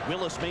shot.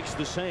 Willis makes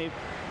the save.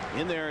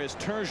 In there is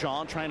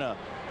Turgeon trying to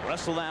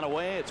wrestle that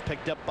away. It's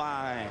picked up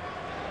by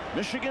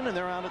Michigan, and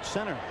they're out at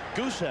center.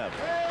 Gusev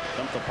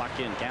dumped the puck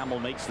in. Gamble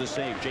makes the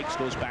save. Jakes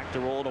goes back to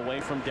roll it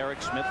away from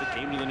Derek Smith. It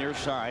came to the near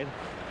side.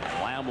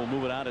 Lamb will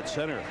move it out at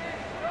center.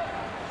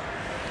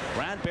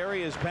 Brad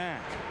Barry is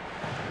back,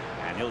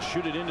 and he'll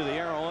shoot it into the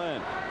arrow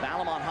end.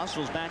 Valimont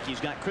hustles back. He's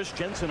got Chris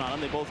Jensen on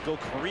him. They both go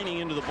careening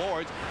into the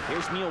boards.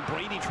 Here's Neil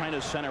Brady trying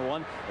to center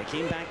one. It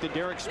came back to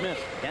Derek Smith.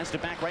 Danced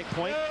it back right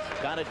point.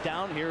 Got it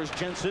down. Here's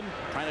Jensen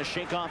trying to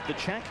shake off the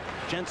check.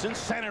 Jensen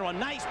center one.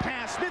 Nice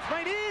pass. Smith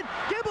right in.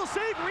 Gamble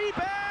save.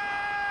 Rebound.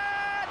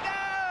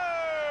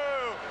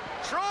 No!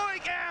 Troy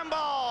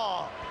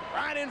Gamble.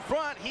 Right in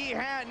front. He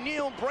had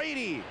Neil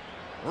Brady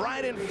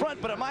right in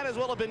front, but it might as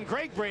well have been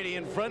Greg Brady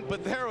in front,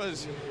 but there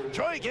was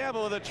Troy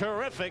Gamble with a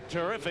terrific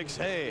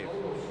save.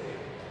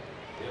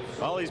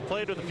 Well, he's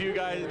played with a few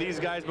these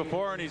guys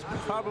before, and he's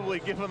probably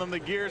giving them the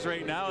gears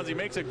right now as he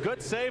makes a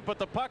good save, but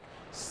the puck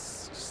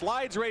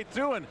slides right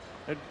through, and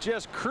it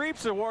just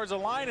creeps towards the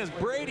line as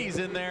Brady's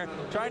in there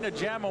trying to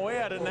jam away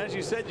at it. And as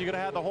you said, you could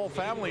have had the whole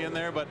family in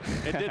there, but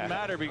it didn't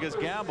matter because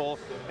Gamble,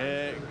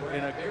 in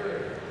a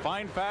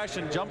fine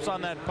fashion, jumps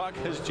on that puck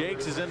as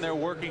Jakes is in there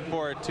working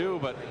for it too.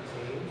 But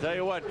tell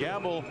you what,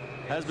 Gamble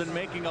has been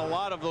making a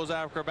lot of those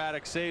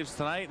acrobatic saves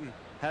tonight and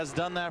has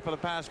done that for the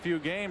past few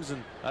games,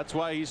 and that's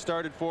why he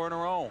started 4 in a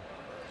row.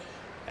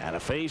 And a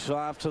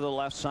face-off to the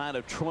left side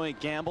of Troy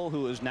Gamble,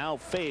 who has now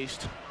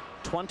faced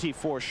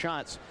 24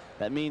 shots.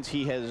 That means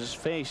he has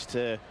faced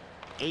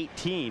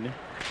 18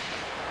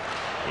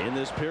 in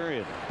this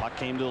period. Puck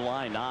came to the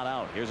line, not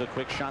out. Here's a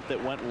quick shot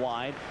that went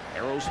wide.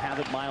 Arrows have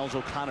it. Miles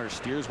O'Connor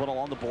steers one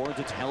along the boards.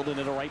 It's held in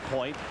at a right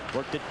point.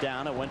 Worked it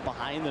down. It went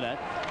behind the net.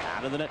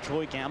 Out of the net,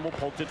 Troy Gamble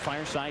poked it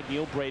fire side.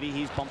 Neil Brady.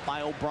 He's bumped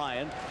by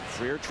O'Brien.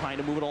 Freer trying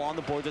to move it along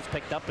the boards. It's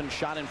picked up and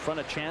shot in front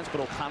of Chance, but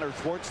O'Connor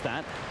thwarts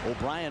that.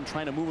 O'Brien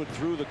trying to move it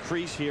through the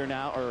crease here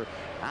now, or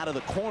out of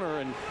the corner,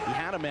 and he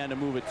had a man to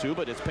move it to,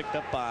 but it's picked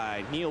up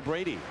by Neil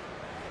Brady.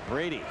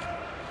 Brady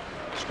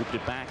scooped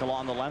it back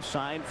along the left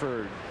side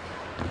for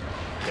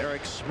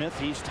Derek Smith.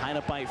 He's tied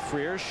up by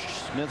Freer.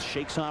 Smith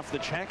shakes off the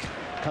check,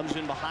 comes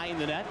in behind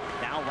the net.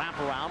 Now wrap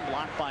around,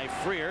 blocked by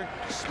Freer.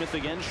 Smith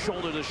again,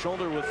 shoulder to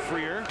shoulder with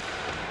Freer.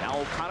 Now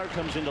O'Connor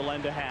comes in to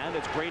lend a hand.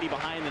 It's Brady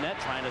behind the net,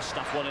 trying to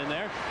stuff one in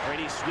there.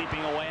 Brady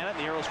sweeping away at it.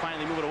 The Arrows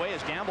finally move it away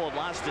as Gamble had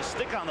lost his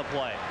stick on the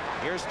play.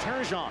 Here's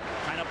Turgeon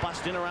trying to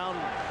bust in around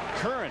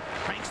Curran.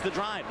 Cranks the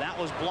drive. That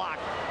was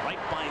blocked right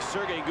by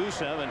Sergei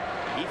Gusev, and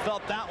he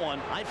felt that one.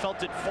 I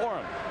felt it for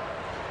him.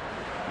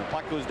 The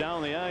puck goes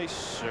down the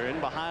ice, or in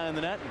behind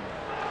the net.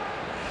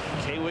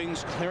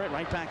 KWings clear it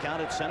right back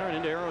out at center and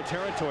into Arrow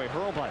territory.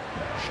 Hurlbut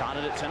shot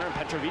it at center, and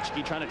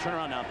Petrovicki trying to turn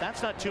around. Now, if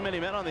that's not too many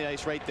men on the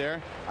ice right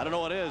there, I don't know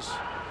what is.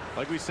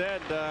 Like we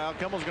said, Al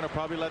Kimball's going to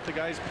probably let the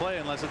guys play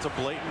unless it's a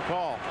blatant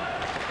call. All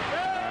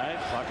right,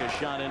 puck is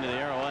shot into the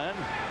Arrow end.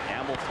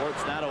 Gamble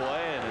thwarts that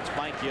away, and it's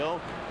Mike Yeo.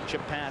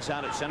 Chip pass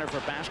out at center for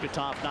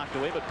Bashkatov, knocked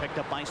away, but picked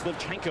up by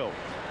Slivchenko.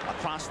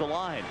 Across the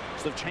line,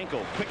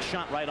 Slivchenko, quick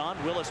shot right on.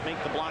 Willis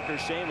make the blocker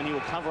save, and he will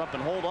cover up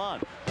and hold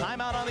on.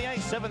 Timeout on the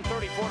ice,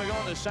 7:34 to go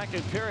in the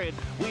second period.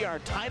 We are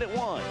tied at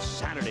 1.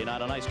 Saturday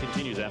Night on Ice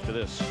continues after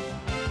this.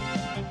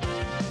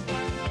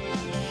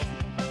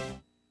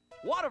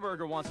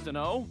 Whataburger wants to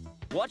know,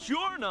 what's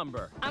your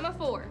number? I'm a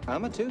 4.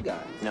 I'm a 2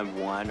 guy.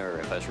 Number 1, or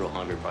if I was real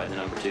hungry, probably the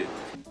number 2.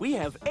 We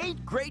have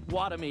 8 great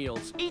Whata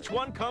meals. Each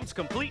one comes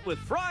complete with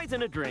fries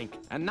and a drink.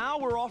 And now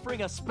we're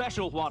offering a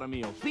special Whata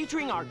meal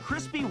featuring our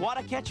crispy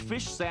Whata catch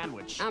fish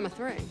sandwich. I'm a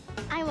 3.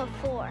 I'm a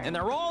 4. And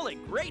they're all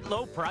at great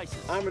low prices.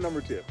 I'm a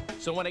number 2.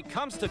 So when it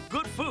comes to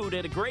good food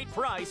at a great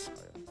price,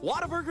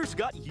 Whataburger's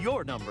got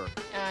your number.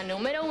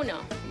 Numero 1.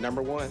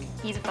 Number 1.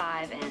 He's a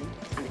 5 and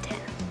I'm a 10.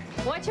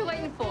 What you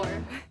waiting for?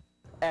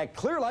 At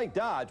Clear Lake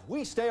Dodge,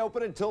 we stay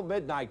open until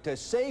midnight to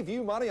save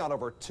you money on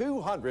over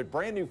 200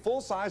 brand new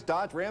full-size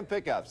Dodge Ram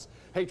pickups.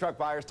 Hey, truck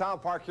buyers, Tom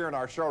Park here in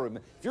our showroom.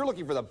 If you're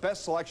looking for the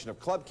best selection of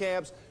club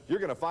cabs, you're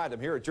going to find them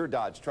here at your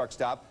Dodge truck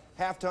stop.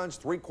 Half-tons,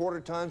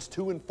 3/4 tons,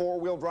 2- and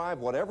 4-wheel drive,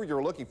 whatever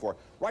you're looking for.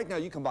 Right now,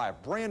 you can buy a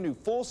brand new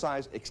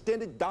full-size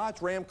extended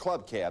Dodge Ram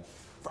club cab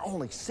for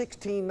only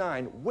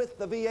 $16,900 with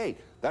the V8.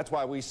 That's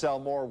why we sell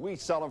more, we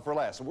sell them for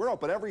less. We're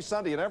open every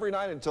Sunday and every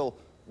night until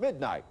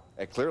midnight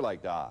at Clear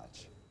Lake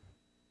Dodge.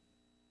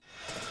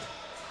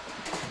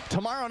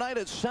 Tomorrow night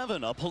at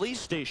 7, a police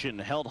station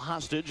held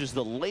hostage is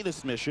the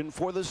latest mission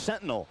for the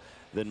Sentinel.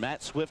 Then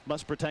Matt Swift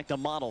must protect a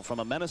model from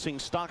a menacing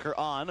stalker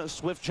on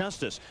Swift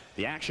Justice.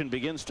 The action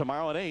begins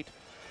tomorrow at 8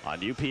 on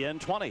UPN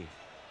 20.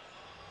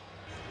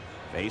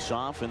 Face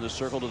off in the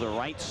circle to the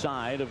right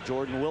side of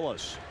Jordan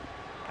Willis.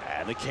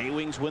 And the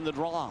KWings win the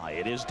draw.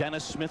 It is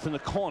Dennis Smith in the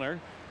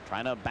corner,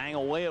 trying to bang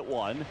away at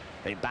one.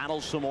 They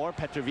battle some more.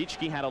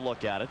 Petrovicki had a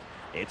look at it.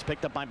 It's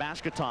picked up by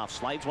Bashkatov.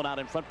 Slides one out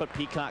in front, but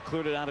Peacock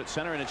cleared it out at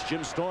center, and it's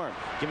Jim Storm.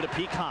 Give it to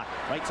Peacock.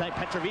 Right side,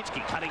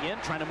 Petrovicki cutting in,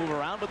 trying to move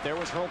around, but there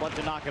was Hurlbut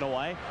to knock it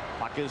away.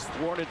 Puck is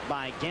thwarted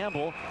by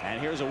Gamble, and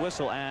here's a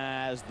whistle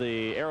as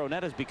the Arrow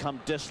net has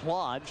become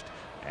dislodged.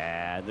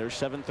 And there's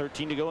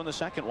 7:13 to go in the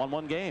second.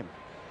 1-1 game.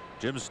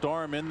 Jim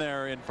Storm in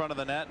there in front of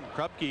the net, and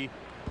Krupke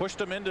pushed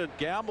him into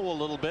Gamble a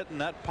little bit, and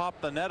that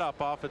popped the net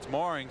up off its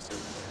moorings.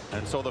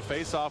 And so the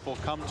face-off will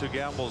come to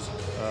Gamble's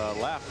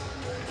left,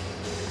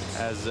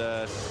 as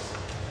the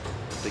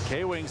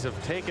KWings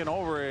have taken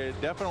over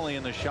definitely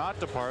in the shot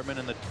department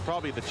and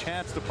probably the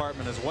chance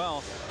department as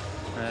well.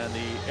 And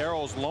the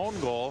Arrows' lone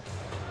goal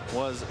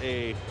was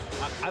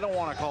I don't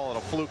want to call it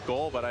a fluke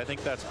goal, but I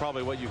think that's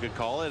probably what you could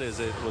call it. Is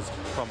it was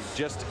from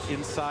just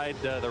inside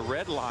the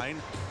red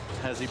line,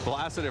 as he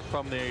blasted it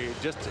from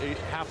just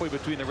halfway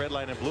between the red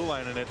line and blue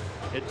line, and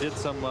it did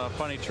some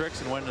funny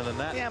tricks and went into the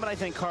net. Yeah, but I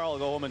think Carl will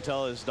go home and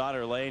tell his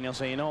daughter Lane, he'll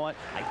say, you know what,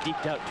 I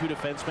deked out 2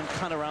 defensemen,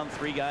 cut around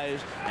 3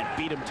 guys, and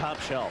beat him top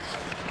shelf.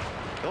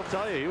 He'll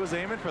tell you he was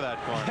aiming for that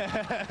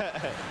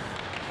corner.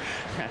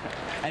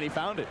 And he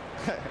found it.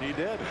 He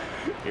did.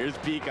 Here's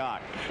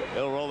Peacock.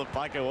 He'll roll the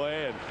puck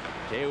away, and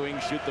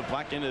KWings shoot the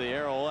puck into the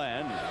Arrow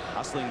end.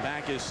 Hustling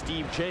back is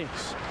Steve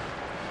Chase.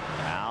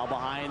 Now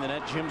behind the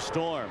net, Jim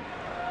Storm.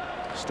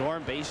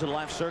 Storm, base of the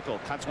left circle,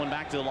 cuts one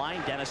back to the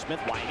line. Dennis Smith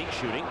winding,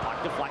 shooting,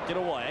 puck deflected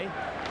away.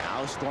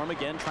 Now Storm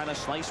again trying to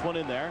slice one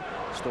in there.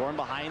 Storm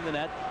behind the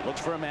net, looks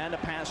for a man to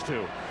pass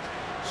to.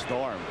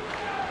 Storm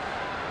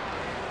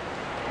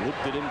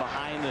looped it in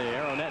behind the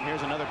Arrow net.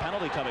 Here's another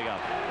penalty coming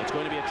up. It's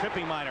going to be a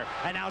tripping minor.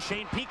 And now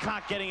Shane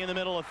Peacock getting in the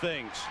middle of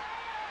things,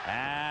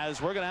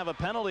 as we're going to have a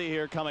penalty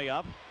here coming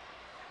up.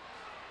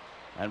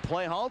 and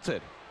play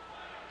halted.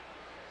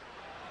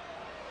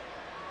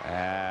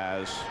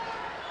 As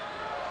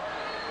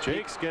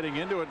Jake's getting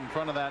into it in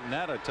front of that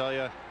net, I tell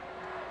you.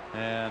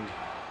 And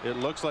it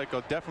looks like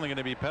definitely going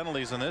to be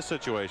penalties in this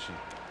situation.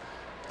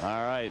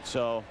 All right,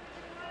 so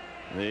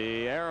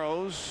the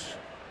Aerios,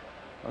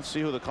 let's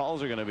see who the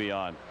calls are going to be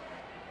on.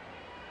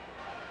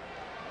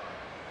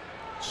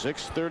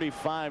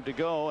 6:35 to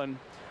go, and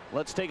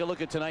let's take a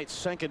look at tonight's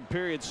second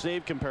period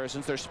save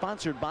comparisons. They're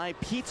sponsored by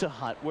Pizza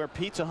Hut, where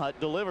Pizza Hut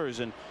delivers,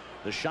 and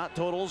the shot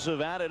totals have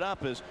added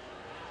up as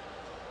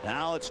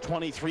now it's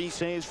 23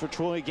 saves for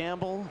Troy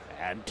Gamble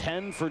and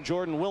 10 for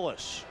Jordan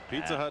Willis.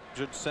 Pizza Hut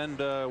should send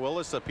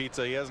Willis a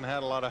pizza. He hasn't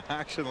had a lot of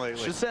action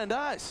lately. Should send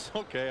us.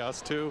 Okay,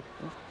 us too.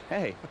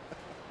 Hey,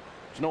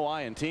 there's no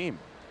I in team.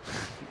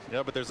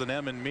 Yeah, but there's an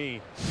M in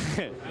me.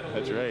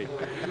 That's right.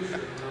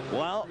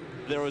 Well,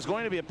 there was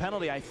going to be a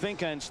penalty, I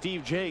think, on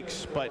Steve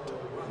Jakes, but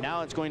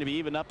now it's going to be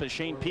evened up as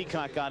Shane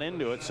Peacock got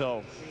into it.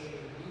 So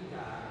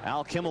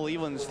Al Kimmel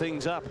evens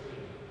things up.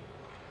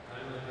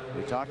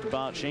 We talked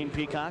about Shane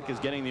Peacock is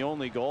getting the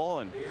only goal,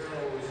 and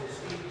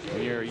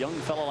when you're a young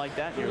fellow like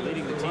that and you're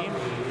leading the team,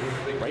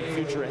 bright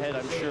future ahead,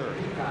 I'm sure.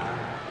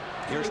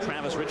 Here's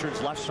Travis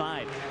Richards left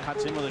side,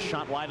 cuts in with a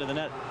shot wide of the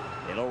net.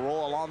 It'll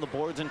roll along the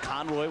boards, and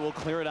Conroy will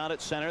clear it out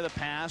at center. The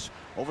pass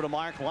over to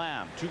Mark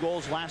Lamb. 2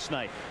 goals last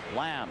night.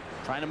 Lamb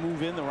trying to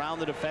move in around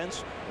the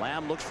defense.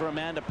 Lamb looks for a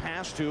man to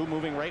pass to,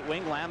 moving right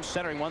wing. Lamb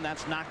centering one.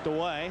 That's knocked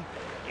away.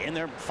 In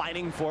there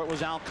fighting for it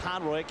was Al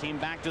Conroy. Came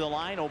back to the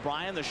line.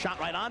 O'Brien, the shot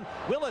right on.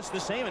 Willis the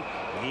same,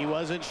 and he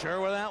wasn't sure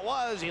where that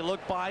was. He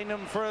looked behind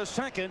him for a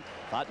second.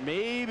 Thought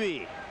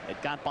maybe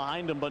it got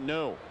behind him, but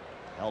no.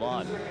 Held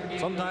on.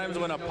 Sometimes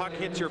when a puck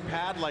hits your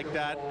pad like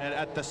that, and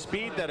at the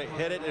speed that it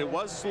hit it, it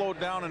was slowed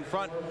down in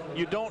front.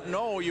 You don't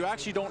know, you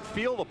actually don't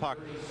feel the puck.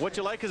 What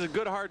you like is a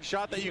good hard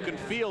shot that you can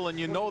feel and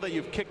you know that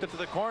you've kicked it to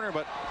the corner.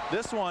 But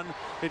this one,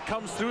 it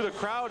comes through the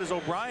crowd as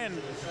O'Brien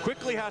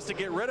quickly has to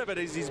get rid of it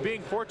as he's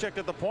being forechecked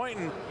at the point.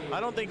 And I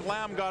don't think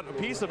Lamb got a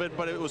piece of it,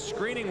 but it was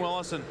screening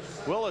Willis, and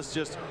Willis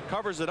just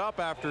covers it up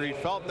after he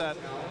felt that,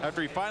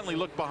 after he finally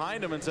looked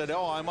behind him and said,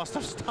 oh, I must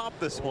have stopped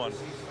this one.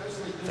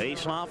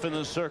 Face off in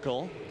the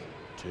circle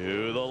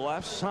to the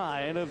left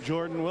side of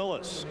Jordan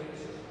Willis.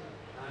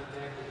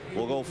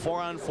 We'll go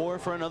 4-on-4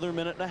 for another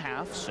minute and a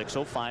half.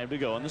 6:05 to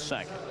go in the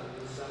second.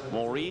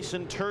 Maurice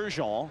and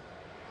Turgeon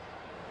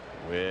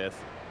with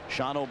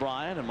Sean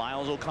O'Brien and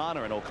Miles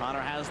O'Connor, and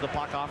O'Connor has the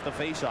puck off the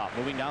face-off,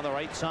 moving down the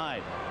right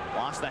side.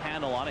 Lost the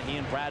handle on it. He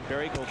and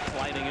Bradbury go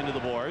colliding into the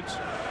boards.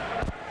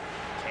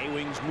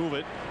 KWings move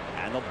it,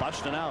 and they'll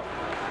bust it out.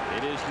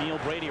 It is Neil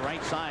Brady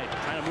right side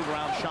trying to move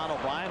around Sean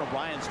O'Brien.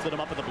 O'Brien stood him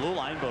up at the blue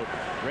line, but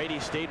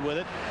Brady stayed with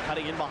it,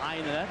 cutting in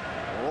behind the net,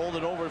 rolled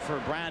it over for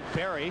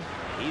Bradbury.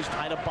 He's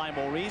tied up by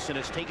Maurice, and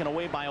it's taken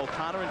away by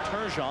O'Connor, and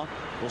Turgeon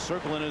will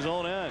circle in his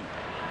own end.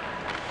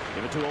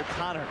 Give it to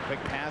O'Connor.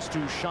 Quick pass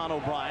to Sean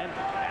O'Brien,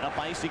 and up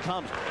ice he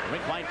comes.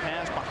 Rink wide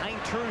pass behind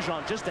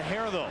Turgeon, just a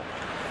hair though.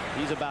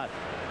 He's about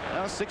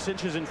 6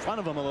 inches in front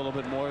of him, a little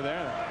bit more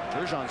there.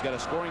 Turgeon's got a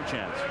scoring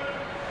chance.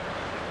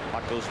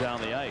 Puck goes down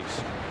the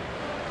ice.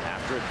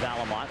 After it,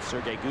 Valimont,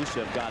 Sergei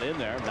Gusev got in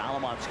there.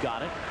 Valimont's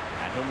got it,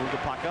 and he'll move the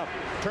puck up.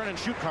 Turn and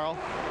shoot, Carl.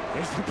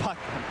 Here's the puck.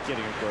 I'm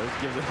kidding, of course.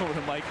 Gives it over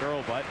to Mike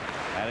Hurlbut,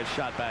 and it's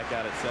shot back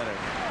out at center.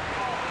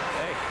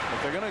 Hey,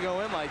 if they're going to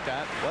go in like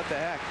that, what the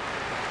heck?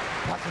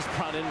 Puck is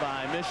brought in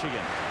by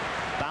Michigan.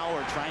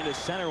 Bauer trying to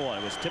center one.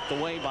 It was tipped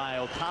away by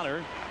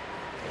O'Connor.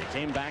 It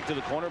came back to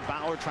the corner.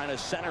 Bauer trying to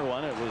center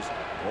one. It was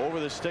over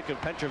the stick of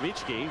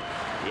Petrovicki.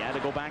 He had to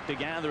go back to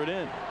gather it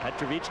in.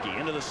 Petrovicki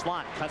into the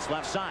slot, cuts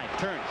left side,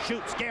 turns,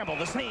 shoots, Gamble,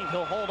 the sneak.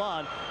 He'll hold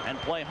on and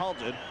play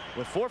halted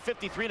with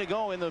 4:53 to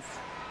go in the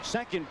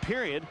second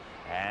period,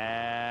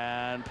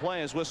 and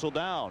play is whistled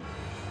down.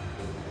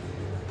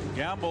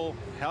 Gamble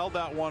held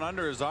that one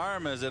under his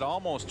arm as it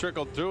almost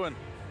trickled through, and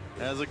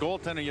as a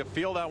goaltender, you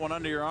feel that one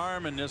under your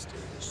arm and just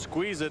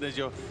squeeze it as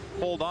you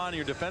hold on.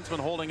 Your defenseman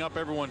holding up,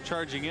 everyone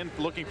charging in,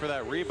 looking for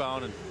that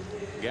rebound, and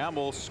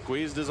Gamble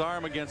squeezed his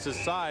arm against his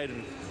side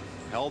and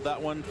held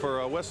that one for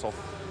a whistle.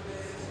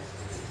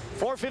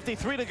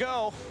 4:53 to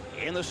go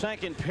in the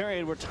second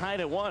period. We're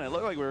tied at 1. It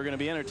looked like we were going to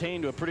be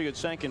entertained to a pretty good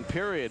second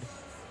period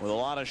with a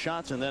lot of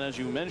shots, and then, as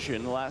you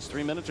mentioned, the last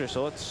 3 minutes or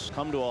so, it's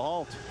come to a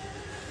halt.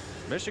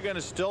 Michigan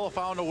has still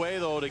found a way,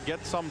 though, to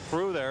get some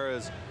through there,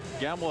 as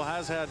Gamble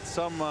has had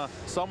some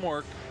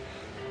work.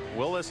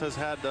 Willis has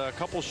had a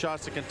couple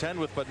shots to contend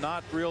with, but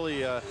not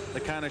really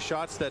the kind of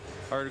shots that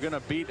are going to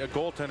beat a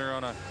goaltender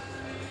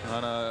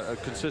on a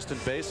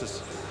consistent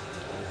basis.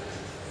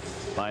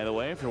 By the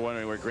way, if you're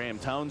wondering where Graeme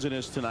Townshend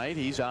is tonight,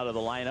 he's out of the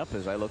lineup.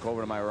 As I look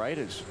over to my right,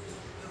 is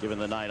given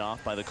the night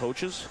off by the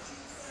coaches.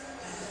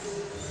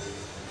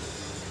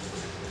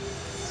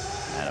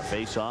 And a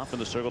face-off in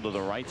the circle to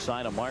the right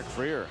side of Mark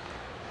Freer.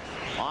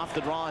 Off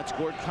the draw, it's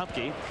Gord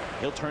Kupke.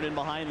 He'll turn in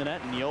behind the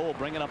net, and Yeo will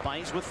bring it up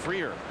ice with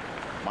Freer.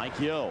 Mike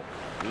Yeo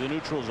through the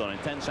neutral zone. In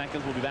 10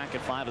 seconds, we'll be back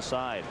at 5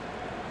 aside.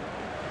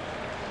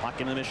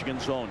 Puck in the Michigan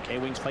zone.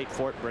 KWings fight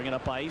for it, bring it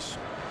up ice.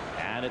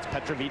 And it's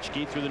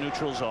Petrovicki through the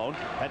neutral zone.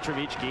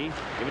 Petrovicki,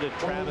 give it to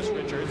Travis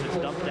Richards. It's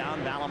dumped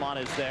down.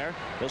 Valimont is there.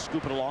 He'll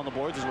scoop it along the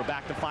boards as we're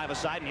back to 5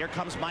 aside. And here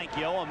comes Mike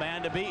Yeo, a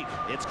man to beat.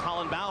 It's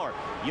Colin Bauer.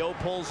 Yeo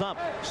pulls up.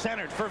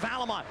 Centered for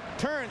Valimont.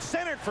 Turns.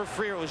 Centered for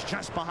Freer. Was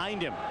just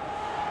behind him.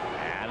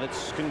 And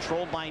it's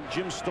controlled by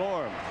Jim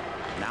Storm.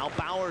 Now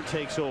Bauer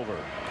takes over.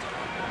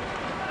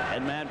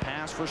 Headman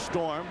pass for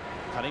Storm.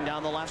 Cutting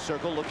down the left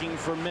circle, looking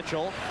for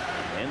Mitchell.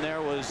 In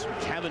there was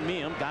Kevin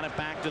Miehm. Got it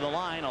back to the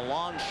line. A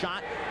long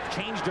shot.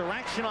 Changed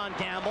direction on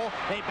Gamble.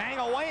 They bang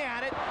away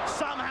at it.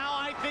 Somehow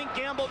I think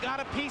Gamble got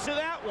a piece of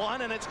that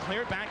one, and it's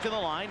cleared back to the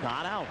line.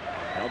 Not out.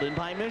 Held in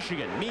by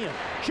Michigan. Miehm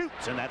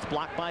shoots, and that's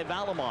blocked by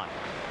Valimont.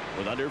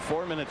 With under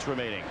 4 minutes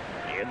remaining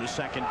in the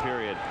second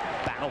period.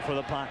 Battle for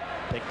the puck.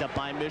 Picked up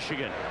by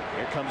Michigan.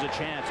 Here comes a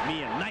chance.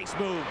 Miehm, nice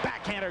move.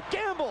 Backhander.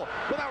 Gamble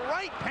with a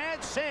right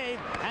pad save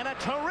and a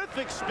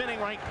terrific spinning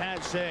right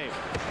pad save.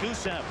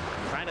 Gusev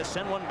trying to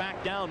send one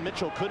back down.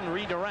 Mitchell couldn't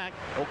redirect.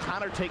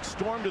 O'Connor takes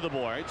Storm to the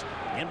boards.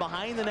 And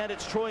behind the net,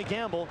 it's Troy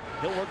Gamble.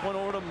 He'll work one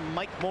over to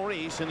Mike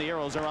Maurice, and the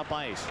Aeros are up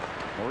ice.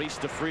 Maurice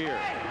to Freer.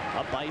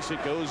 Up ice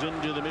it goes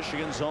into the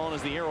Michigan zone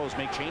as the Aeros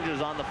make changes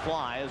on the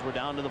fly as we're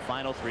down to the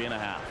final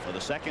 3.5 for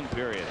the second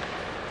period.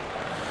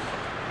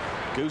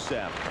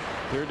 Gusev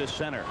cleared to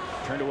center,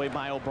 turned away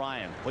by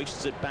O'Brien,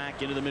 hoists it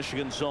back into the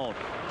Michigan zone.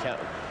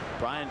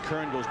 Brian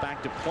Curran goes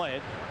back to play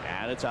it,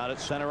 and it's out at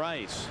center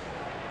ice.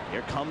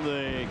 Here come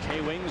the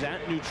KWings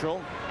at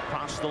neutral.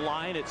 Across the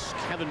line, it's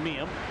Kevin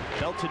Miehm,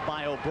 belted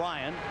by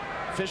O'Brien,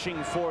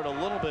 fishing for it a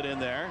little bit in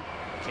there.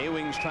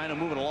 KWings trying to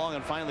move it along,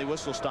 and finally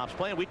whistle stops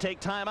playing. We take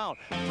timeout.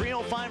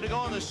 3:05 to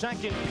go in the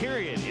second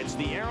period. It's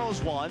the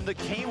Aeros 1, the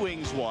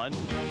KWings 1.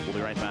 We'll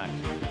be right back.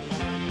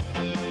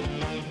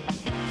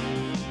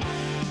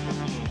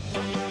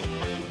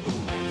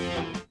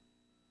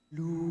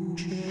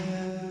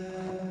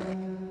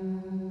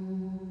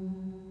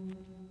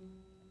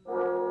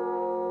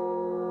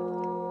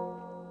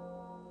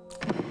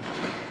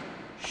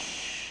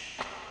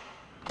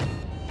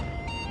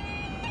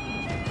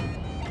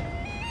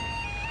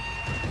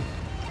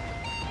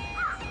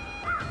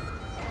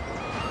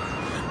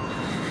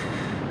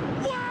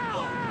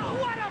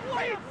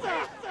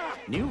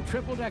 New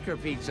triple-decker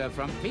pizza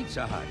from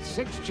Pizza Hut.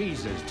 6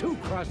 cheeses, 2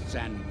 crusts,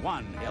 and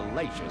 1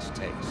 hellacious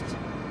taste.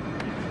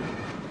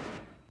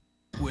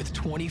 With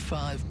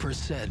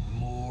 25%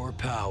 more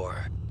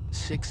power,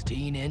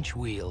 16-inch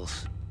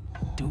wheels,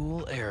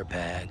 dual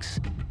airbags,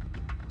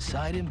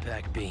 side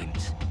impact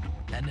beams,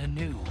 and a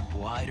new,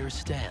 wider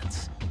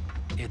stance,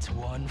 it's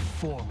one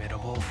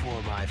formidable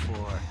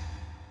 4x4.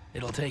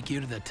 It'll take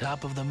you to the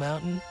top of the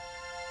mountain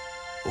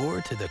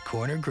or to the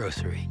corner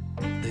grocery.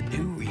 The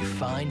new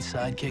refined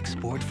Sidekick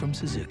Sport from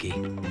Suzuki.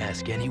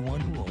 Ask anyone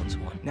who owns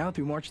one. Now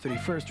through March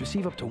 31st,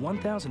 receive up to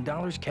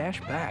 $1,000 cash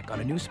back on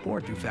a new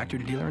Sport through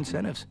factory-to-dealer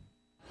incentives.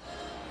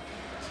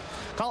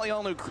 Calling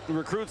all new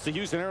recruits, the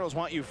Houston Aeros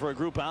want you for a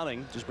group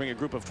outing. Just bring a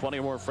group of 20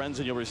 or more friends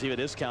and you'll receive a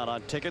discount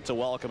on tickets, a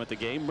welcome at the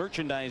game,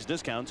 merchandise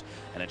discounts,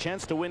 and a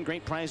chance to win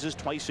great prizes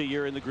twice a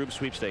year in the group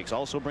sweepstakes.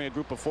 Also bring a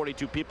group of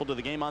 42 people to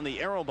the game on the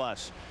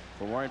Aerobus.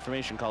 For more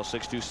information, call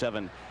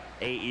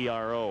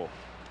 627-AERO.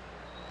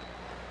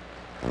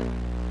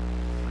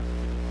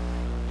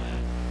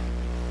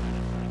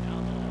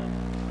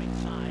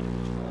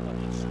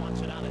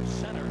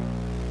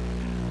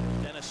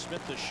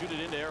 Smith to shoot it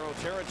into Aero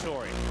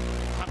territory.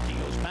 Humpty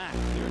goes back,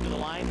 clear into the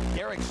line.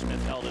 Derek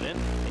Smith held it in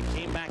and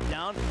came back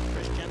down.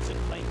 Chris Jensen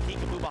playing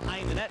peekaboo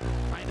behind the net,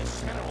 trying to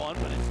center one,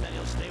 but instead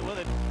he'll stay with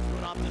it. Threw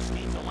it off the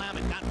skates of Lamb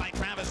and got by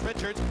Travis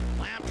Richards.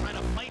 Lamb trying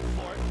to fight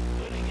for it.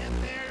 Could he get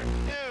there?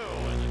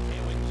 No, and the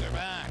KWings are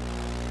back.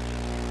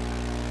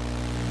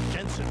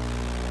 Jensen,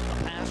 a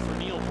pass for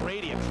Neil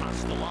Brady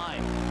across the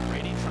line.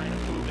 Brady trying to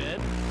move in.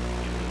 It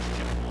was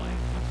chipped away.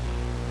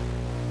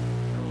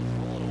 Arrows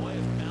roll it away.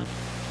 It's down.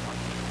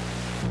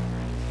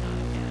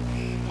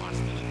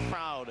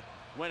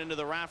 Went into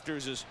the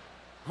rafters as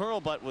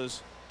Hurlbut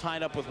was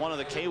tied up with one of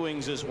the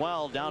KWings as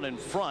well down in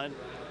front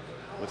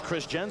with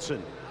Chris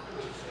Jensen.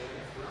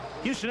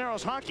 Houston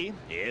Aeros hockey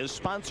is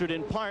sponsored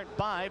in part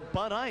by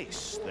Bud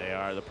Ice. They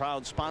are the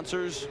proud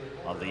sponsors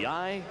of the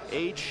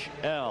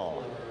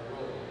IHL.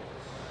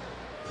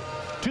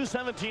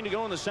 2:17 to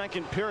go in the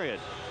second period.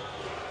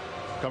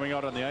 Coming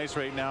out on the ice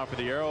right now for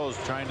the Aeros,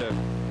 trying to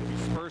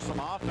spur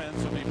some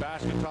offense will be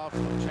Bashkatov,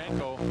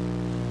 Slivchenko,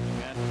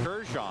 and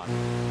Turgeon.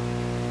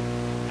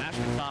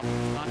 Bashkatov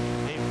was not in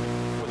the game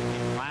before the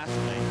game last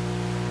night.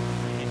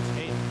 He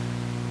hit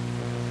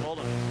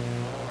Colin.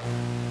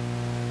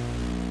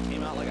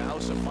 Came out like a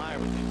house of fire,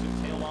 but things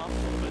have tailed off a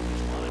little bit.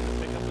 Just wanted to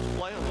pick up his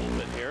play a little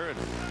bit here and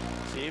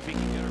see if he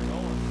can get her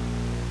going.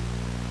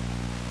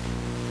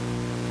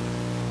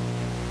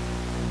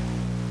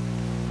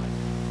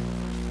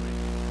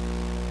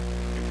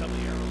 Here come the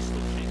Aeros.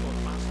 Slivchenko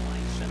across the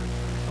line, center.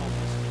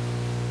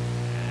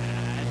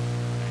 And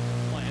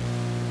playing.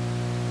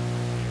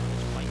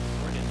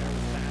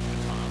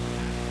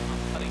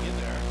 Cutting in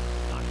there,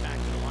 knocked back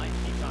to the line.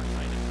 Peacock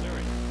trying to clear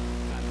it.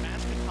 Got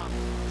Bashkatov,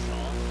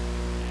 Shaw,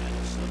 and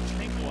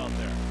Slivchenko out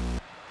there.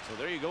 So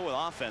there you go with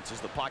offense as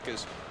the puck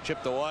is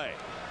chipped away.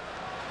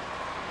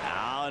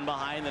 Now and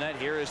behind the net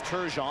here is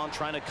Turgeon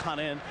trying to cut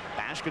in.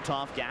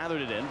 Bashkatov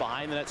gathered it in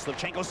behind the net.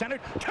 Slivchenko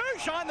centered.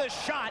 Turgeon the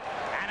shot,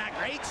 and a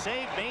great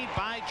save made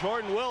by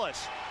Jordan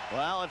Willis.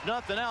 Well, if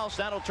nothing else,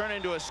 that'll turn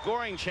into a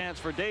scoring chance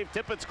for Dave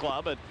Tippett's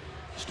club, but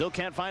still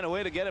can't find a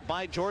way to get it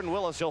by Jordan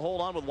Willis. He'll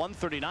hold on with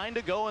 1:39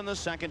 to go in the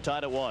second,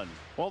 tied at 1.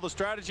 Well, the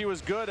strategy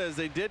was good as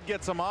they did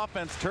get some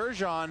offense.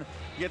 Turgeon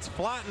gets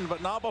flattened,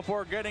 but not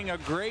before getting a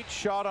great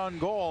shot on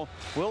goal.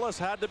 Willis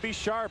had to be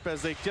sharp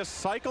as they just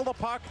cycle the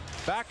puck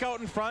back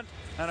out in front,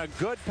 and a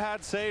good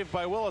pad save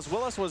by Willis.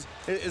 Willis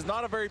is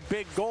not a very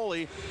big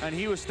goalie, and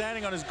he was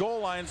standing on his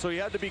goal line, so he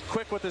had to be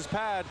quick with his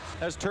pad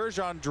as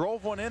Turgeon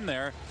drove one in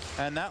there,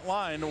 and that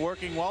line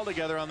working well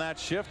together on that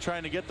shift,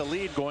 trying to get the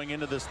lead going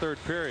into this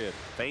third period.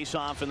 Face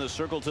off in the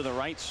circle to the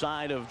right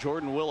side of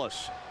Jordan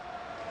Willis.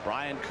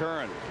 Brian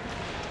Curran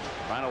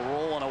trying to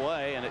roll one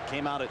away, and it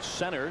came out at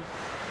center.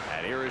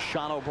 And here is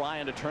Sean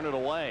O'Brien to turn it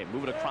away.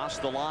 Move it across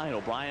the line.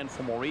 O'Brien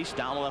for Maurice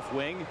down the left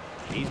wing.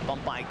 He's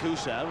bumped by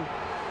Gusev.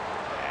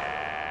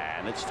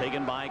 And it's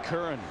taken by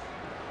Curran.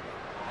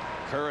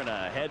 Curran,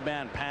 a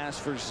headman pass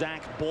for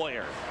Zach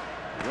Bauer.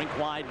 Rink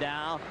wide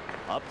now.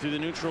 Up through the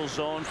neutral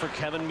zone for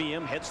Kevin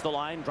Miehm. Hits the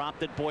line,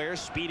 dropped it. Bauer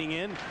speeding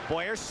in.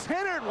 Bauer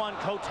centered one.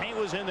 Cote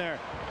was in there,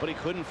 but he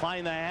couldn't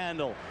find the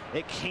handle.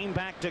 It came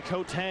back to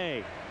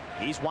Cote.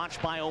 He's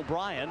watched by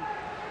O'Brien.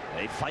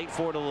 They fight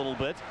for it a little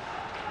bit.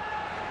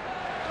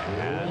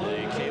 And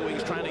the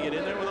KWings trying to get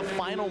in there with a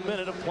final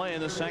minute of play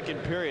in the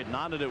second period.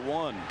 Knotted at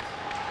 1.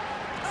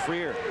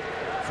 Freer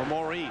for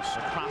Maurice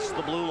across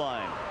the blue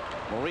line.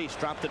 Maurice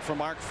dropped it for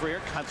Mark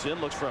Freer. Cuts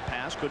in, looks for a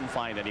pass. Couldn't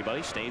find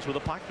anybody. Stays with the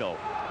puck though.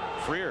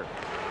 Freer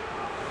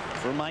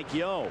for Mike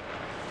Yeo.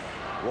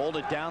 Rolled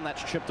it down.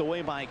 That's chipped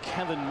away by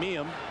Kevin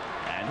Miehm.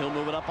 And he'll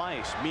move it up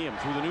ice. Miehm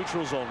through the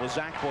neutral zone with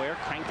Zach Bauer.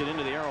 Cranked it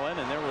into the arrow end,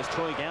 and there was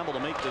Troy Gamble to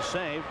make the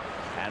save.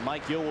 And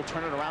Mike Yeo will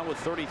turn it around with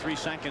 33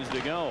 seconds to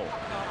go.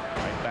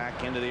 Right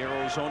back into the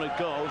arrow zone it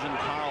goes, and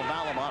Carl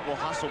Valimont will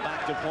hustle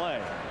back to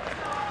play.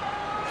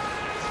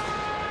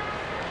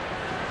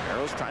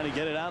 Arrows trying to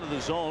get it out of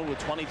the zone with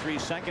 23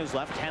 seconds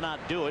left. Cannot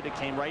do it. It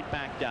came right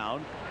back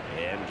down.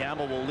 And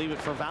Gamble will leave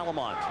it for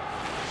Valimont.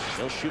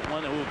 He'll shoot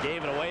one. Who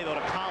gave it away though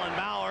to Colin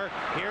Bauer.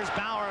 Here's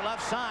Bauer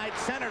left side,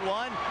 centered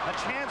one. A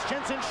chance.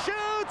 Jensen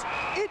shoots.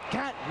 It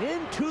got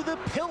into the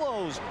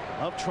pillows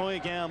of Troy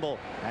Gamble,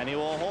 and he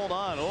will hold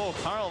on. Oh,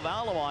 Carl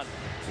Valimont.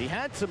 He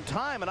had some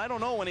time, and I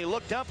don't know when he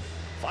looked up.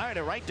 Fired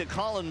it right to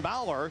Colin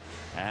Bauer,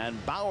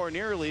 and Bauer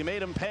nearly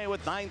made him pay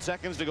with 9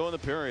 seconds to go in the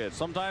period.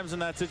 Sometimes in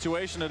that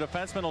situation, a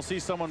defenseman will see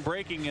someone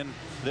breaking and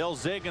they'll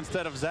zig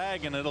instead of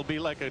zag, and it'll be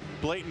like a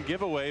blatant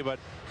giveaway, but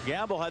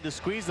Gamble had to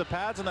squeeze the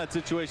pads in that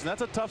situation.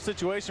 That's a tough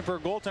situation for a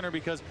goaltender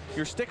because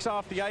your stick's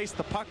off the ice,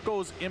 the puck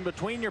goes in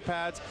between your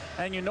pads,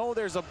 and you know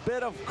there's a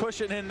bit of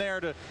cushion in there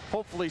to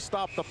hopefully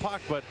stop the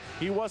puck, but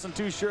he wasn't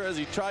too sure as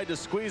he tried to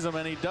squeeze him,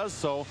 and he does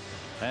so.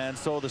 And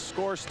so the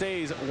score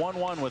stays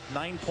 1-1 with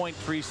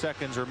 9.3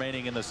 seconds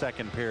remaining in the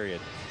second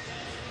period.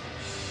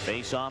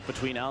 Face-off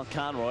between Al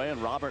Conroy and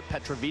Robert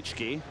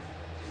Petrovitsky.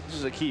 This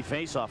is a key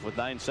face-off with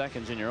 9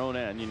 seconds in your own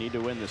end. You need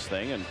to win this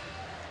thing, and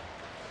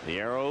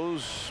the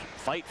Arrows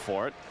fight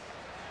for it.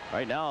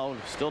 Right now,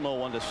 still no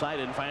one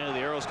decided, and finally the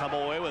Arrows come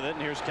away with it,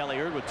 and here's Kelly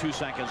Hurd with 2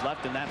 seconds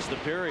left, and that's the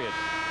period.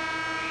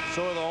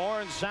 So the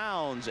horn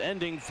sounds,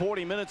 ending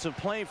 40 minutes of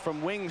play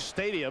from Wings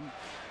Stadium.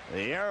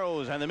 The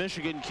Arrows and the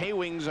Michigan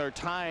KWings are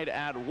tied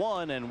at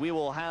 1, and we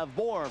will have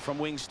more from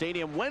Wings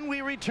Stadium when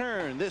we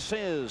return. This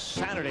is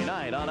Saturday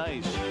Night on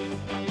Ice.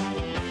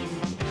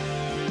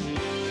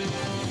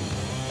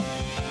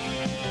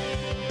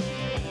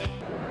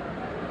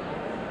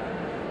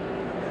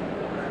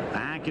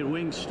 Back at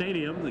Wings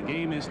Stadium, the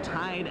game is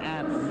tied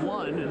at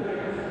 1,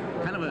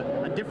 and kind of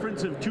a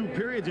difference of 2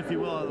 periods, if you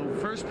will. The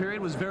first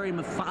period was very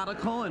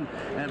methodical and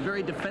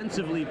very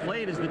defensively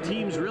played, as the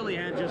teams really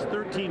had just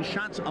 13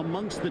 shots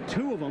amongst the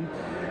 2 of them,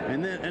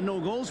 and no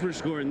goals were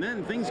scored. And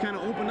then things kind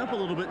of opened up a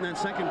little bit in that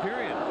second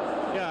period.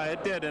 Yeah,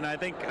 it did, and I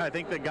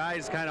think the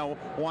guys kind of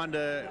wanted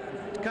to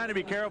kind of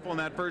be careful in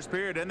that first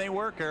period, and they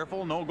were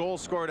careful. No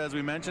goals scored, as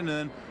we mentioned,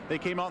 and then they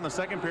came out in the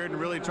second period and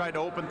really tried to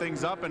open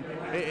things up, and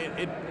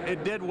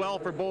it did well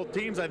for both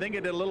teams. I think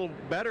it did a little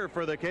better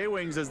for the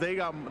KWings as they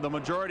got the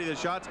majority of the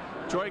shots.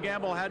 Troy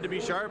Gamble had to be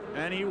sharp,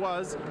 and he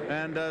was,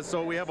 and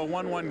so we have a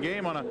 1-1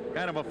 game on a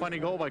kind of a funny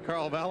goal by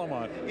Carl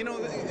Valimont. You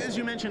know, as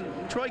you mentioned,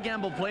 Troy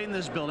Gamble played in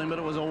this building, but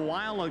it was a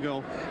while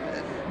ago.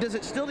 Does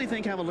it still, do you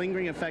think, have a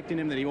lingering effect in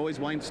him that he always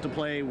wants to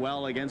play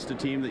well against a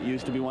team that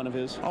used to be one of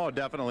his? Oh,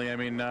 definitely. I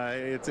mean,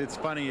 it's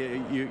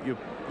funny.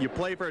 You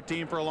play for a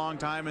team for a long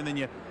time, and then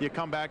you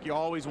come back. You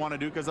always want to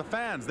do, because the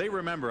fans, they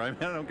remember. I mean,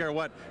 I don't care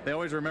what. They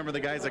always remember the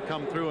guys that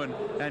come through,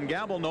 and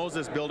Gamble knows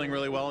this building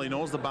really well. He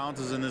knows the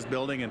bounces in this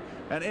building, and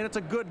it's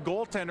a good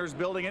goaltender's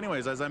building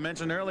anyways. As I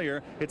mentioned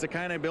earlier, it's a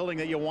kind of building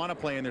that you want to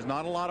play in. There's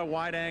not a lot of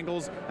wide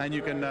angles, and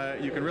you can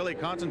really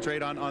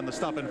concentrate on the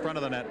stuff in front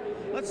of the net.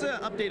 Let's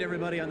update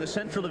everybody on the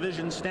Central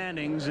Division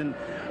standings, and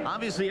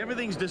obviously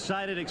everything's decided.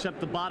 decided except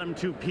the bottom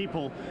two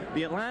people.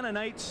 The Atlanta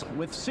Knights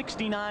with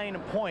 69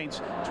 points,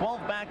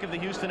 12 back of the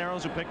Houston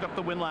Aeros, who picked up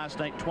the win last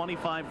night,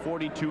 25,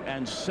 42,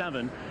 and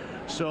 7.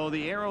 So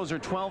the Aeros are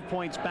 12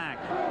 points back.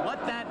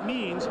 What that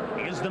means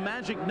is the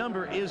magic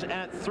number is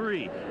at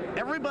 3.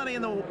 Everybody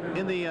in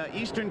the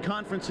Eastern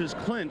Conference has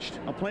clinched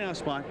a playoff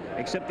spot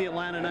except the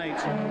Atlanta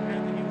Knights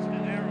and the Houston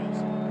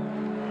Aeros.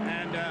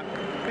 And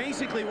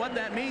basically what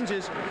that means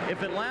is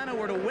if Atlanta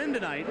were to win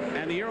tonight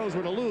and the Aeros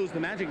were to lose, the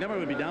magic number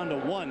would be down to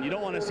 1. You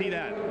don't want to see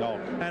that. No,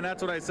 and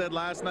that's what I said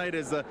last night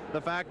is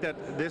the fact that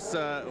this,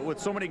 with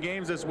so many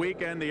games this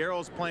weekend, the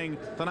Aeros playing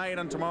tonight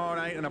and tomorrow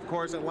night, and of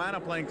course Atlanta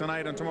playing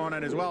tonight and tomorrow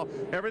night as well,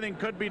 everything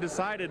could be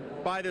decided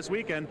by this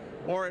weekend,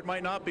 or it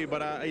might not be,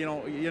 but you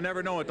know, you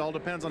never know. It all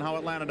depends on how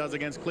Atlanta does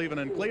against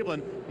Cleveland, and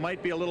Cleveland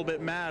might be a little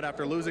bit mad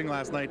after losing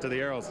last night to the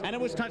Aeros. And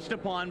it was touched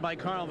upon by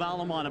Carl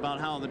Valimont about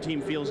how the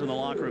team feels in the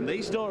locker room.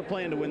 They still are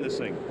playing to win this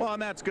thing. Well,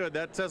 and that's good.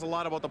 That says a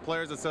lot about the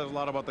players. It says a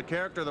lot about the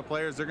character of the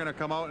players. They're going to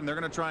come out and they're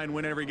going to try and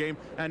win every game.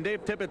 And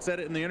Dave Tippett said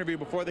it in the interview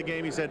before the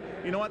game. He said,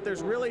 you know what,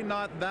 there's really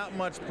not that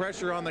much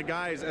pressure on the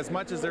guys as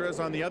much as there is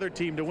on the other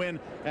team to win.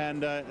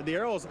 And the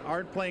Aeros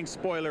aren't playing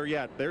spoiler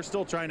yet. They're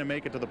still trying to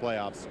make it to the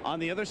playoffs. On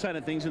the other side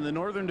of things, in the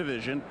Northern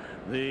Division,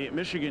 the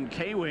Michigan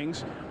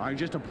KWings are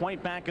just a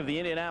point back of the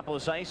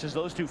Indianapolis Ice as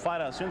those two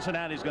fight out.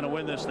 Cincinnati's going to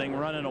win this thing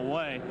running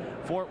away.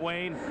 Fort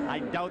Wayne, I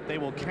doubt they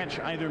will catch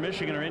either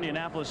Michigan or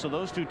Indianapolis, so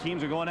those two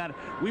teams are going at it.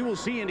 We will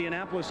see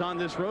Indianapolis on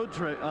this road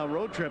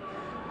trip.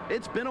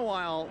 It's been a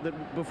while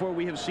before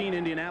we have seen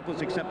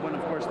Indianapolis, except when,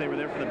 of course, they were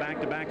there for the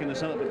back-to-back in the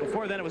Summit. But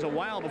before then, it was a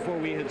while before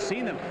we had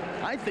seen them.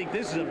 I think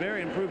this is a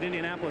very improved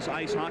Indianapolis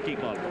Ice Hockey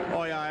Club.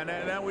 Oh, yeah,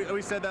 and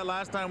we said that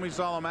last time we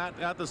saw them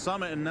at the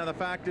Summit, and the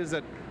fact is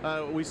that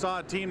we saw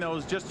a team that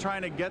was just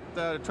trying to get,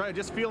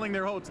 just feeling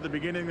their oats at the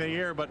beginning of the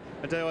year. But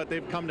I tell you what,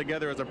 they've come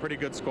together as a pretty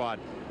good squad.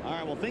 All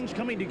right, well, things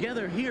coming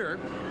together here.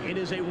 It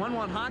is a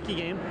 1-1 hockey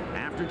game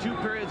after 2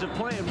 periods of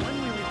play, and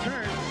when we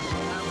return,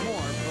 we'll have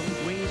more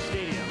from Wings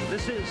Stadium.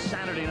 This is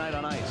Saturday Night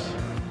on Ice.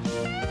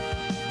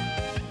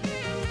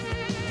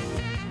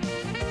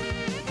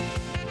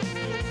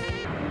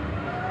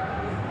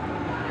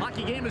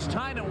 Hockey game is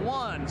tied at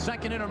 1.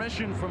 Second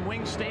intermission from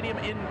Wings Stadium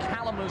in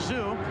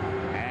Kalamazoo.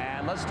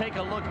 And let's take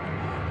a look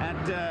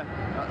at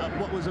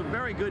what was a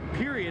very good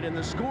period, and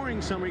the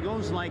scoring summary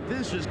goes like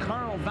this as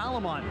Carl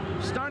Valimont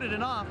started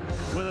it off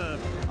with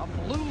a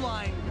blue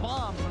line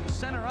bomb from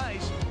center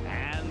ice,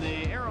 and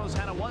the Aeros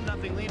had a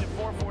 1-0 lead at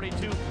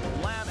 4:42.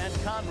 Lamb and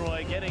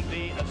Conroy getting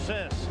the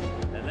assist.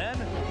 And then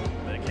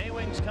the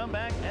K-Wings come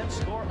back and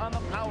score on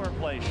the power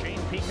play. Shane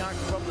Peacock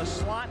from the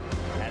slot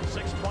at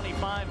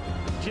 6:25.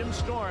 Jim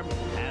Storm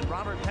and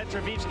Robert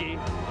Petrovitsky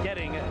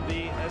getting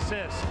the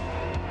assist.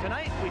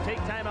 Tonight, we take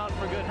time out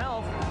for good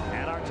health,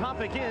 and our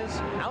topic is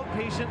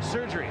outpatient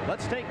surgery.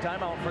 Let's take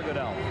time out for good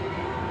health.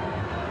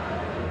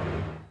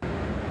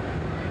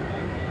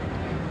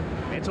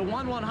 It's a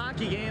 1-1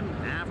 hockey game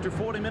after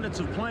 40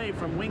 minutes of play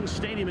from Wings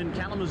Stadium in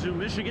Kalamazoo,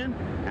 Michigan.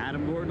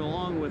 Adam Gordon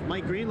along with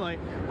Mike Greenlay.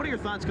 What are your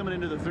thoughts coming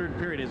into the third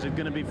period? Is it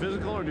going to be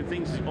physical, or do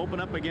things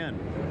open up again?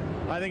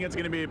 I think it's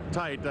going to be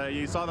tight.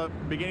 You saw the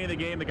beginning of the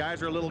game, the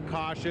guys are a little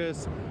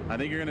cautious. I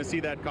think you're going to see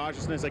that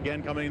cautiousness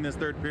again coming in this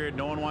third period.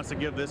 No one wants to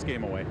give this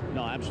game away.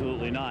 No,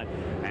 absolutely not.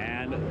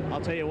 And I'll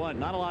tell you what,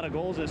 not a lot of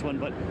goals this one,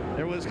 but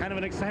there was kind of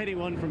an exciting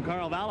one from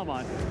Carl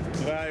Valimont.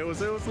 It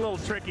was a little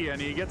tricky,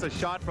 and he gets a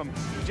shot from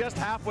just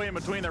halfway in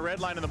between the red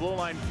line and the blue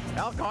line.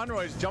 Al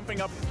Conroy's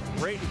jumping up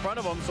right in front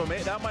of him, so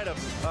that might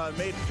have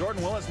made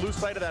Jordan Willis lose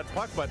sight of that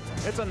puck, but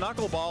it's a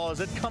knuckleball as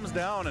it comes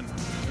down, and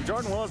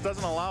Jordan Willis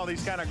doesn't allow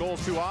these kind of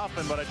goals too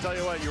often, but I tell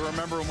you what, you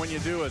remember him when you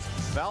do, as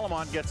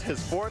Valimont gets his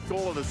 4th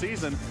goal of the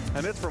season,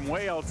 and it's from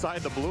way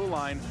outside the blue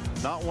line,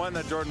 not one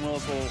that Jordan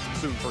Willis will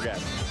soon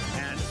forget.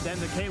 And then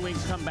the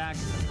K-Wings come back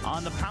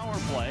on the power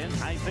play and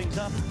tie things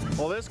up.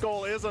 Well, this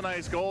goal is a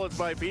nice goal. It's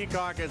by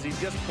Peacock as he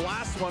just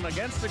blasts one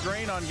against the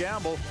grain on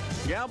Gamble.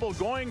 Gamble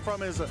going from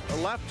his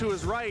left to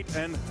his right,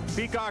 and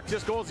Peacock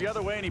just goes the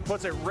other way, and he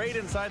puts it right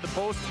inside the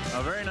post.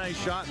 A very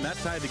nice shot, and that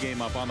tied the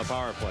game up on the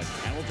power play.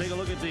 And we'll take a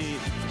look at the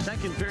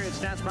second period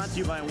stats brought to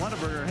you by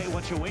Whataburger. Hey,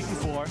 what you waiting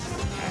for?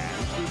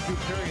 And through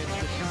 2 periods,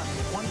 the shot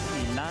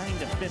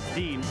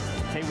 29-15.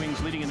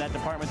 K-Wings leading in that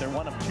department. They're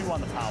 1 of 2 on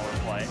the power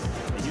play.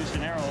 The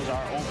Houston Aeros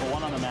are 0 for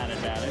 1 on the man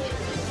advantage.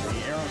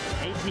 The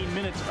Aeros 18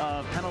 minutes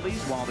of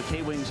penalties, while the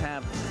K-Wings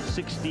have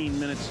 16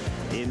 minutes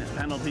in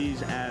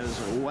penalties as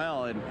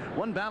well. And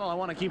one battle I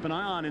want to keep an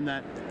eye on in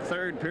that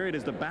third period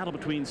is the battle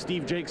between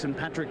Steve Jakes and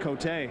Patrick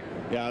Cote.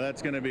 Yeah,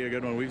 that's going to be a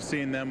good one. We've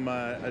seen them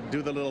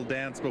do the little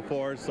dance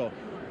before, so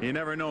you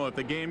never know. If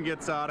the game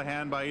gets out of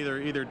hand by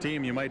either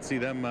team, you might see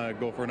them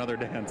go for another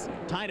dance.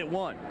 Tied at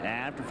 1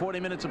 after 40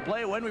 minutes of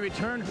play. When we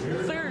return,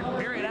 third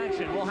period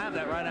action. We'll have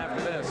that right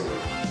after this.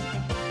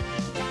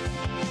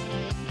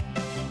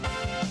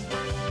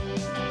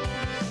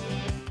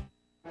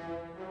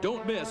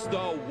 Don't miss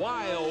the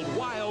wild,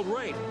 wild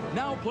rate.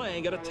 Now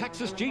playing at a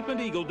Texas Jeep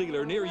and Eagle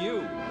dealer near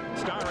you.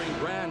 Starring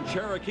Grand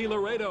Cherokee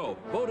Laredo,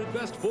 voted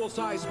best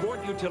full-size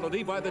sport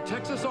utility by the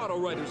Texas Auto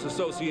Writers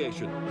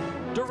Association.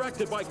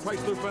 Directed by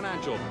Chrysler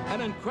Financial,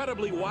 an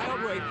incredibly wild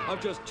rate of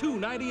just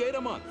 $298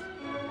 a month.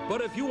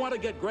 But if you want to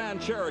get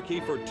Grand Cherokee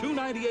for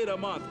 $298 a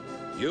month,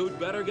 you'd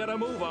better get a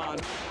move on,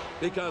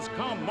 because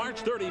come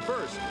March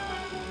 31st,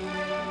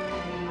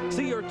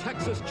 see your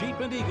Texas Jeep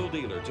and Eagle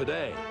dealer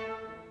today.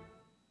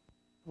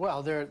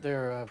 Well,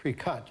 they're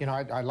pre-cut. You know,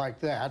 I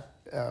like that.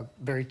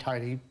 Very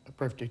tidy,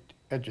 perfect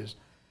edges.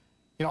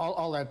 You know,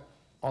 all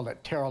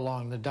that tear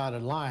along the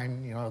dotted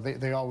line. You know,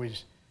 they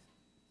always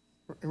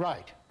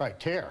right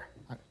tear.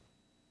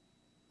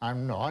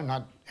 I'm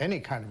not any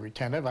kind of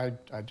retentive. I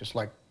just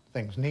like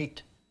things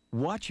neat.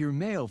 Watch your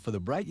mail for the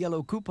bright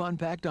yellow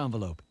coupon-packed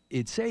envelope.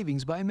 It's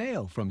savings by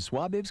mail from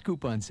Swabib's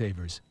Coupon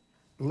Savers.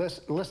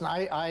 Listen,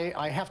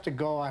 I have to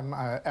go. I'm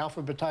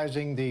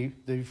alphabetizing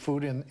the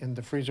food in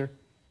the freezer.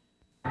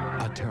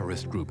 A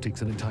terrorist group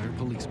takes an entire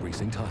police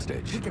precinct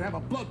hostage. We could have a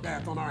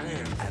bloodbath on our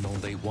hands. And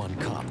only one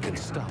cop can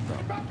stop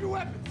them. Drop your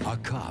weapons. A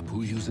cop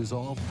who uses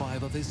all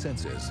 5 of his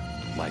senses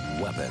like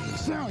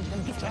weapons. Now you're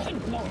gonna get your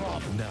head blown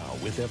off. Now,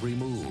 with every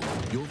move,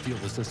 you'll feel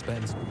the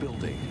suspense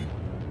building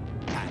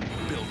and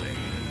building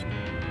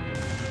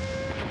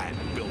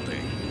and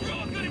building. We're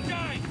all gonna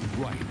die.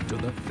 Right to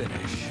the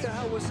finish. What the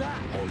hell was that?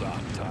 Hold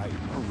on tight.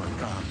 Oh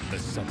my God. The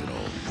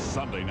Sentinel.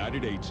 Sunday night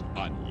at 8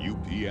 on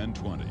UPN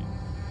 20.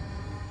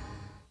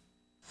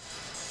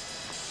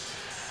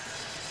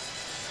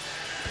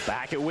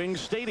 Back at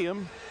Wings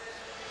Stadium,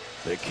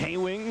 the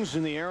KWings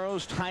and the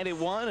Aerios tied at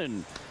 1,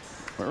 and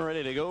we're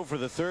ready to go for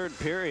the third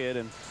period.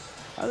 And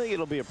I think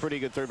it'll be a pretty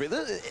good third period.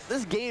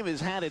 This game has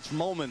had its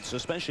moments,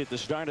 especially at the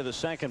start of the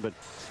second. But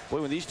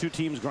boy, when these two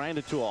teams grind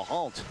it to a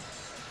halt,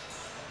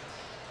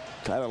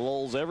 kind of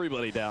lulls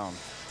everybody down.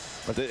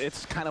 But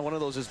it's kind of one of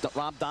those, as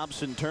Rob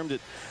Dopson termed it,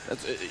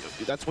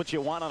 that's what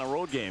you want on a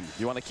road game.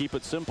 You want to keep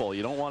it simple.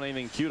 You don't want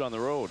anything cute on the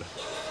road.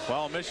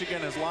 Well,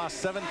 Michigan has lost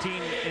 17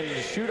 in the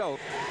shootout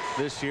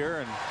this year,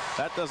 and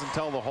that doesn't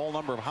tell the whole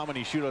number of how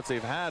many shootouts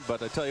they've had.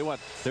 But I tell you what,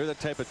 they're the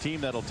type of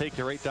team that'll take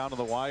you right down to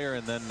the wire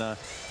and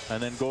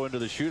then go into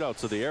the shootout.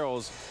 So the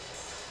Aerios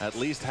at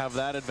least have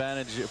that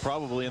advantage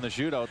probably in the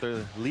shootout.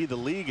 They lead the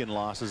league in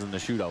losses in the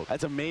shootout.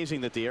 That's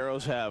amazing that the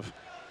Aerios have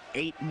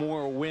 8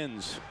 more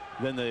wins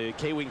than the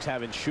KWings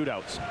have in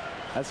shootouts.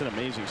 That's an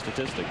amazing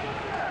statistic.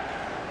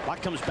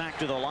 Puck comes back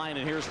to the line,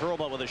 and here's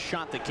Hurlbut with a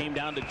shot that came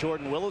down to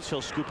Jordan Willis.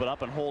 He'll scoop it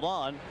up and hold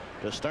on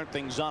to start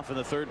things off in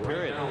the third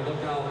period.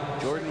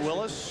 Jordan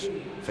Willis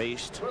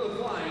faced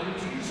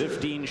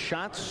 15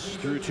 shots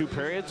through 2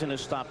 periods and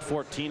has stopped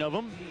 14 of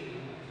them.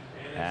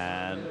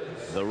 And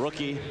the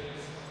rookie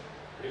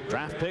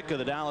draft pick of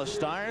the Dallas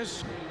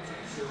Stars,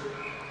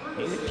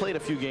 he played a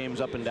few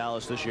games up in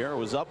Dallas this year, or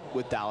was up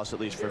with Dallas at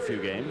least for a few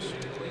games.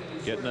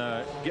 Getting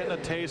a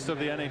taste of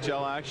the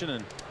NHL action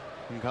and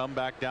can come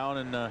back down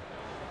and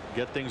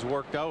get things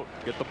worked out,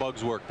 get the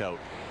bugs worked out.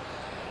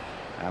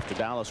 After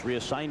Dallas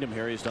reassigned him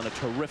here, he's done a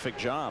terrific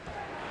job.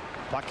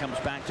 Puck comes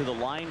back to the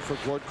line for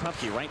Gord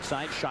Krupke. Right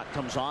side shot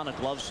comes on, a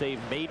glove save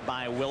made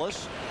by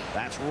Willis.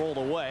 That's rolled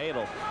away.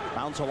 It'll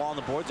bounce along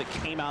the boards. It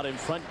came out in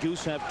front.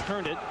 Gusev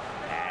turned it,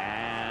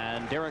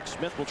 and Derek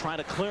Smith will try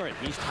to clear it.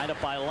 He's tied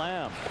up by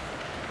Lamb.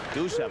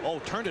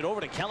 Gusev, turned it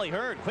over to Kelly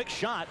Hurd. Quick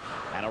shot,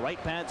 and a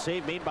right pad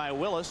save made by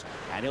Willis,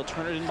 and he'll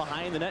turn it in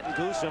behind the net, and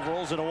Gusev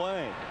rolls it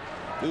away.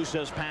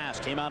 Gusev's pass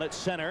came out at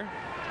center,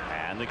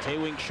 and the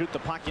KWings shoot the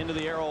puck into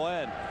the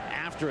arrowhead.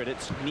 After it,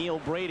 it's Neil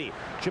Brady.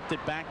 Chipped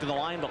it back to the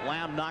line, but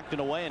Lamb knocked it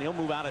away, and he'll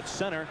move out at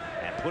center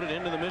and put it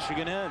into the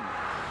Michigan end.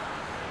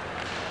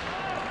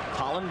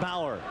 Colin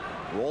Bauer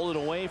rolled it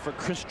away for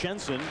Chris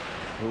Jensen,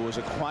 who was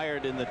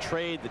acquired in the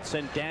trade that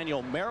sent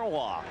Daniel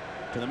Marois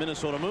to the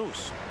Minnesota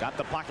Moose. Got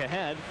the puck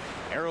ahead.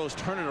 Arrows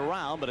turn it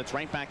around, but it's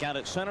right back out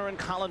at center, and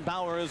Colin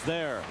Bauer is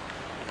there.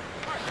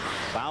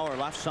 Bauer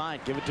left side,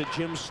 give it to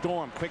Jim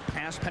Storm. Quick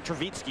pass,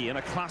 Petrovitsky, and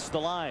across the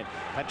line.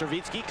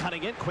 Petrovitsky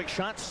cutting it, quick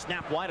shot,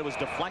 snap wide. It was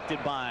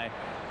deflected by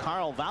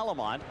Carl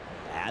Valimont,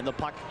 and the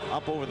puck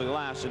up over the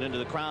glass and into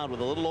the crowd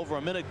with a little over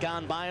a minute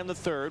gone by in the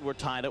third. We're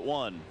tied at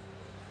 1.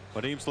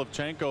 Vadim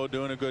Slivchenko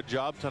doing a good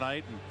job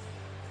tonight and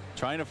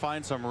trying to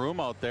find some room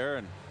out there,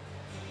 and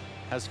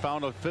has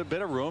found a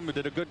bit of room. He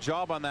did a good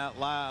job on that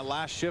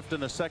last shift in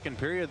the second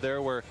period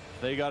there, where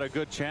they got a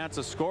good chance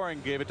of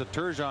scoring. Gave it to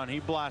Turgeon. He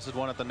blasted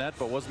one at the net,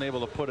 but wasn't able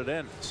to put it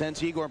in.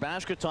 Since Egor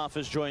Bashkatov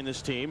has joined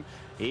this team,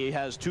 he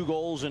has 2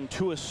 goals and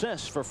 2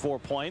 assists for 4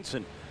 points,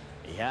 and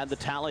he had the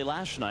tally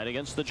last night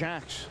against the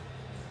Jacks.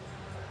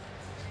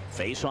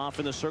 Face off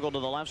in the circle to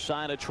the left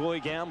side of Troy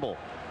Gamble.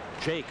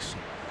 Jakes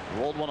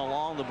rolled one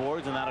along the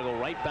boards, and that'll go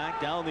right back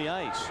down the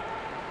ice.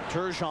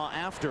 Turgeon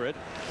after it,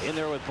 in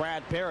there with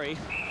Brad Perry,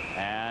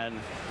 and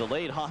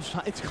delayed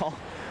offsides call,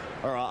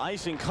 or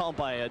icing call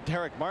by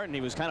Derek Martin. He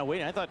was kind of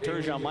waiting. I thought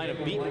Turgeon might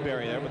have beaten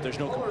Perry there, but there's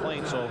no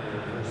complaint, so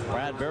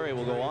Brad Perry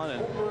will go on,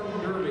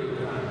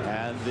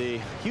 and the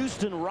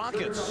Houston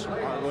Rockets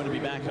are going to be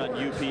back on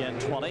UPN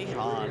 20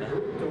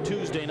 on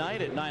Tuesday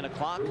night at 9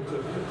 o'clock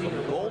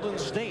from Golden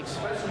State.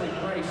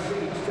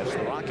 It's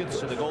the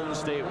Rockets and the Golden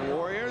State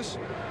Warriors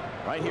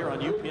right here on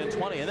UPN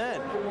 20. And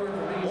then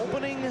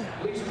opening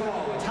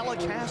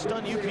telecast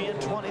on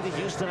UPN 20, the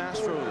Houston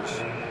Astros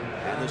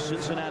and the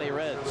Cincinnati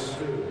Reds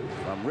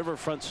from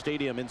Riverfront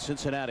Stadium in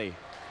Cincinnati.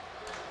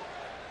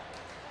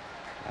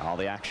 All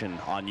the action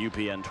on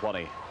UPN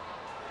 20.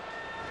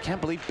 Can't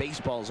believe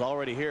baseball's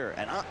already here.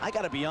 And I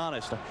got to be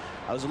honest,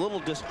 I was a little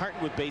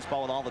disheartened with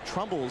baseball with all the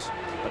troubles,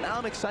 but now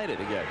I'm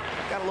excited again.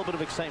 I've got a little bit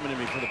of excitement in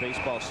me for the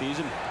baseball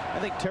season. I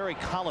think Terry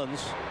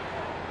Collins,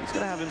 he's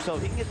going to have himself,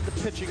 he can get the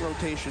pitching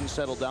rotation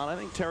settled down. I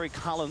think Terry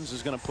Collins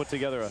is going to put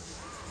together a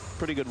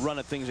pretty good run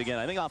at things again.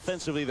 I think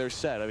offensively they're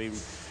set. I mean,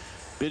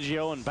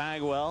 Biggio and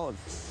Bagwell, and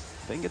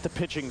they can get the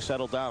pitching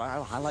settled down.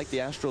 I like the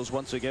Astros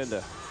once again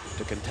to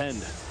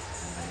contend.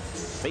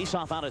 Face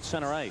off out at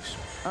center ice.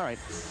 All right,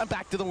 I'm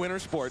back to the winter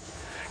sport.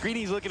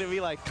 Greeny's looking at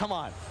me like, come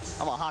on,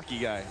 I'm a hockey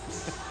guy.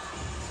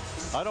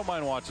 I don't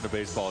mind watching a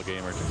baseball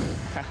game or two.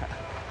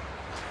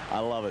 I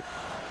love it.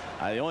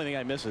 The only thing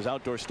I miss is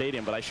outdoor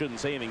stadium, but I shouldn't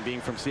say anything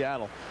being from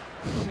Seattle.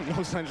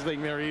 No such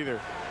thing there either.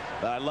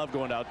 But I love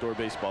going to outdoor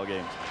baseball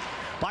games.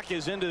 Puck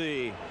is into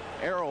the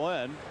arrow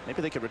end.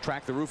 Maybe they could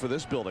retract the roof of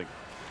this building.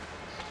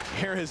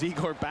 Here is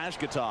Egor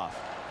Bashkatov.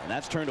 And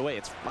that's turned away.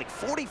 It's like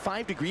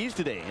 45 degrees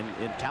today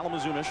in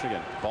Kalamazoo,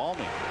 Michigan.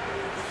 Balmy.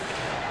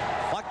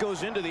 Puck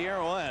goes into the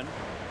arrow end.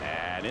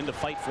 And in to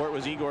fight for it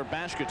was Egor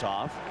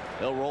Bashkatov.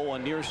 They'll roll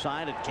one near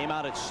side. It came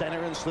out at center,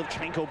 and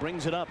Slivchenko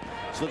brings it up.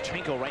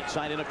 Slivchenko right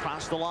side in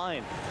across the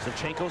line.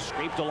 Slivchenko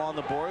scraped along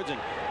the boards and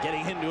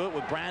getting into it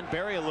with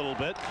Bradbury a little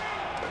bit.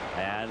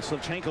 And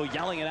Slivchenko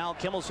yelling at Al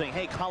Kimmel saying,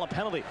 hey, call a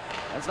penalty.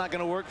 That's not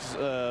going to work,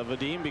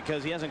 Vadim,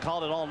 because he hasn't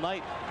called it all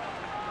night.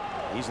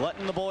 He's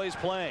letting the boys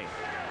play.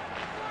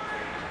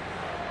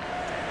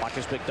 Puck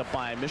is picked up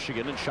by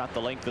Michigan and shot the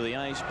length of the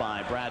ice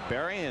by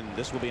Bradbury, and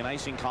this will be an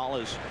icing call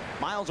as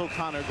Miles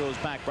O'Connor goes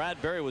back.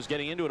 Bradbury was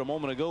getting into it a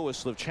moment ago with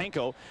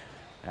Slivchenko,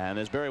 and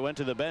as Barry went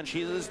to the bench,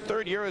 he's his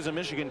third year as a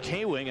Michigan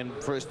K-Wing, and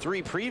for his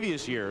 3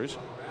 previous years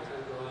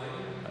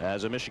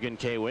as a Michigan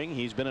K-Wing,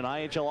 he's been an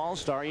IHL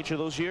All-Star each of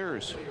those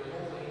years.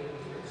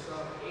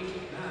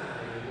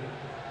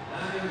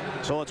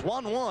 So it's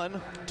 1-1,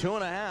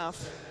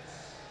 2.5.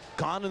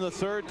 Gone in the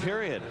third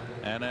period.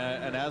 And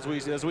as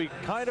we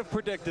kind of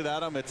predicted,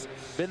 Adam, it's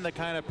been the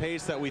kind of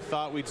pace that we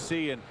thought we'd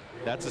see, and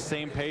that's the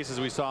same pace as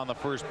we saw in the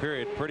first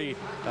period. Pretty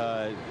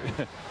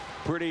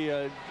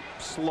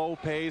slow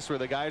pace where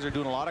the guys are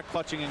doing a lot of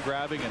clutching and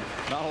grabbing and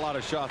not a lot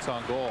of shots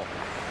on goal.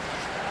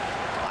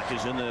 Puck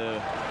is in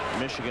the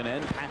Michigan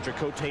end. Patrick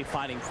Cote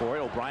fighting for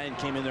it. O'Brien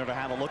came in there to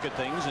have a look at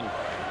things, and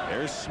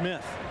there's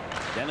Smith.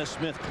 Dennis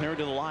Smith cleared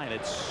to the line.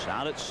 It's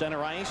out at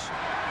center ice.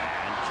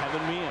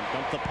 Kevin Miehm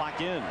dumped the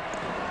puck in.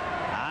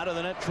 Out of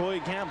the net, Troy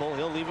Campbell.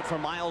 He'll leave it for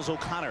Miles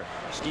O'Connor.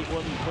 Steve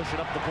wouldn't push it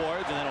up the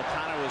boards, and then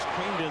O'Connor was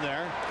creamed in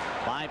there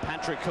by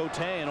Patrick Cote,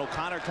 and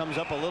O'Connor comes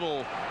up a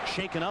little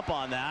shaken up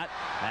on that.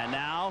 And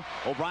now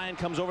O'Brien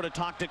comes over to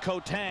talk to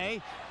Cote,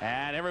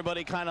 and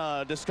everybody kind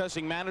of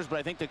discussing matters, but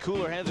I think the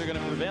cooler heads are going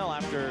to prevail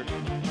after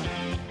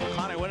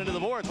O'Connor went into the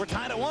boards. We're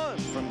tied at 1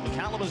 from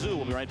Kalamazoo.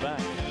 We'll be right back.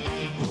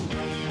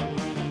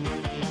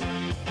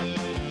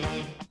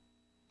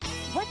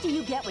 What do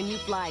you get when you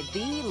fly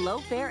the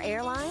low-fare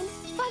airline?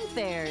 Fun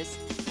fares.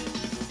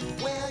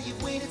 Well,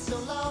 you've waited so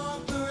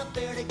long for a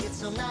fare to get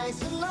so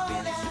nice and low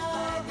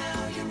now.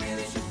 You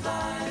really should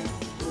fly.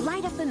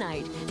 Light up the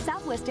night.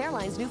 Southwest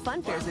Airlines' new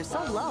fun fares are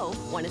so low.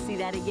 Want to see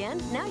that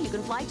again? Now you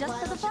can fly just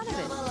for the fun of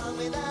it. Come along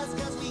with us,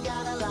 'cause we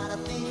got a lot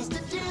of things to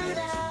do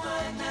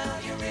now.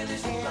 You really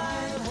should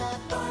fly. And you'll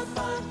have fun,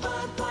 fun,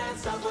 fun, flying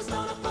Southwest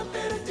on a fun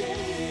fair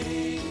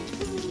today.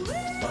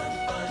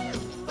 Fun,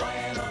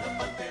 flying on a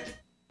fun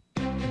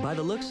fair. By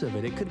the looks of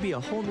it, it could be a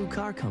whole new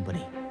car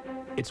company.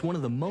 It's one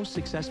of the most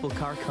successful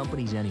car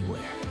companies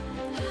anywhere.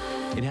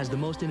 It has the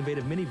most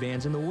innovative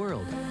minivans in the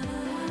world,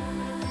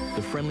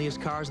 the friendliest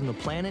cars on the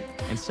planet,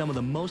 and some of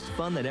the most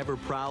fun that ever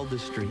prowled the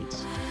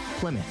streets.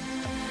 Plymouth.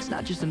 It's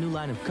not just a new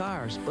line of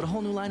cars, but a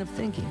whole new line of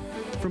thinking.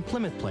 From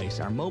Plymouth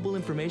Place, our mobile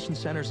information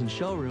centers and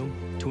showroom,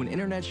 to an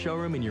internet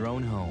showroom in your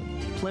own home.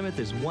 Plymouth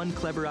is one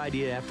clever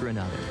idea after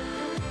another.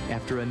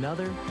 After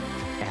another,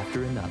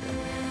 after another.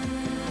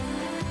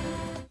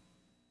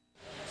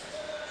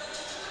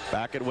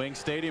 Back at Wing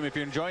Stadium, if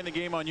you're enjoying the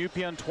game on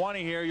UPN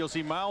 20 here, you'll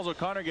see Miles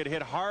O'Connor get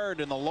hit hard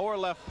in the lower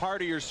left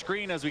part of your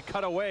screen as we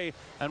cut away,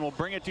 and we'll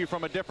bring it to you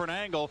from a different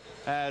angle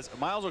as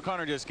Miles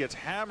O'Connor just gets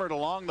hammered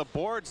along the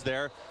boards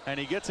there, and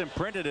he gets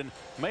imprinted, and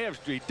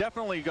he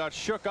definitely got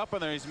shook up in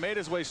there. He's made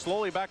his way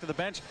slowly back to the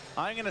bench.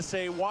 I'm going to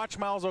say watch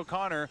Miles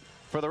O'Connor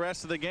for the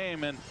rest of the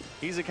game, and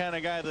he's the kind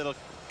of guy that'll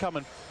come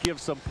and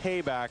give some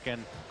payback,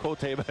 and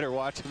Cote better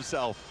watch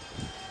himself.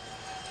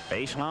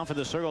 Facing off in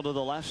the circle to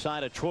the left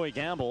side of Troy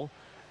Gamble.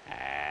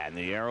 And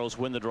the Arrows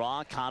win the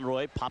draw.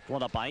 Conroy popped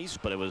one up ice,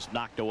 but it was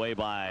knocked away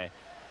by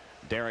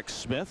Derek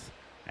Smith.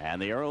 And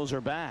the Arrows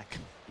are back.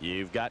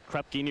 You've got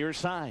Krupke near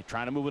side,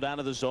 trying to move it out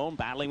of the zone,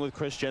 battling with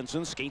Chris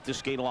Jensen, skate to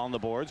skate along the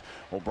boards.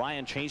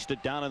 O'Brien chased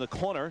it down in the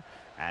corner,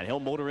 and he'll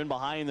motor in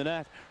behind the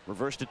net.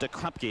 Reversed it to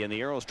Krupke, and the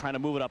Aerios trying to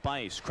move it up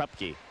ice.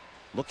 Krupke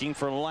looking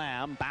for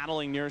Lamb,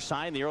 battling near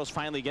side. The Aerios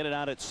finally get it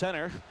out at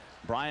center.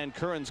 Brian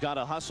Curran's got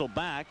to hustle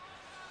back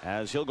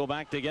as he'll go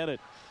back to get it.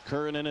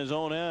 Curran in his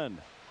own end.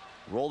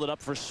 Rolled it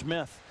up for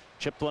Smith.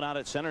 Chipped one out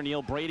at center.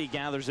 Neil Brady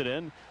gathers it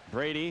in.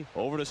 Brady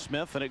over to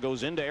Smith, and it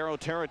goes into Arrow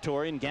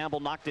territory, and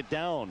Gamble knocked it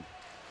down.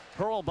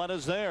 Hurlbut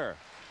is there.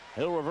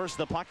 He'll reverse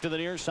the puck to the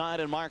near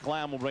side, and Mark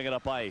Lamb will bring it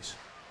up ice.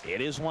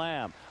 It is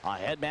Lamb. A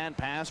headman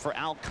pass for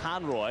Al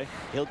Conroy.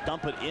 He'll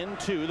dump it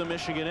into the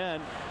Michigan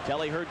end.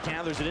 Kelly Hurd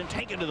gathers it in,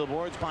 taken to the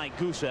boards by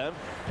Gusev.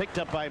 Picked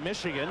up by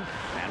Michigan,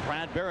 and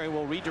Brad Berry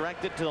will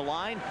redirect it to the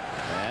line,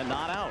 and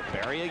not out.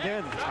 Berry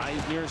again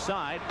tries near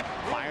side,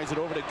 fires it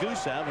over to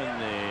Gusev,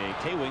 and the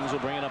KWings will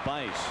bring it up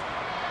ice.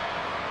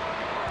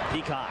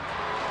 Peacock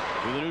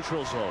through the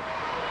neutral zone.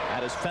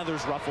 Had his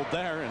feathers ruffled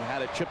there and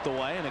had it chipped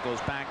away, and it goes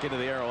back into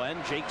the Arrow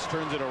end. Jakes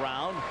turns it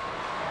around,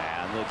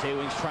 and the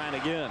K-Wings trying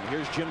again.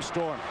 Here's Jim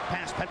Storm.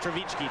 Pass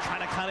Petrovitsky,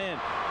 trying to cut in.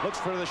 Looks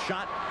for the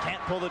shot,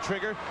 can't pull the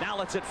trigger. Now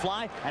lets it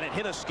fly, and it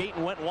hit a skate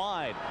and went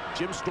wide.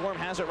 Jim Storm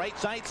has it right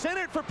side,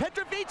 centered for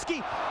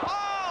Petrovitsky.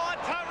 Oh, a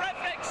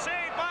terrific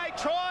save by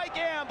Troy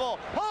Gamble.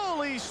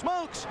 Holy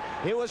smokes.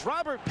 It was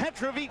Robert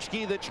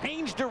Petrovitsky that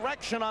changed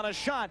direction on a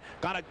shot.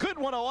 Got a good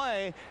one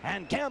away,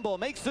 and Gamble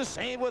makes the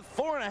save with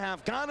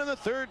 4.5 gone in the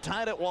third,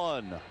 tied at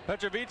 1.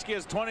 Petrovitsky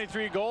has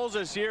 23 goals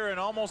this year and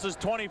almost his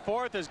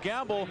 24th as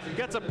Gamble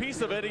gets a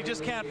piece of it. He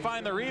just can't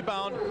find the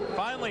rebound.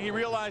 Finally, he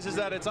realizes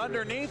that it's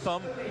underneath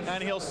him,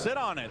 and he'll sit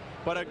on it.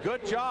 But a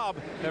good job.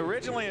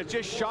 Originally, it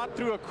just shot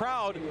through a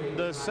crowd.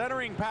 The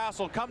centering pass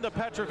will come to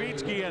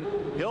Petrovitsky, and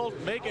he'll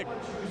make a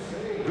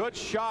good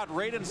shot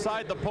right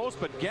inside the post.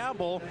 But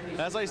Gamble,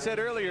 as I said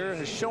earlier,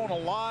 has shown a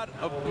lot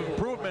of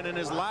improvement in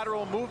his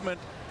lateral movement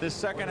this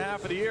second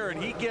half of the year,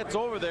 and he gets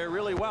over there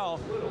really well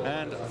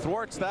and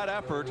thwarts that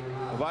effort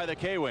by the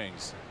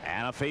K-Wings.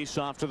 And a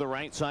face-off to the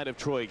right side of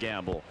Troy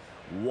Gamble.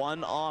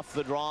 One off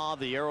the draw.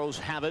 The Arrows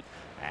have it,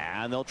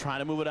 and they'll try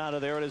to move it out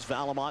of there. It is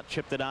Valimont,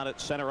 chipped it out at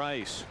center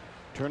ice.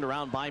 Turned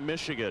around by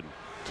Michigan.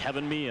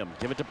 Kevin Miehm,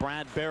 give it to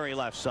Brad Berry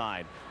left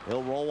side.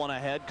 He'll roll one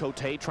ahead.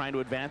 Cote trying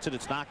to advance it.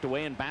 It's knocked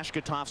away, and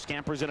Bashkatov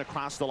scampers in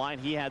across the line.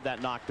 He had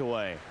that knocked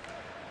away.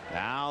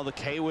 Now the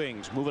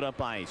K-Wings move it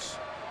up ice.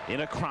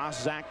 In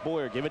across Zach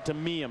Boyer. Give it to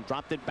Miehm.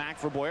 Dropped it back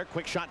for Boyer.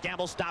 Quick shot.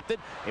 Gamble stopped it.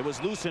 It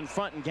was loose in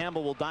front, and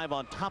Gamble will dive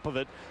on top of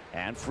it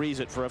and freeze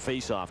it for a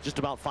face-off. Just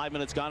about 5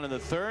 minutes gone in the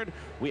third.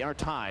 We are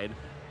tied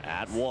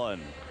at 1.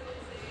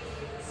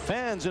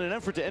 Fans, in an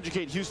effort to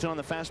educate Houston on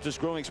the fastest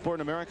growing sport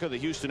in America, the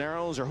Houston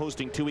Aeros are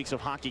hosting 2 weeks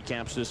of hockey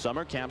camps this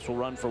summer. Camps will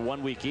run for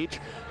 1 week each,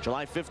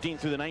 July 15th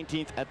through the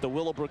 19th at the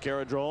Willowbrook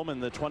Aerodrome, and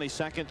the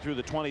 22nd through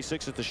the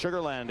 26th at the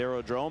Sugarland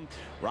Aerodrome.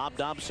 Rob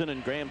Dopson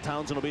and Graeme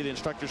Townshend will be the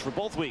instructors for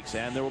both weeks,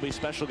 and there will be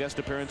special guest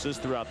appearances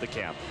throughout the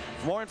camp.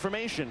 For more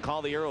information,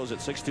 call the Aeros at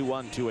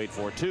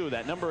 621-2842.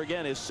 That number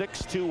again is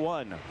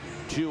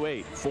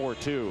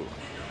 621-2842.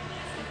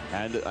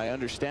 And I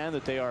understand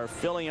that they are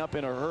filling up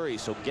in a hurry,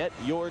 so get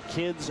your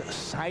kids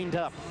signed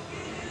up.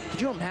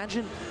 Could you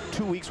imagine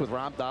 2 weeks with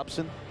Rob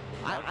Dopson?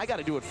 I got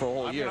to do it for a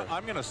whole year.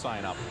 I'm going to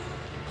sign up.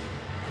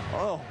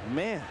 Oh,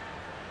 man.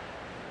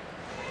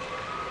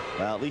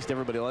 Well, at least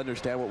everybody will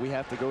understand what we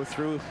have to go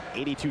through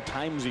 82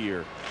 times a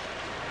year.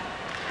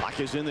 Puck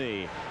is in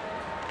the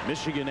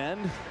Michigan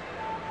end.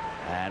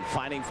 And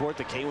fighting for it,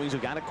 the K-Wings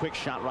have got a quick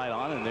shot right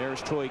on, and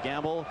there's Troy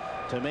Gamble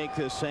to make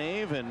the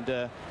save.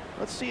 And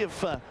let's see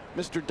if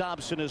Mr.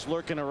 Dobson is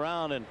lurking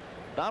around. And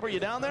Dob, are you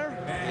down there?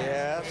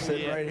 Yeah,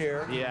 sitting right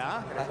here.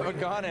 Yeah? I haven't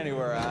gone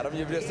anywhere, Adam.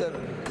 You've just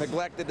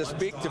neglected to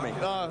speak to me.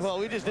 Well,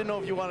 we just didn't know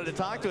if you wanted to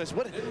talk to us.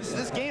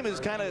 This game is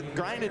kind of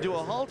grinding to a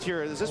halt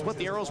here. Is this what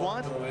the Aeros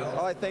want?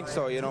 Oh, I think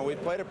so. You know, we've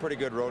played a pretty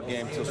good road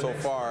game so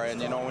far. And,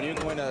 you know, when you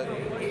win a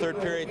third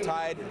period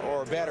tied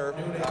or better,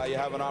 you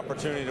have an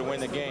opportunity to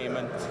win the game.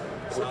 And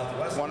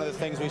one of the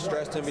things we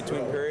stressed in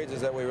between periods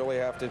is that we really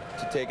have to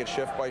take it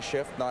shift by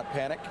shift, not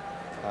panic.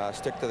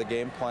 Stick to the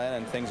game plan,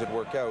 and things would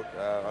work out.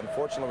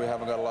 Unfortunately, we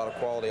haven't got a lot of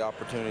quality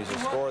opportunities to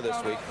score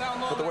this week.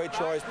 But the way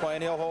Troy's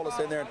playing, he'll hold us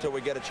in there until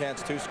we get a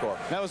chance to score.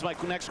 That was my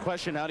next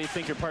question. How do you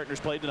think your partners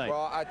played tonight?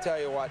 Well, I tell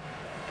you what,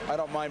 I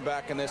don't mind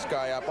backing this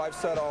guy up. I've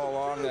said all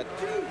along that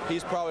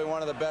he's probably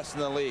one of the best in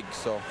the league.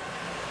 So,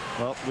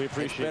 well, we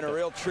appreciate it. It's been a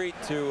real treat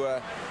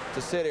to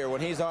sit here. When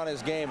he's on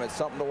his game, it's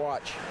something to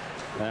watch.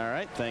 All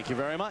right, thank you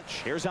very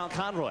much. Here's Al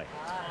Conroy.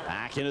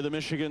 Back into the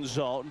Michigan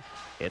zone.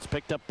 It's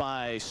picked up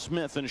by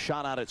Smith and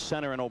shot out at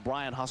center, and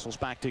O'Brien hustles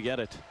back to get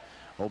it.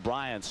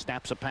 O'Brien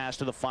snaps a pass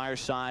to the far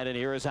side, and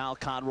here is Al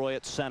Conroy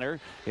at center.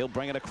 He'll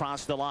bring it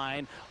across the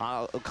line.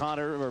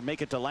 O'Connor, or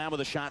make it to Lamb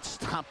with a shot,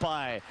 stopped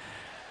by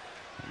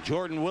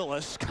Jordan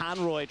Willis.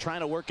 Conroy trying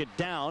to work it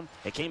down.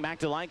 It came back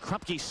to the line.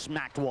 Krupke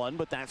smacked one,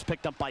 but that's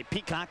picked up by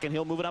Peacock, and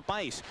he'll move it up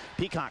ice.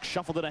 Peacock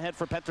shuffled it ahead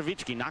for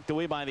Petrovitsky. Knocked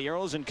away by the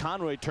Aeros, and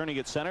Conroy turning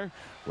at center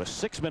with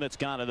 6 minutes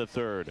gone in the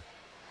third.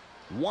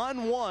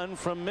 1-1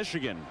 from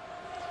Michigan.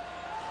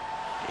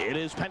 It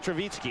is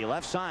Petrovitsky,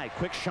 left side.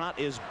 Quick shot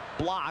is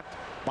blocked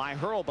by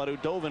Hurlbut, who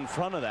dove in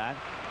front of that.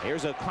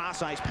 Here's a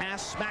cross-ice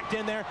pass, smacked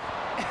in there.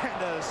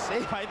 And a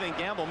save, I think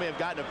Gamble may have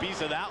gotten a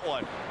piece of that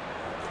one.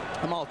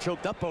 I'm all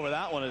choked up over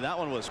that one, and that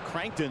one was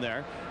cranked in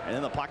there. And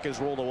then the puck is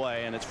rolled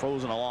away, and it's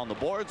frozen along the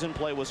boards, and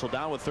play whistled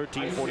down with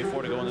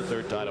 13:44 to go in the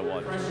third, tied at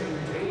 1.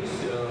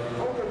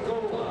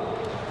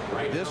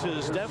 This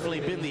has definitely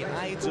been the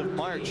Ides of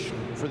March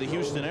for the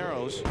Houston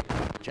Aeros.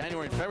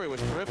 January and February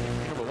was terrific,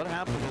 but what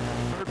happened in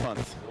the third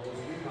month?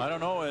 I don't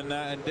know, and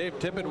Dave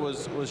Tippett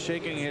was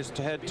shaking his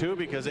head too,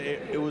 because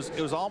it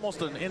was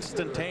almost an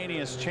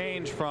instantaneous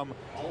change from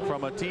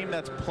a team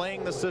that's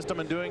playing the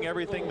system and doing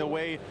everything the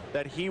way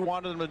that he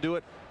wanted them to do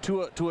it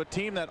to a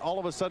team that all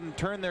of a sudden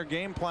turned their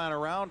game plan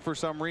around for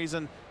some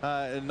reason,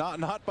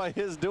 not by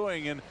his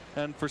doing,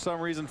 and for some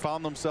reason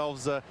found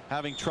themselves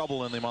having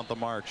trouble in the month of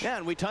March. Yeah,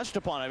 and we touched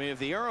upon it. I mean, if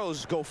the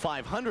Aeros go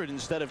 500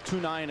 instead of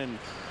 2-9 and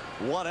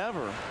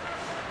whatever,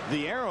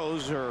 the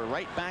Aeros are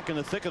right back in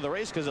the thick of the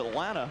race, because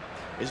Atlanta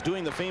is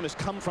doing the famous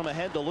come from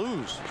ahead to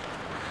lose.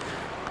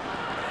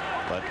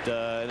 But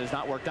it has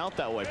not worked out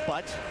that way.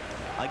 But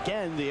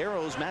again, the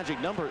Aeros' magic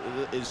number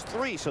is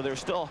 3, so there's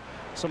still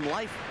some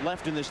life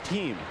left in this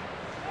team.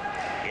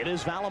 It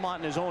is Valimont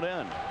in his own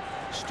end.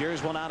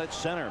 Steers one out at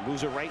center,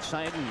 moves it right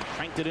side and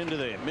cranked it into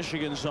the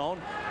Michigan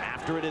zone.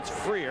 After it, it's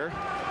Freer.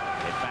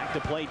 Get back to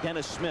play.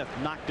 Dennis Smith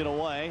knocked it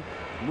away,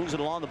 moves it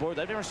along the board.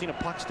 I've never seen a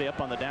puck stay up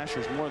on the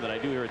Dashers more than I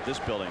do here at this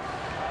building.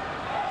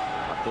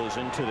 Puck goes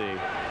into the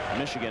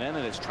Michigan end,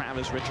 and it's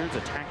Travis Richards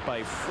attacked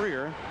by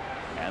Freer,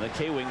 and the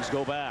K-Wings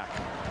go back.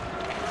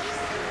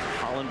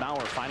 Colin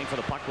Bauer fighting for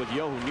the puck with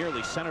Yo, who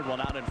nearly centered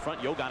one out in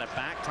front. Yo got it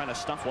back, trying to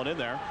stuff one in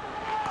there.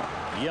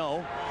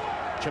 Yo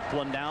chipped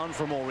one down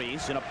for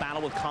Maurice in a battle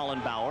with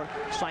Colin Bauer.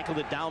 Cycled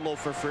it down low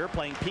for Freer,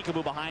 playing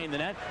peekaboo behind the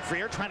net.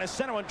 Freer trying to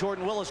center one.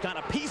 Jordan Willis got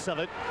a piece of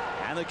it,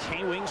 and the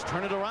K-Wings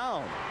turn it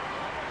around.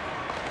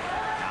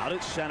 Out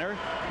at center,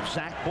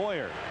 Zach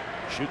Boyer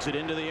shoots it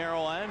into the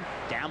arrow end.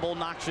 Gamble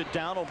knocks it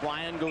down.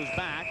 O'Brien goes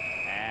back,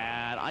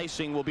 and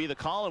icing will be the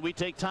call, and we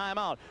take time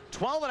out.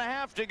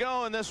 12.5 to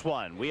go in this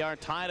one. We are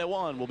tied at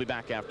 1. We'll be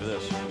back after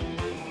this.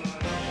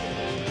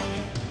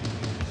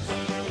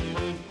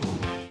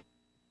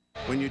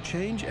 When you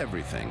change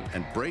everything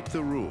and break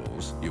the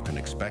rules, you can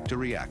expect a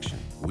reaction.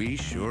 We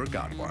sure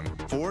got one.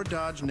 4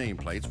 Dodge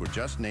nameplates were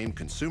just named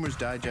Consumers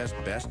Digest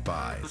Best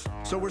Buys.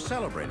 So we're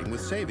celebrating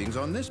with savings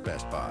on this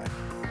Best Buy.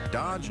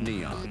 Dodge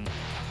Neon.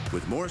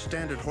 With more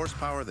standard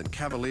horsepower than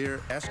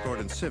Cavalier, Escort,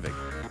 and Civic,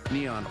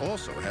 Neon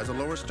also has a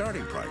lower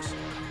starting price.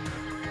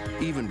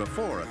 Even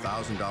before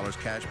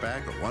 $1,000 cash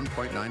back or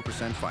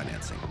 1.9%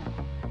 financing.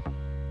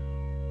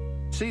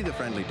 See the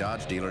friendly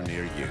Dodge dealer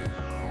near you.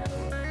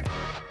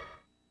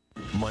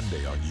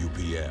 Monday on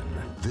UPN.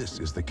 This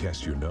is the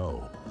Kess you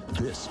know.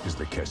 This is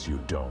the Kess you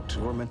don't.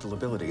 Your mental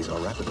abilities are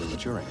rapidly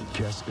maturing.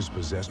 Kess is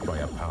possessed by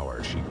a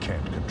power she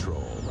can't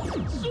control.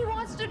 She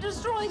wants to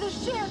destroy the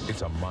ship!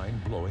 It's a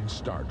mind-blowing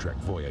Star Trek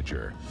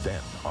Voyager.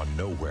 Then on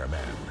Nowhere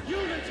Man.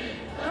 Unity!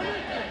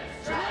 Commitment!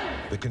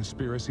 Strength! The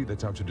conspiracy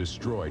that's out to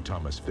destroy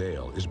Thomas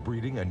Vale is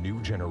breeding a new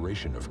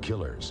generation of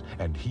killers,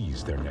 and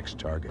he's their next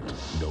target.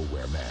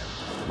 Nowhere Man.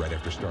 Right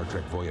after Star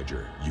Trek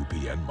Voyager,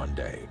 UPN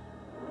Monday.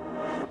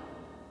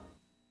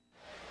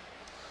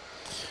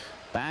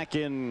 Back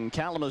in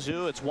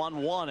Kalamazoo, it's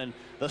 1-1, and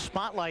the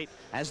spotlight,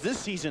 as this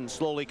season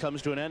slowly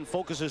comes to an end,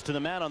 focuses to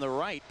the man on the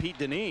right, Pete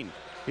Dineen.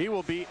 He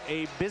will be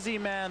a busy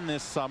man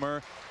this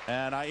summer.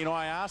 And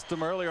I asked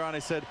him earlier on, I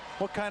said,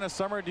 what kind of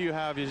summer do you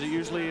have? Is it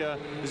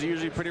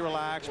usually pretty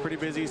relaxed, pretty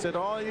busy? He said,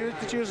 oh,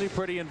 it's usually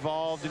pretty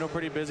involved,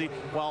 pretty busy.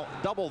 Well,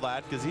 double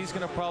that, because he's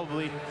going to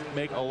probably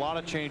make a lot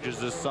of changes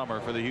this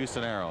summer for the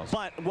Houston Aeros.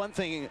 But one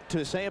thing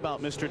to say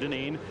about Mr.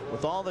 Dineen,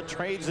 with all the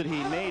trades that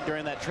he made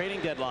during that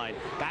trading deadline,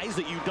 guys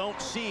that you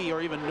don't see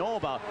or even know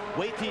about,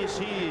 wait till you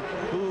see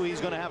who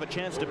he's going to have a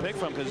chance to pick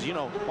from, because,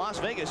 Las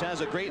Vegas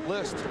has a great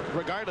list,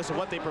 regardless of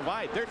what they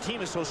provide. Their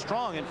team is so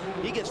strong, and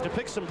he gets to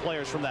pick some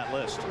players from that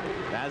list,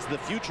 as the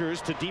futures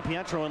to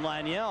DiPietro and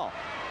Laniel.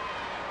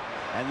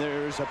 And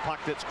there's a puck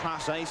that's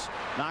cross ice,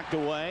 knocked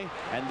away,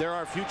 and there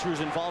are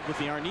futures involved with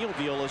the Arneal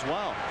deal as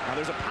well. Now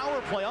there's a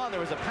power play on. There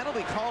was a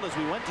penalty called as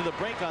we went to the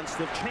break on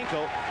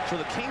Slivchenko, so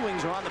the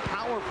K-Wings are on the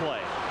power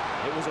play.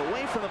 It was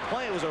away from the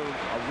play. It was a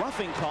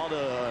roughing call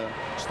to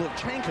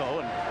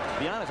Slivchenko, and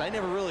to be honest, I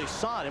never really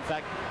saw it. In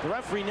fact, the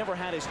referee never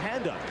had his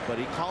hand up, but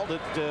he called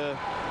it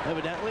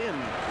evidently, and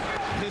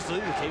obviously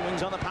the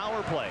K-Wings on the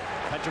power play.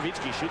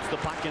 Petrovitsky shoots the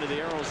puck into the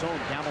Aero zone.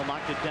 Gamble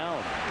knocked it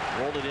down.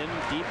 Rolled it in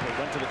deep. It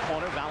went to the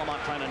corner.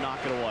 Valimont trying to knock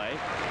it away.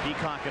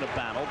 Peacock in a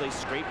battle. They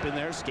scrape in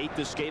there, skate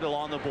to skate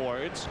along the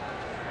boards.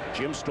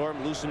 Jim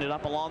Storm loosened it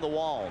up along the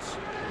walls.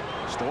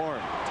 Storm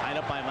tied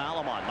up by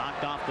Valimont,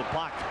 knocked off the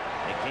puck.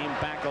 It came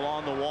back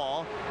along the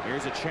wall.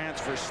 Here's a chance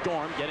for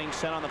Storm, getting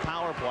set on the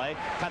power play.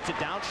 Cuts it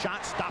down,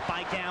 shot stopped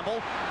by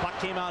Gamble. Puck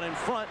came out in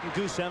front, and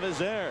Gusev is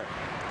there.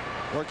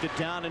 Worked it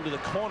down into the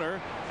corner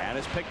and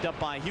is picked up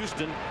by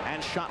Houston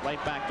and shot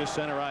right back to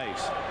center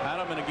ice.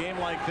 Adam, in a game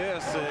like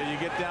this, you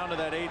get down to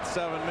that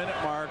 8-7 minute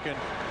mark, and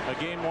a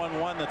game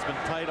 1-1 that's been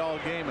tight all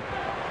game.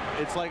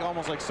 It's like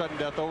almost like sudden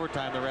death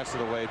overtime the rest of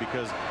the way,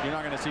 because you're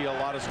not going to see a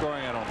lot of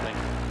scoring, I don't think.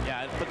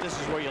 Yeah, but this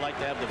is where you like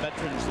to have the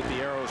veterans that the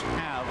Aeros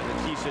have in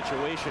the key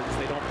situations.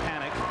 They don't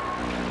panic.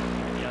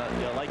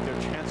 You like their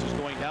chances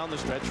going down the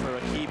stretch for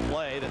a key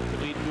play that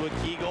could lead to a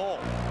key goal.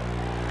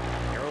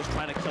 Aeros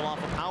trying to kill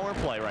off a power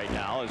play right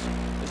now, as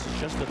this is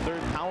just the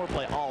third power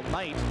play all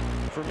night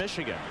for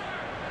Michigan.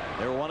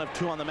 They were 1 of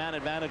 2 on the man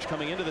advantage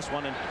coming into this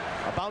one, and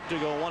about to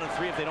go 1 of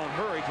 3 if they don't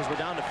hurry, because we're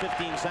down to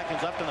 15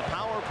 seconds left in the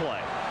power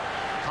play.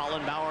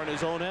 Colin Bauer in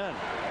his own end.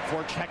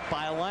 Forecheck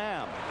by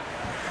Lamb.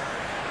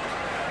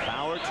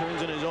 Bauer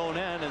turns in his own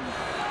end, and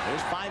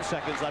there's 5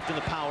 seconds left in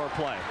the power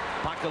play.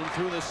 Puck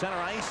through the center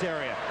ice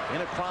area,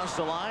 in across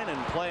the line,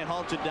 and play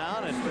halted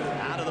down, and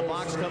out of the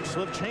box comes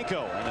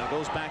Slivchenko, and it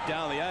goes back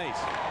down the ice.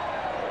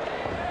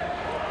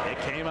 It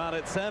came out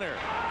at center.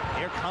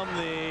 Here come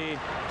the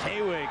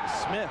KWings.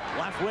 Smith,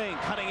 left wing,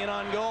 cutting in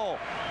on goal.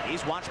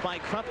 He's watched by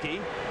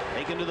Krupke,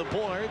 taken to the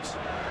boards.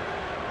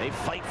 They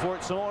fight for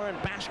it some more, and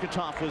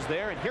Bashkatov was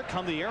there, and here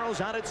come the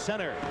Aeros out at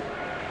center.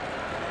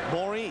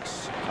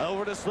 Maurice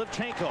over to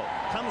Slivchenko,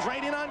 comes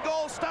right in on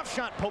goal, stuff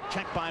shot, poke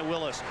check by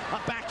Willis, a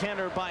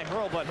backhander by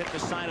Hurlbut hit the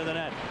side of the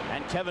net,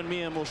 and Kevin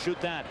Miehm will shoot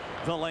that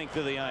the length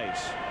of the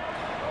ice.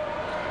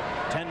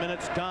 10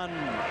 minutes done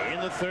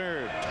in the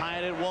third,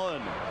 tied at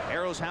 1.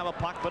 Aeros have a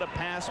puck, but a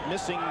pass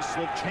missing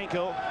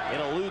Slivchenko. It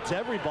eludes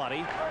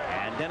everybody,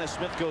 and Dennis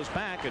Smith goes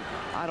back, and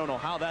I don't know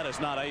how that is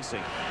not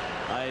icing.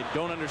 I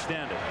don't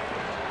understand it.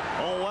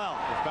 Oh well.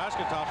 If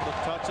Bashkatov would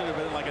have touched it, it would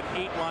have been like an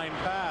 8-line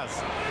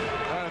pass.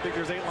 I don't think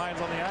there's 8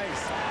 lines on the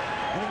ice.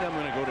 I think I'm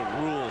going to go to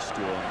rule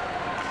school.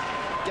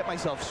 Get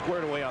myself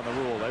squared away on the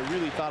rules. I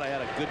really thought I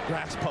had a good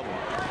grasp of them.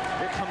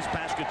 Here comes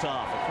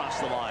Bashkatov across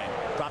the line.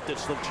 Dropped it,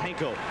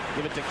 Slivchenko.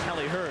 Give it to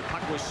Kelly Hurd.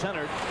 Puck was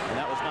centered, and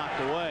that was knocked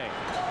away.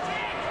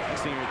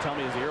 Next thing you're going to tell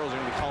me is the Aeros are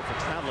going to be called for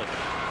traveling.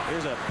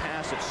 Here's a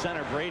pass at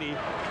center. Brady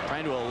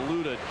trying to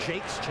elude a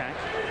Jakes check.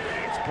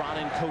 It's brought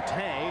in Cote.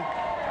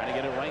 Trying to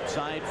get it right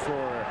side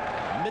for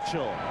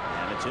Mitchell.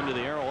 And it's into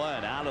the Aero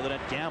end. Out of the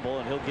net Gamble,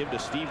 and he'll give to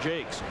Steve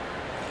Jakes.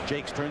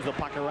 Jakes turns the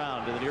puck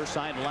around to the near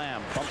side.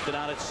 Lamb bumped it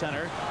out at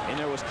center. In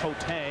there was Cote.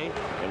 It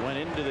went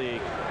into the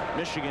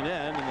Michigan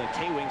end, and the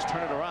KWings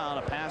turn it around.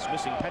 A pass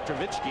missing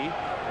Petrovitsky,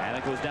 and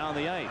it goes down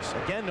the ice.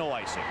 Again, no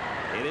icing.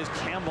 It is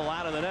Campbell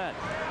out of the net.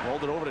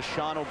 Rolled it over to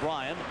Sean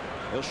O'Brien.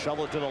 He'll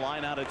shovel it to the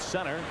line out at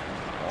center.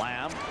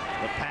 Lamb,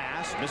 the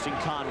pass, missing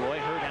Conroy.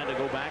 Hurd had to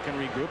go back and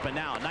regroup, and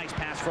now a nice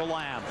pass for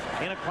Lamb.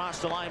 In across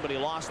the line, but he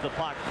lost the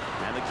puck,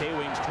 and the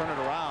K-Wings turn it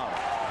around.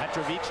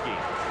 Petrovitsky,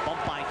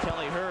 bumped by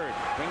Kelly Hurd,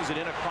 brings it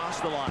in across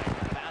the line.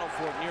 Battle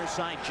for it near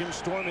side. Jim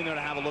Storm in there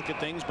to have a look at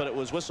things, but it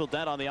was whistled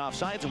dead on the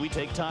offsides, and we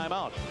take time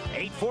out.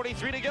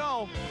 8:43 to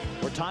go.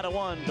 We're tied at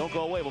 1. Don't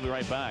go away. We'll be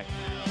right back.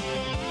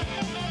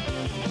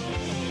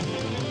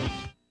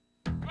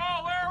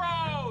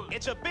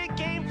 It's a big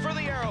game for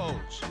the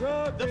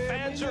Aeros. The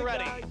fans are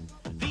ready.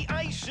 The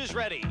ice is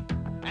ready.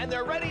 And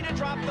they're ready to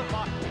drop the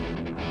puck.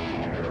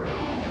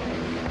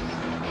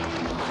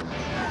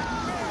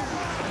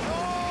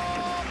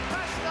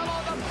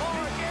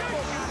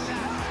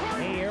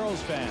 Hey, Aeros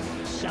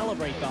fans,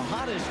 celebrate the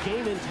hottest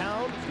game in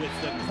town with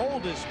the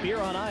coldest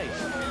beer on ice.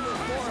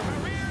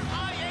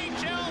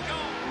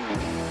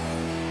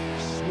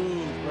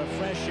 Smooth,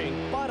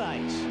 refreshing Bud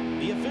Ice,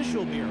 the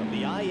official beer of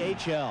the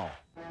IHL.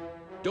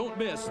 Don't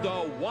miss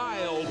the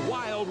Wild,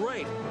 Wild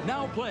Rate,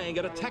 now playing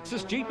at a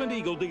Texas Jeep and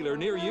Eagle dealer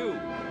near you.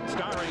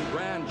 Starring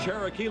Grand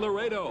Cherokee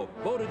Laredo,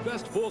 voted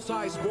best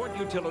full-size sport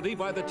utility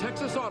by the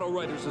Texas Auto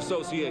Writers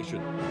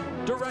Association.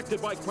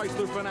 Directed by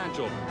Chrysler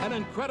Financial, an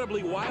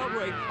incredibly wild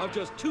rate of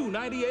just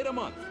 $298 a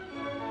month.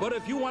 But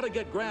if you want to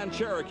get Grand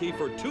Cherokee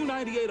for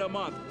 $298 a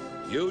month,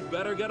 you'd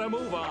better get a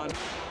move on,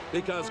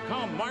 because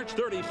come March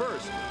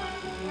 31st,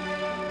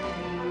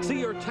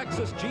 see your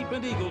Texas Jeep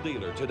and Eagle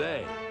dealer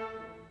today.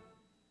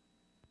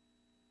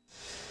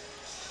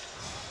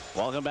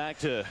 Welcome back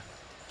to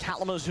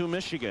Kalamazoo,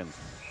 Michigan.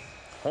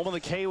 Home of the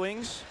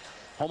K-Wings.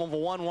 Home of a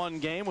 1-1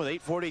 game with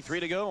 8:43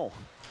 to go.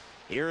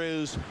 Here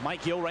is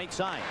Mike Yeo right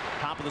side.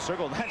 Top of the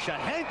circle. That shot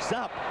hangs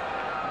up.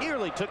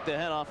 Nearly took the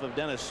head off of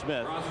Dennis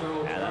Smith.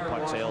 And that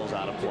puck sails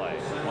out of play.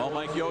 Well,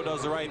 Mike Yeo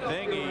does the right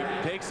thing. He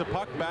takes the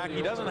puck back.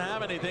 He doesn't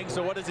have anything,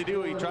 so what does he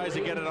do? He tries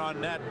to get it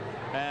on net.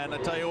 And I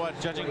tell you what,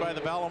 judging by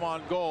the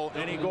Valimont goal,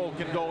 any goal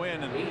can go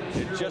in. And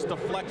it just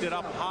deflected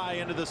up high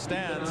into the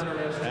stands.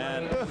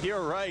 And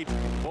you're right.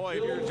 Boy,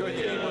 if you're enjoying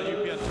the game on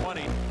UPN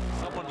 20,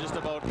 someone just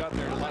about got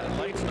their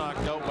lights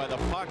knocked out by the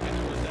puck. And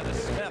it was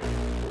Dennis Smith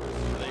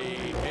for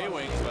the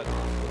K-Wings, but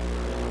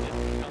it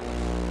didn't come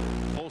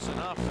close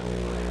enough.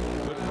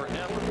 Good for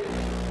him.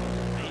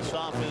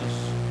 Face-off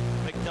is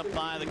picked up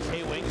by the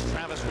K-Wings.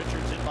 Travis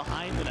Richards in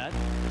behind the net.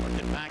 Worked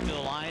it back to the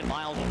line.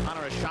 Miles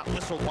O'Connor, a shot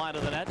whistled wide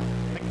of the net.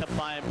 Picked up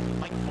by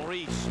Mike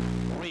Maurice.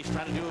 Maurice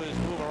trying to do his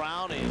move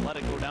around. He let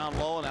it go down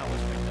low, and that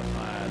was picked up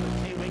by the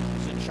K-Wings.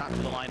 Shot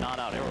to the line, not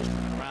out. Aeros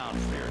turning around.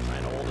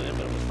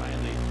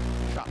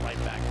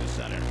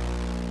 center.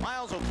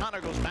 Miles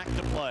O'Connor goes back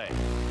to play.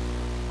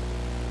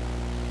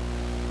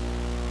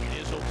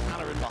 It is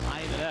O'Connor in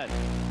behind the net.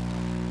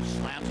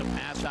 Slams a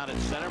pass out at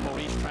center.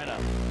 Maurice trying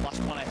to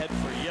bust one ahead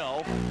for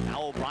Yo.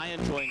 Now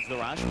O'Brien joins the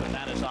rush, but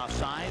that is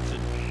offsides. And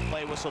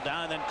play whistle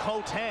down, and then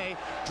Cote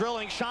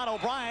drilling shot.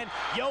 O'Brien.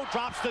 Yo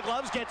drops the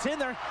gloves, gets in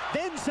there.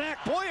 Then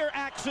Zach Bauer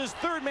acts as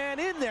third man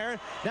in there.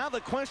 Now the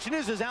question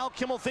is, does Al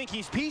Kimmel think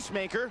he's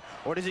peacemaker,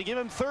 or does he give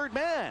him third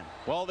man?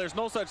 Well, there's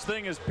no such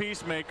thing as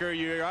peacemaker.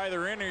 You're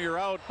either in or you're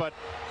out, but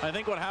I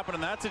think what happened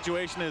in that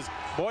situation is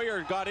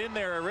Bauer got in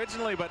there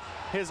originally, but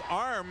his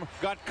arm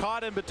got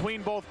caught in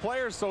between both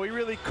players, so he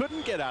really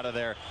couldn't get out of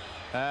there.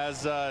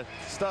 As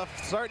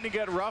stuff starting to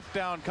get rough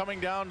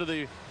coming down to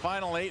the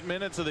final 8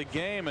 minutes of the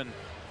game, and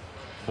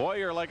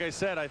Bauer, like I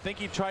said, I think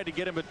he tried to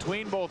get in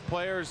between both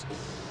players,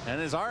 and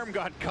his arm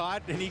got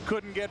caught, and he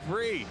couldn't get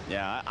free.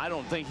 Yeah, I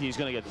don't think he's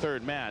going to get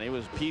third man. He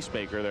was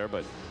peacemaker there,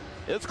 but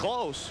it's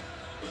close.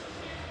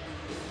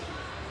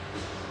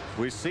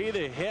 We see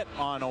the hit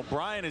on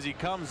O'Brien as he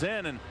comes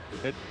in, and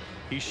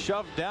he's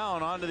shoved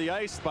down onto the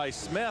ice by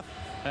Smith,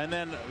 and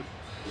then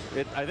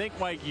I think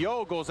Mike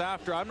Yo goes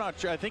after. I'm not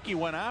sure. I think he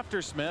went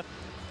after Smith,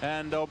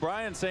 and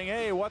O'Brien saying,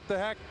 "Hey, what the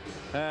heck?"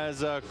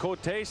 As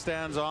Cote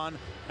stands on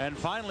and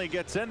finally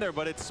gets in there,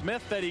 but it's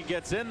Smith that he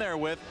gets in there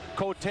with.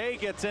 Cote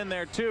gets in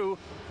there too,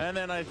 and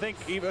then I think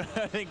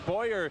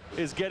Bauer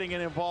is getting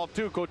involved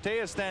too. Cote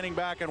is standing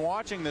back and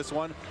watching this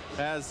one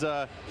as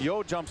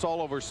Yo jumps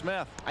all over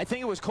Smith. I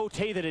think it was Cote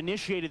that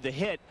initiated the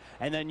hit,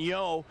 and then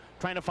Yo,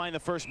 trying to find the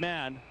first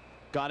man,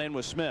 got in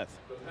with Smith.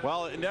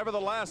 Well,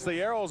 nevertheless, the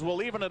Aerios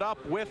will even it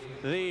up with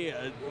the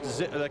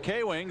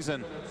KWings,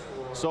 and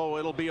so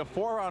it'll be a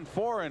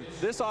 4-on-4, and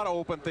this ought to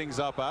open things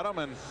up, Adam,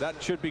 and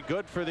that should be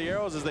good for the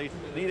Aerios as they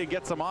need to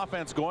get some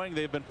offense going.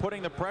 They've been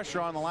putting the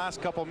pressure on the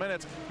last couple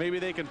minutes. Maybe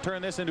they can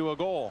turn this into a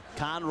goal.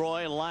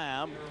 Conroy and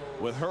Lamb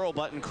with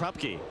Hurlbut and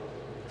Krupke,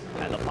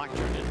 and the puck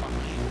turned in behind.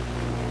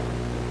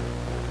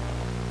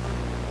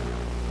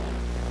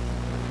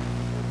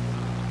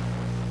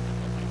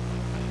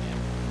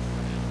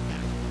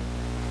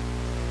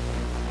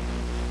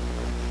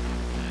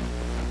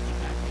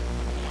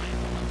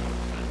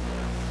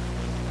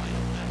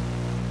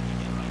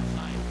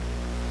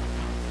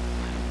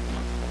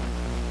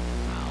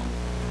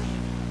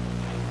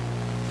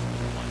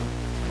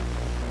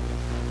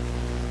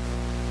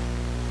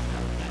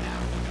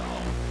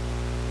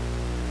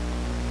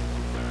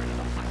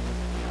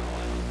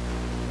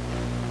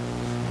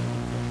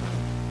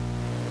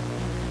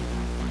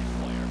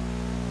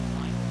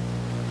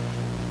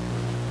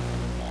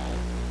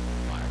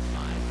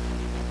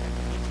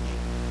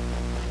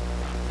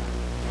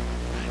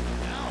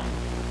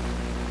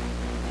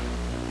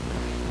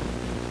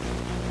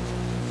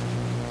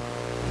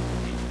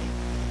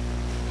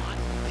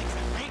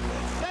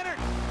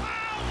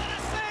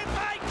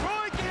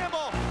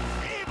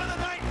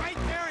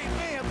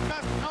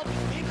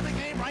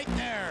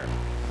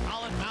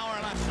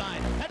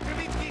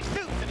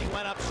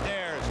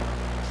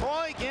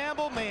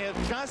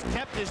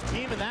 Kept his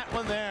team in that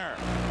one there.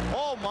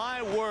 Oh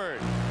my word.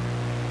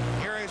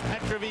 Here is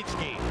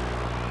Petrovitsky.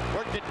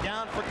 Worked it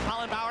down for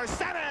Colin Bauer.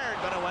 Centered,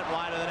 but it went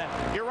wide of the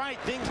net. You're right,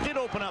 things did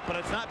open up, but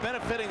it's not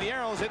benefiting the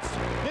Aerios. It's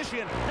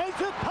Michigan. As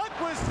the puck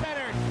was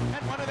centered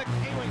at one of the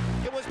K-Wings.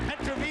 It was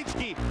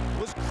Petrovitsky.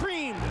 Was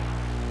creamed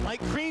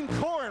like cream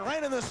corn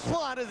right in the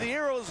slot as the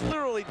Aerios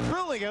literally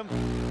drilling him.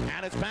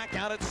 And it's back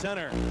out at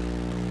center.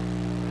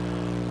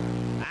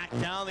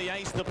 Down the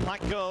ice, the puck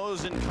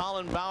goes, and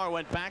Colin Bauer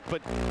went back,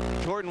 but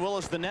Jordan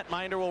Willis, the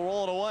netminder, will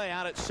roll it away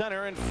out at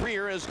center, and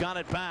Freer has got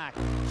it back.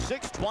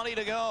 6:20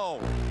 to go.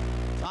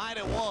 Tied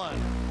at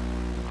 1.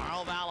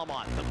 Carl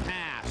Valimont, the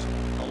pass,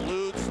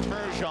 eludes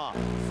Turgeon.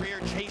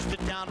 Freer chased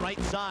it down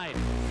right side.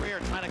 Freer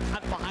trying to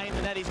cut behind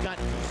the net. He's got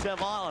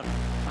Gusev on him.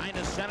 Trying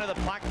to center the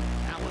puck.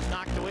 That was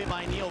knocked away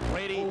by Neil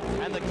Brady,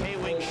 and the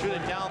K-Wings shoot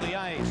it down the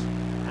ice.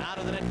 Out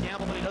of the net,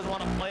 Gamble, but he doesn't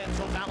want to play it,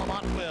 so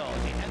Valimont will.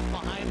 He heads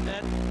behind the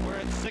net. We're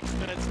at 6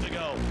 minutes to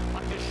go.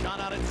 Puck is shot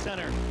out at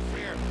center.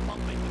 Freer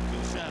pumping with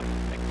Gusev.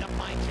 Picked up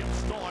by Jim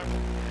Storm,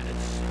 and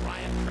it's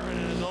Ryan Curran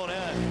in his own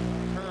end.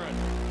 Curran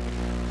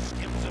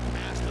skims a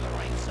pass to the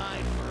right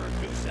side for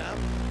Gusev,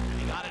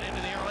 and he got it into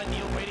the air.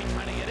 Neil Brady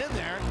trying to get in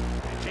there,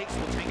 and Jakes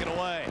will take it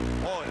away.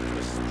 Oh, it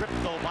was stripped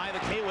though by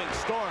the K-Wing.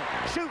 Storm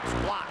shoots,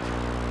 blocked,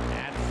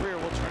 and Freer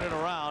will turn it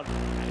around,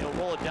 and he'll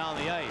roll it down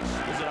the ice.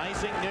 Is it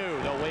icing?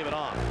 No, they'll wave it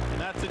off. In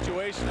that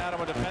situation,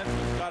 Adam, a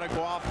defenseman's got to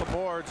go off the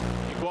boards.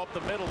 You go up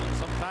the middle, and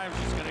sometimes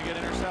he's going to get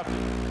intercepted.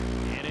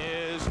 It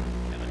is,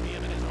 and the Miehm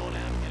in his own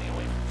end, getting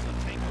away from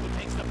Slivchenko, who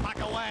takes the puck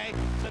away.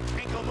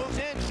 Slivchenko moves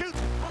in, shoots.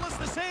 Willis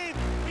the save.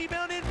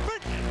 Rebound in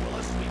front, and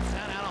Willis sweeps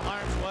that out of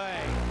harm's way.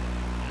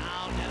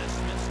 Now Dennis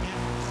Smith in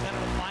center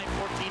with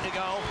 5:14 to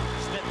go.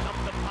 Smith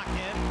dumped the puck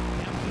in,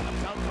 and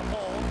comes out the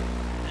hole,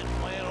 and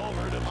play it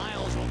over to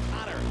Miles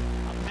O'Connor.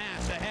 A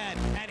pass ahead,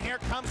 and here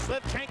comes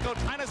Slivchenko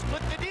trying to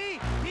split the D.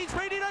 He's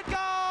ready to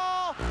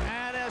go,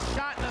 and a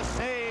shot and a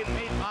save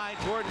made by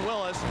Jordan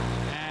Willis,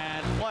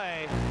 and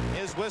play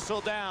is with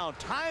whistle down.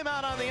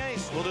 Timeout on the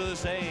ice. We'll do the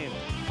same.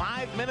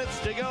 5 minutes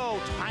to go.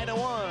 Tied at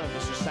 1.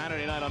 This is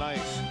Saturday Night on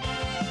Ice.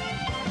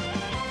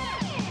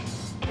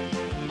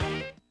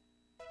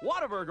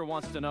 Whataburger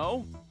wants to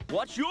know,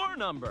 what's your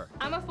number?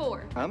 I'm a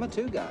 4. I'm a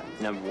 2 guy.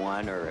 Number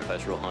 1, or if I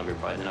was real hungry,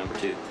 probably the number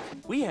 2.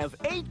 We have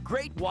 8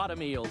 great Whata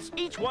meals.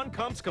 Each one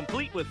comes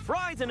complete with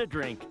fries and a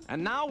drink.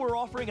 And now we're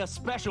offering a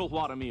special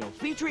Whata meal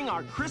featuring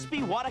our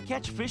crispy Whata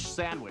Catch fish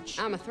sandwich.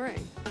 I'm a 3.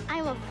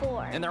 I'm a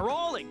 4. And they're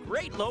all at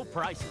great low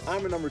prices.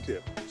 I'm a number 2.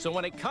 So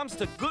when it comes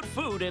to good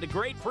food at a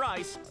great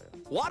price,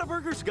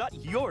 Whataburger's got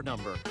your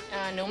number.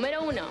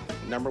 Numero 1.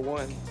 Number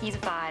 1. He's a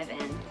 5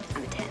 and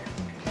I'm a 10.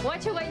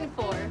 What you waiting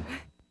for?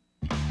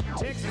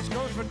 Texas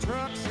goes for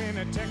trucks in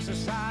a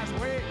Texas-sized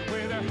way,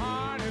 whether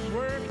hard at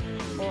work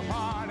or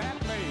hard at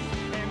play.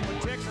 And when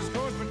Texas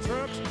goes for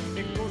trucks,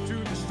 it goes to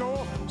the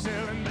store,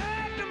 selling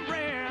Magnum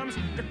Rams,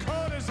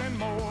 Dakotas, and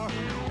more.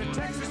 The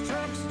Texas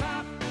truck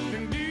stop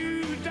in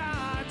New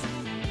Dodge.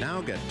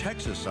 Now get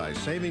Texas-sized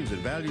savings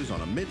and values on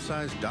a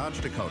mid-sized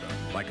Dodge Dakota,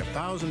 like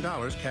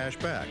 $1,000 cash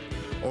back,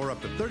 or up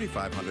to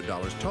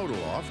 $3,500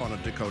 total off on a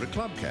Dakota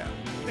Club Cab.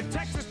 The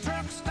Texas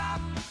truck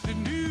stop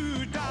in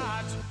New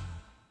Dodge.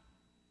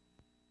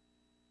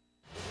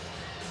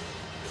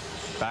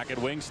 Back at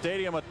Wing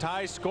Stadium, a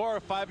tie score,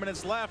 5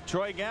 minutes left.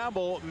 Troy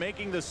Gamble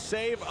making the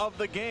save of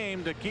the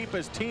game to keep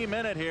his team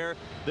in it here.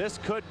 This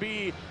could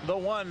be the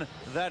one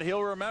that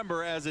he'll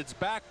remember as it's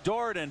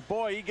backdoored, and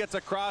boy, he gets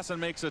across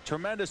and makes a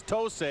tremendous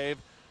toe save,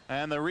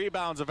 and the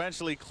rebounds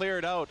eventually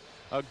cleared out.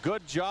 A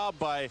good job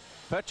by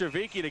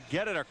Petrovicki to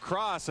get it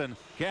across, and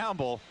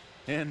Gamble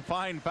in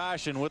fine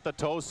fashion with the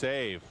toe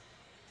save.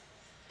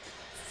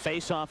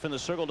 Face off in the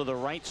circle to the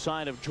right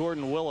side of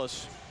Jordan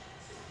Willis.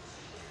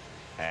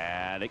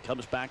 And it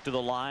comes back to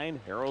the line.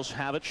 Arrows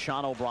have it.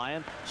 Sean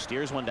O'Brien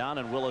steers one down,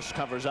 and Willis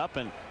covers up,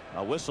 and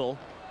a whistle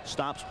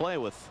stops play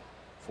with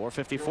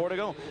 4:54 to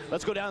go.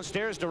 Let's go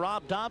downstairs to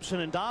Rob Dopson.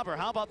 And Dauber,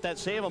 how about that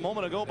save a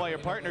moment ago by your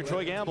partner,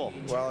 Troy Gamble?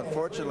 Well,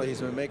 unfortunately,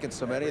 he's been making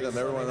so many of them.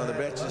 Everyone on the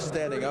bench is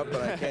standing up, and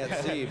I can't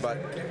see. But,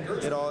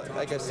 you know,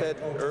 like I said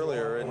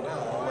earlier, and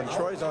when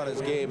Troy's on his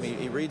game,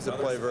 he reads the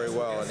play very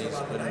well, and he's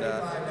been,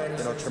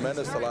 you know,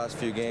 tremendous the last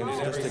few games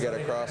just to get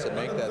across and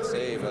make that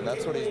save. And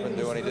that's what he's been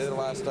doing. He did it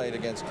last night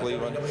against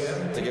Cleveland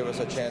to give us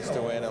a chance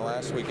to win, and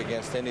last week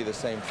against Indy, the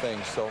same thing.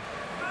 So,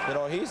 you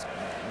know, he's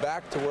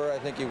back to where I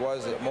think he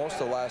was at most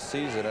of last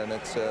season, and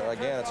it's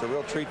again, it's a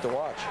real treat to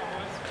watch.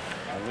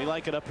 And we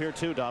like it up here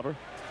too, Dauber.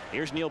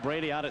 Here's Neil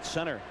Brady out at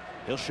center.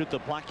 He'll shoot the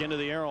puck into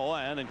the arrow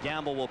end, and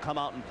Gamble will come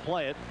out and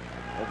play it.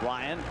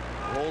 O'Brien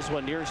rolls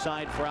one near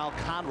side for Al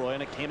Conroy,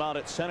 and it came out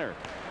at center.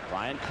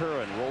 Ryan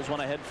Curran rolls one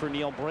ahead for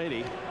Neil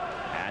Brady,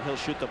 and he'll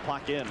shoot the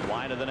puck in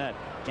wide of the net.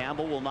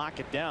 Gamble will knock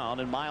it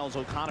down, and Miles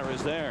O'Connor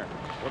is there.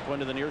 Work one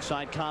to the near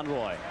side.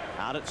 Conroy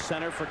out at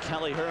center for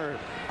Kelly Hurd.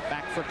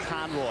 Back for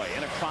Conroy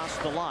and across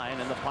the line,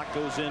 and the puck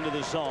goes into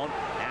the zone.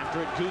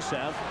 After it,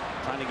 Gusev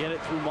trying to get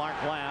it through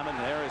Mark Lamb, and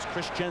there is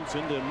Chris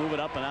Jensen to move it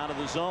up and out of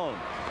the zone.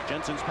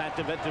 Jensen's pat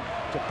to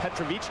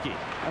Petrovicki.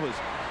 That was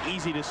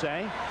easy to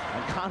say,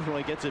 and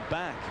Conroy gets it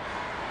back.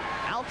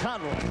 Al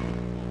Conroy.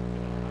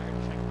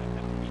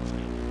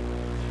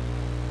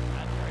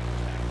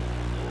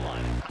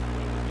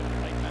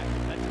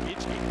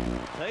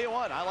 Tell you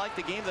what, I like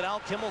the game that Al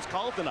Kimmel's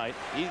called tonight.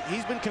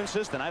 He's been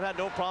consistent. I've had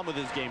no problem with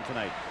his game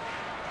tonight.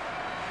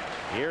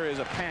 Here is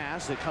a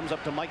pass that comes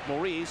up to Mike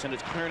Maurice, and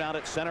it's cleared out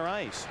at center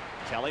ice.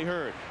 Kelly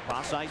Hurd,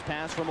 cross-ice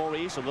pass for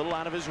Maurice, a little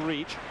out of his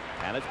reach,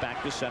 and it's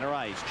back to center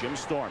ice. Jim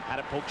Storm had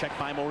it poke check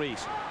by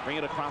Maurice. Bring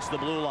it across the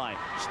blue line.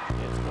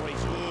 It's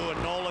Maurice. Ooh, a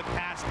no-look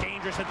pass,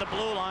 dangerous at the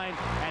blue line,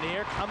 and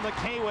here come the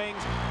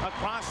K-Wings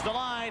across the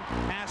line,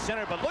 past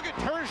center. But look at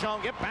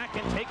Turgeon get back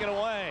and take it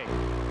away.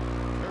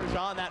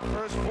 Turgeon, that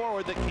first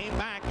forward that came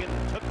back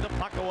and took the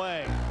puck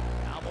away.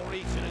 Now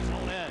Maurice in his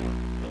own end.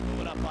 He'll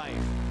move it up ice.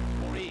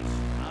 Maurice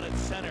out at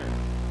center.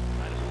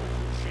 Trying to move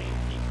through Shane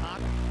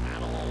Peacock.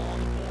 Battle along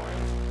the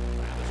boards.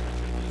 Travis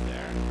Richards is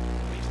there.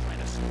 Maurice trying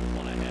to scoop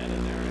one ahead,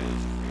 and there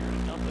is clear to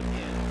dump it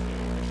into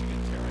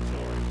Michigan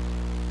territory.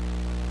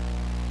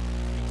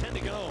 10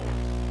 to go.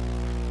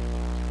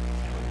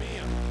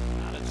 Miehm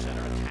out at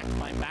center, attacked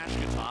by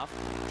Bashkatov.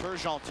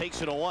 Turgeon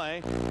takes it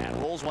away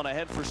and rolls one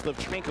ahead for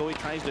Slivchenko. He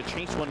tries to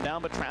chase one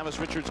down, but Travis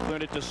Richards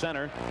cleared it to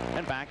center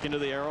and back into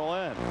the arrow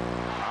end.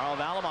 Carl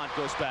Valimont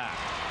goes back.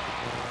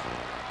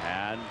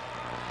 And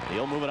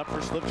he'll move it up for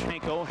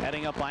Slivchenko,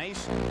 heading up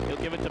ice. He'll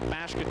give it to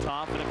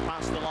Bashkatov and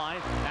across the line.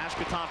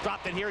 Bashkatov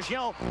dropped it. Here's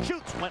Yo.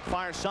 Shoots. Went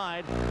far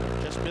side.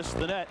 Just missed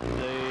the net.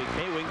 The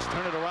K-Wings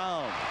turn it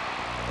around.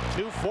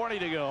 2:40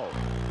 to go.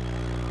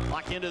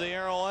 Puck into the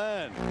arrow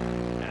end.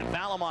 And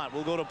Valimont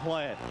will go to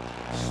play it.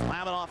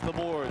 Slam it off the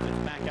boards. It's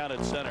back out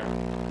at center.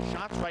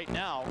 Shots right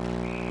now.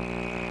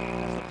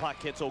 As the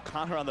puck hits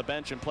O'Connor on the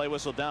bench and play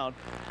whistle down.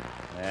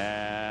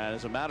 And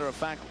as a matter of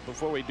fact,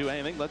 before we do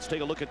anything, let's take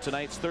a look at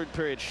tonight's third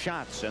period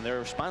shots. And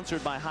they're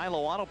sponsored by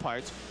High-Low Auto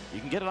Parts. You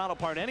can get an auto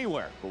part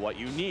anywhere, but what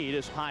you need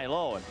is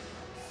High-Low. And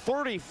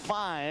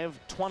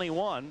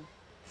 35-21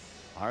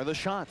 are the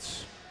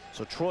shots.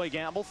 So Troy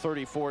Gamble,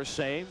 34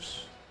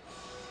 saves.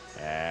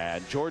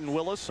 And Jordan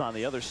Willis on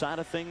the other side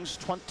of things,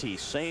 20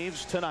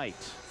 saves tonight.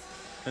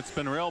 It's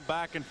been real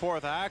back and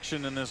forth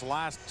action in this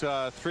last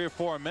 3 or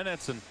 4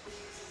 minutes, and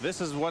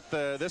this is what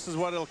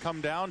it'll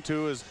come down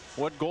to, is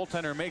what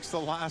goaltender makes the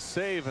last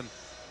save, and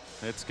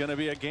it's going to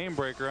be a game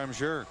breaker, I'm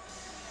sure.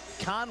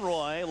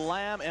 Conroy,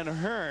 Lamb, and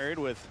Hurd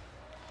with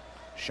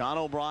Sean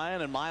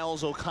O'Brien and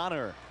Miles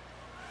O'Connor.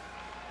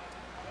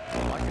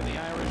 Puck in the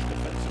Irish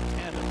defensive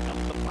tandem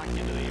comes the puck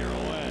into the arrow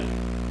end.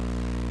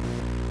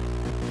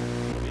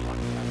 He'll be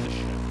lucky at the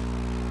shift.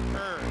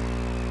 Hurd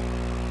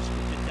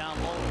scooped it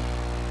down low,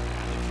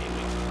 and the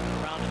KWings turn it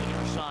around to the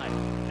near side.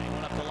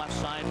 Hanging up the left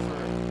side for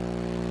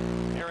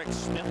Eric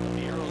Smith, and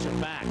the arrows are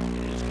back.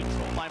 It is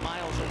controlled by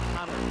Miles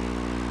O'Connor.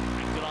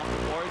 Cranked it off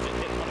the boards and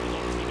hit one of his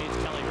own teammates,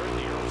 Kelly Hurd.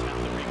 The arrows have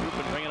to regroup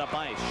and bring it up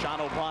ice. Sean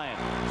O'Brien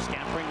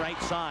scampering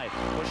right side,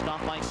 pushed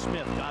off by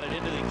Smith, got it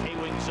into the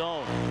K-wing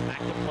zone. Back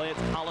to play, it's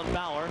Colin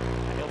Bauer,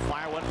 and he'll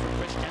fire one for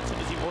Chris Jensen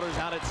as he motors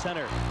out at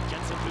center.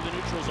 Jensen through the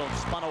neutral zone,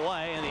 spun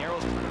away, and the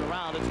arrows turn it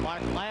around. It's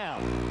Mark Lamb.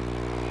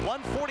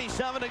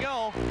 1:47 to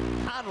go.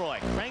 Conroy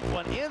cranked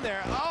one in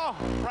there. Oh,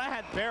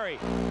 Brad Berry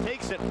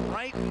takes it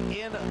right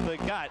in the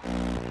gut.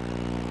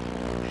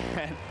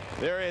 And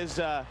there is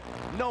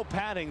no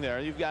padding there.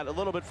 You've got a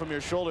little bit from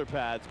your shoulder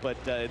pads, but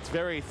it's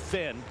very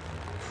thin.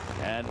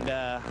 And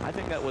I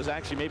think that was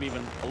actually maybe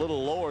even a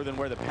little lower than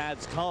where the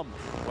pads come.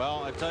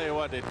 Well, I tell you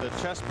what, the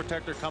chest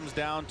protector comes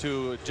down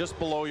to just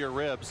below your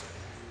ribs,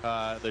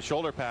 the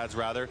shoulder pads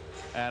rather.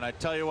 And I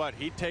tell you what,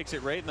 he takes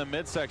it right in the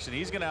midsection.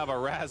 He's going to have a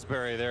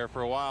raspberry there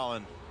for a while.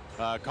 And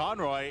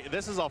Conroy,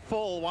 this is a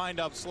full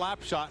wind-up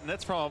slap shot, and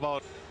it's from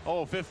about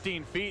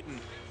 15 feet.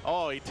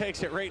 And he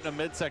takes it right in the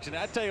midsection.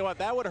 I tell you what,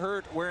 that would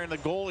hurt wearing the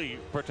goalie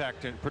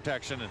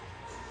protection. And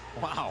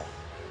wow.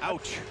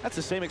 Ouch. That's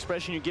the same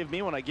expression you give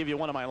me when I give you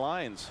one of my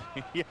lines.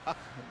 Yeah,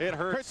 it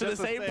hurts. Hurts in the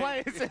same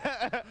place.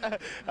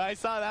 I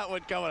saw that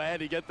one coming. I had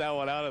to get that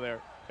one out of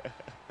there.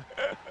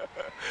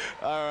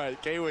 All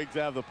right, K-Wings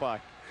have the puck.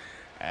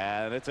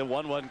 And it's a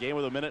 1-1 game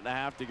with 1.5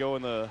 minutes to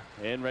go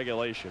in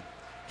regulation.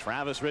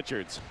 Travis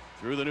Richards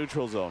through the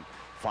neutral zone.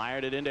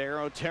 Fired it into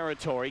Arrow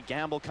territory.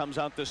 Gamble comes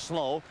out to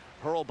slow.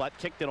 Hurlbut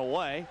kicked it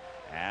away.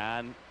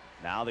 And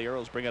now the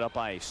Arrows bring it up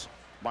ice.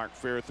 Mark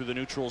Freer through the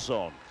neutral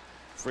zone.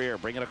 Freer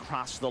bring it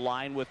across the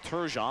line with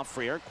Turgeon.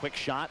 Freer, quick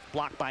shot,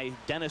 blocked by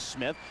Dennis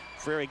Smith.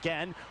 Freer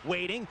again,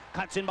 waiting,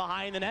 cuts in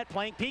behind the net,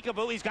 playing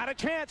peekaboo. He's got a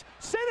chance.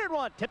 Centered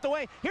one, tipped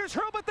away. Here's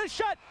Hurlbut the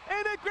shot,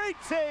 and a great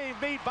save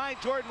made by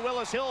Jordan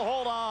Willis. He'll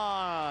hold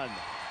on.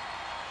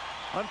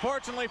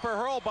 Unfortunately for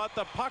Hurlbut,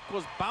 the puck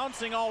was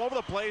bouncing all over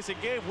the place.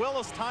 It gave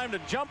Willis time to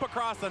jump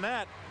across the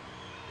net.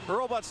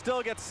 Hurlbut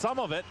still gets some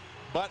of it,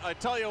 but I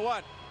tell you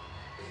what,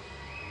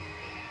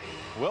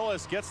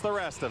 Willis gets the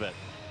rest of it.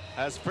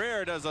 As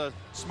Freer does a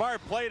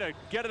smart play to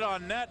get it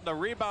on net, the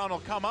rebound will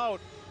come out,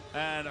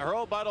 and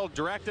Hurlbut will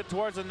direct it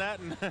towards the net,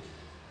 and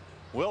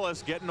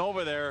Willis getting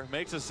over there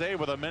makes a save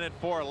with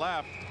 1:04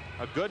 left.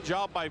 A good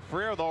job by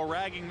Freer, though,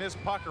 ragging this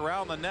puck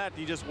around the net.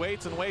 He just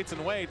waits and waits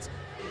and waits.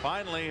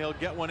 Finally, he'll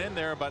get one in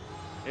there, but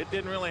it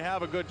didn't really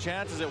have a good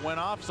chance as it went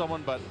off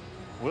someone, but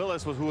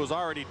Willis, who was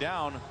already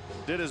down,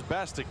 did his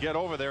best to get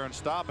over there and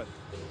stop it.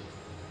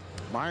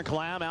 Mark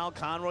Lamb, Al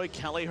Conroy,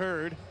 Kelly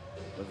Hurd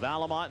with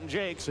Valimont and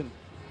Jakes, and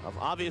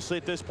obviously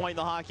at this point in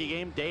the hockey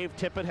game, Dave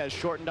Tippett has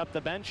shortened up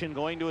the bench and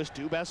going to his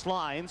 2 best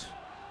lines.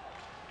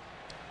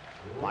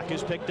 Puck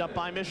is picked up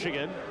by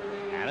Michigan,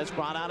 and it's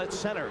brought out at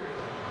center.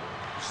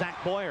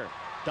 Zach Boyer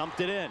dumped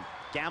it in.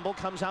 Gamble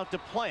comes out to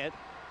play it.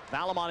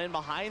 Valimont in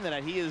behind the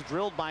net. He is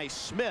drilled by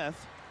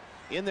Smith.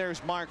 In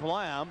there's Mark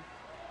Lamb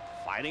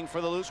fighting for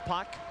the loose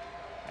puck,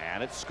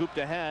 and it's scooped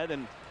ahead,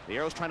 and the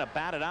Arrows trying to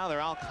bat it out of there.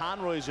 Al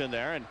Conroy's in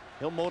there, and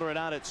he'll motor it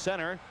out at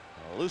center.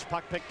 A loose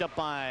puck picked up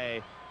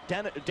by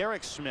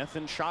Derek Smith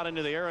and shot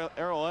into the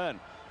arrow end.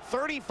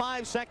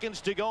 35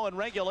 seconds to go in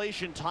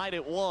regulation, tied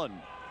at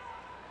 1.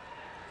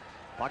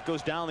 Puck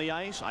goes down the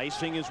ice.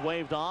 Icing is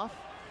waved off.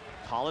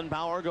 Colin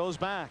Bauer goes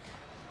back.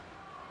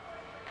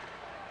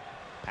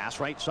 Pass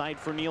right side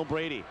for Neil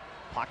Brady.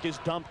 Puck is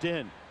dumped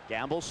in.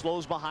 Gamble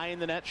slows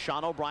behind the net.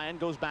 Sean O'Brien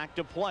goes back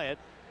to play it.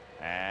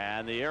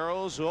 And the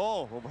Arrows,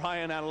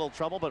 O'Brien had a little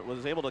trouble, but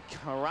was able to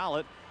corral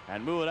it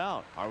and move it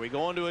out. Are we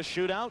going to a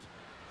shootout?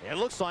 It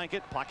looks like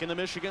it. Puck in the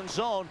Michigan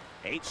zone.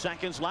 8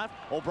 seconds left.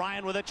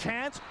 O'Brien with a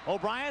chance.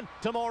 O'Brien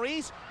to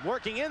Maurice.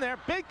 Working in there.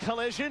 Big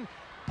collision.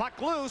 Puck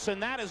loose,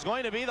 and that is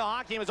going to be the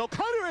hockey. As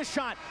O'Connor's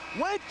shot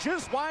went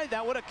just wide.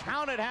 That would have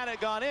counted had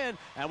it gone in.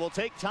 And we'll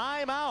take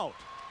time out.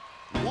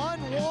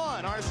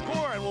 1-1 our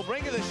score, and we'll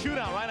bring you the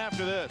shootout right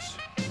after this.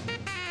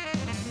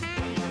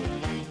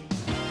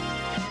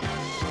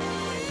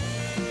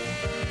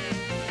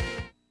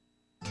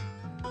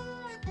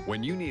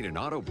 When you need an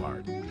auto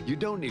part, you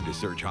don't need to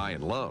search high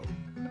and low.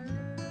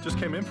 Just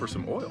came in for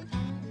some oil.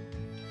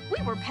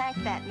 We were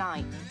packed that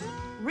night.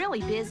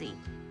 Really busy.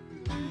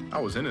 I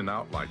was in and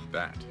out like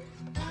that.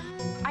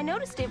 I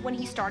noticed it when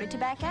he started to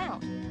back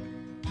out.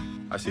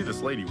 I see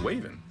this lady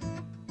waving.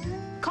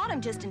 Caught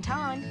him just in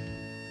time.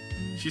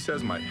 She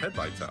says my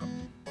headlight's out.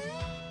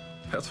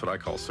 That's what I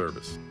call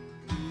service.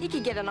 He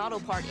could get an auto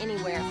part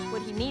anywhere.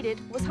 What he needed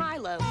was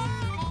high-low.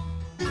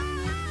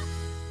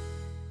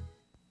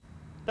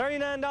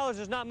 $39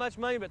 is not much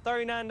money, but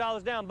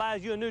 $39 down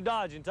buys you a new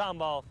Dodge in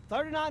Tomball.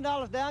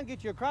 $39 down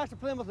gets you a Chrysler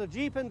Plymouth, a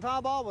Jeep in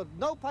Tomball with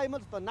no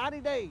payments for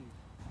 90 days.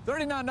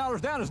 $39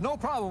 down is no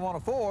problem on a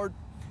Ford.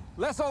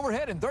 Less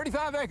overhead and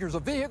 35 acres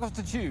of vehicles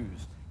to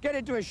choose. Get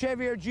into a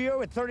Chevy or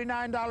Geo at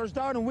 $39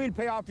 down and we'll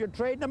pay off your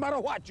trade no matter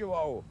what you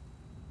owe.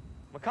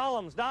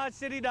 McCollum's Dodge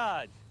City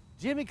Dodge.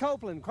 Jimmy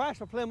Copeland,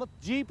 Chrysler Plymouth,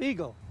 Jeep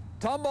Eagle.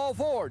 Tomball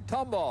Ford,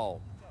 Tomball.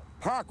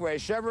 Parkway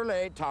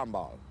Chevrolet,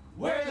 Tomball.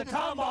 We're the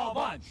Tomball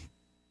Bunch.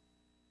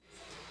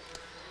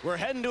 We're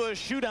heading to a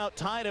shootout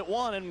tied at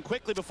 1, and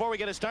quickly before we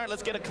get a start,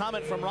 let's get a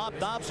comment from Rob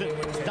Dopson.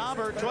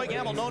 Dauber, Troy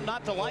Gamble known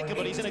not to like him,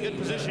 but he's in a good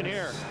position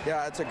here.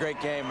 Yeah, it's a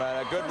great game,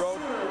 a good road.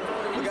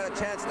 We got a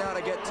chance now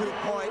to get 2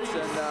 points,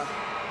 and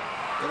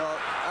you know,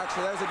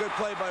 actually that was a good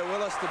play by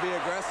Willis to be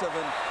aggressive.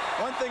 And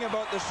one thing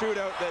about the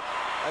shootout that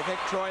I think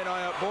Troy and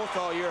I both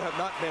all year have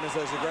not been as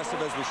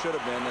aggressive as we should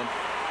have been, and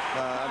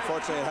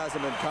unfortunately it hasn't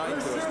been kind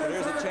to us. But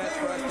here's a chance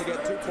for us to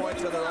get 2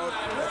 points on the road.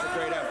 That's a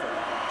great effort.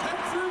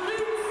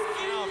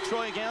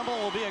 Troy Gamble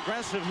will be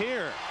aggressive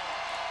here.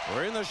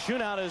 We're in the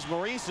shootout as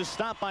Maurice is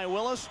stopped by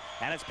Willis,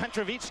 and it's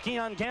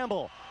Petrovitsky on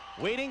Gamble.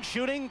 Waiting,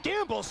 shooting,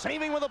 Gamble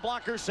saving with a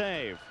blocker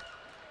save.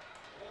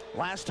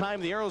 Last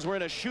time the Aerios were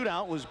in a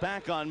shootout was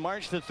back on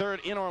March the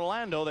 3rd in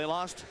Orlando. They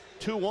lost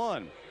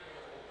 2-1.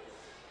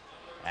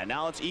 And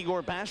now it's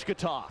Egor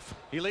Bashkatov.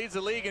 He leads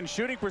the league in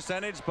shooting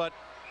percentage, but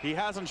he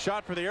hasn't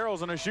shot for the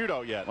Aerios in a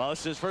shootout yet. Well,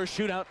 it's his first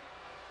shootout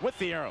with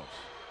the Aerios.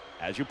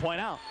 As you point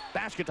out,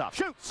 Bashkatov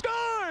shoots,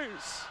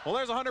 scores! Well,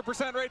 there's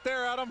 100% right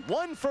there, Adam.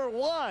 1 for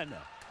 1.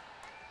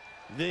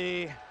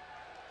 The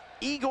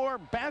Egor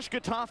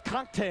Bashkatov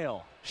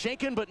cocktail.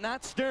 Shaken but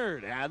not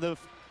stirred. And the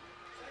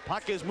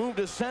puck is moved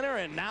to center,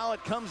 and now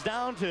it comes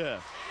down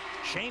to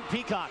Shane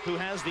Peacock, who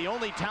has the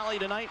only tally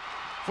tonight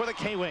for the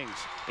KWings.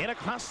 In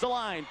across the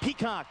line,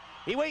 Peacock.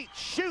 He waits,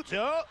 shoots.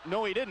 Oh,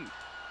 no, he didn't.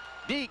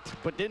 Deked,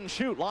 but didn't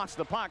shoot, lost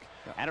the puck,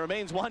 and it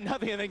remains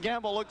 1-0, and then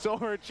Gamble looks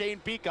over at Shane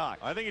Peacock.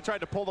 I think he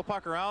tried to pull the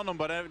puck around him,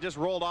 but it just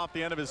rolled off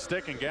the end of his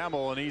stick, and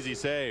Gamble an easy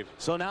save.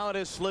 So now it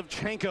is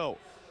Slivchenko,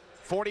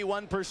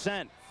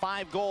 41%,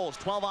 5 goals,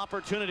 12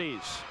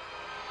 opportunities.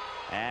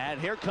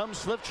 And here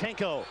comes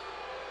Slivchenko.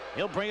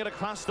 He'll bring it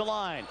across the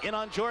line, in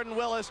on Jordan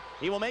Willis.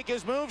 He will make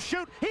his move,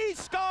 shoot, he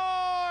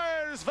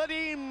scores!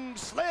 Vadim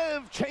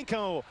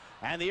Slivchenko.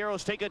 And the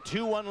Aerios take a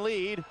 2-1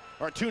 lead,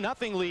 or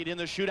 2-0 lead in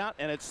the shootout,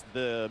 and it's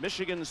the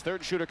Michigan's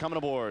third shooter coming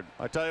aboard.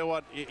 I tell you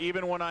what,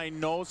 even when I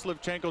know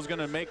Slivchenko's going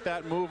to make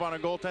that move on a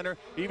goaltender,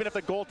 even if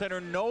the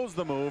goaltender knows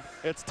the move,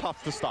 it's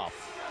tough to stop.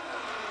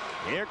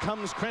 Here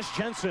comes Chris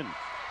Jensen,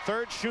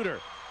 third shooter,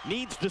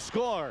 needs to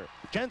score.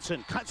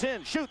 Jensen cuts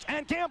in, shoots,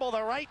 and Gamble,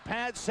 the right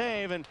pad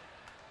save, and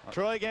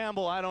Troy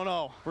Gamble, I don't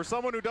know. For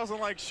someone who doesn't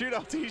like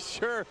shootouts, he's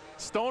sure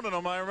stoning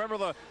them. I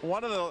remember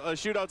one of the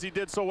shootouts he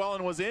did so well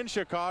in was in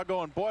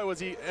Chicago, and boy, was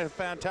he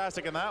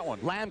fantastic in that one.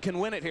 Lamb can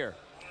win it here.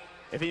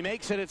 If he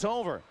makes it, it's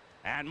over.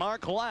 And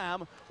Mark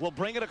Lamb will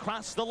bring it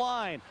across the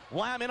line.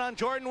 Lamb in on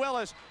Jordan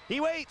Willis. He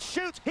waits,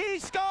 shoots, he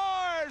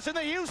scores! And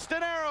the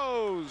Houston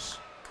Aerios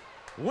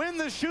win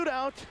the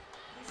shootout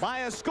by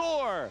a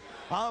score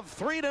of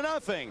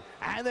 3-0.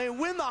 And they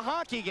win the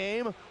hockey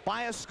game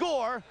by a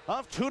score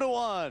of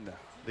 2-1.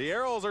 The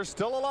Aerios are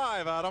still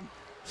alive, Adam.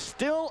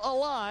 Still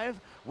alive.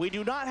 We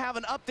do not have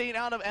an update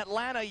out of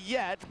Atlanta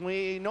yet.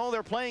 We know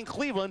they're playing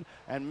Cleveland,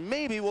 and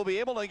maybe we'll be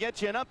able to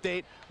get you an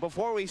update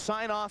before we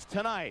sign off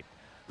tonight.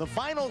 The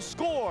final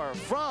score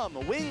from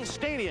Wing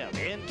Stadium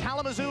in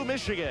Kalamazoo,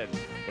 Michigan.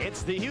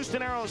 It's the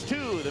Houston Aerios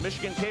 2, the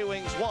Michigan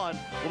KWings 1.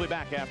 We'll be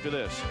back after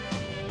this.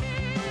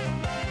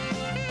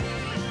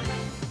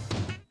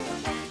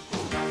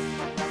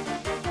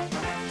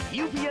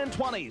 UPN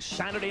 20's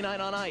Saturday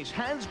Night on Ice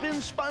has been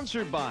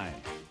sponsored by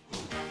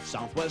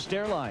Southwest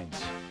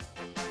Airlines,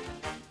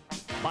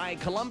 by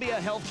Columbia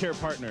Healthcare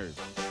Partners,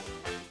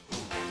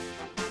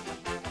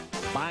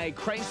 by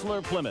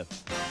Chrysler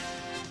Plymouth,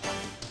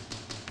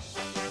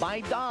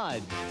 by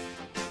Dodge,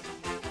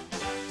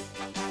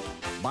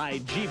 by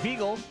Jeep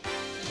Eagle,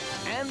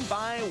 and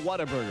by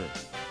Whataburger.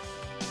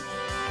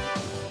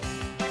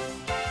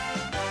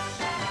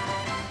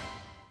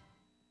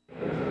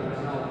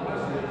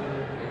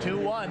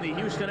 2-1, the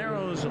Houston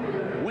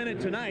Aerios win it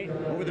tonight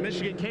over the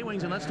Michigan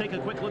KWings. And let's take a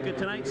quick look at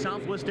tonight.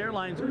 Southwest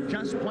Airlines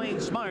just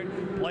playing smart,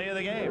 play of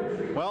the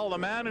game. Well, the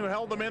man who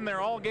held them in there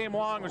all game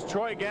long was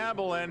Troy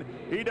Gamble, and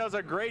he does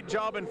a great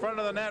job in front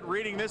of the net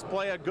reading this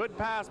play. A good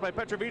pass by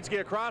Petrovitsky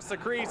across the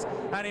crease,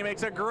 and he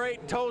makes a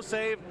great toe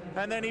save,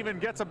 and then even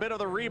gets a bit of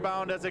the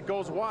rebound as it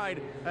goes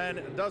wide,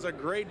 and does a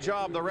great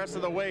job the rest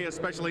of the way,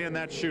 especially in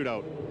that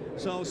shootout.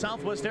 So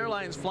Southwest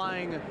Airlines,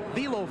 flying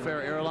the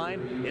low-fare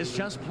airline, is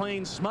just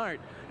plain smart,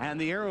 and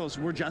the Aerios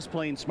were just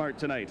plain smart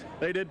tonight.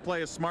 They did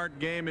play a smart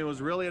game. It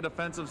was really a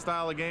defensive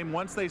style of game.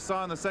 Once they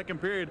saw in the second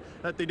period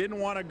that they didn't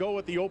want to go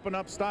with the open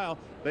up style,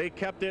 they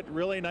kept it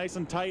really nice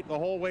and tight the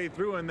whole way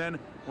through, and then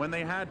when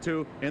they had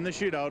to in the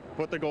shootout,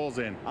 put the goals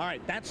in. All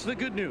right, that's the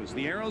good news.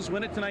 The Arrows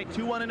win it tonight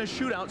 2-1 in a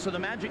shootout, so the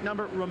magic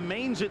number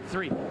remains at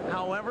 3.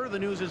 However, the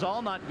news is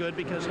all not good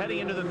because heading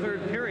into the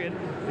third period,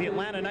 the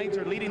Atlanta Knights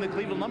are leading the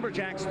Cleveland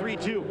Lumberjacks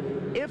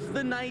 3-2. If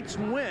the Knights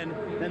win,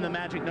 then the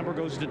magic number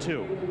goes to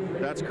 2.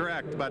 That's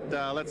correct, but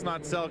let's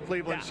not sell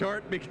Cleveland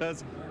short,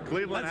 because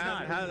Cleveland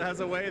has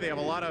a way. They have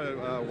a lot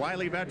of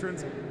wily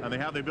veterans, and they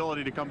have the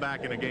ability to come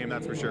back in a game,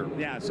 that's for sure.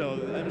 Yeah, so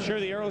I'm sure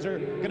the Arrows are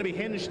going to be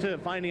hinged to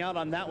finding out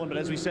on that one, but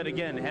as we said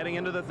again, heading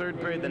into the third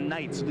period, the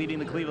Knights leading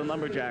the Cleveland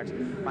Lumberjacks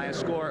by a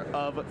score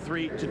of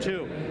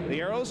 3-2.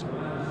 The Arrows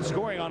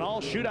scoring on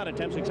all shootout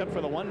attempts except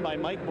for the one by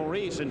Mike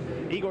Maurice,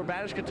 and Egor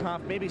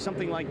Bashkatov, maybe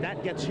something like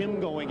that gets him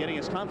going, getting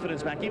his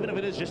confidence back, even if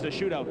it is just a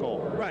shootout goal.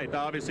 Right,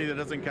 obviously that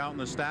doesn't count in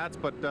the stats,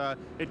 but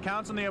it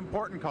counts in the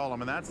important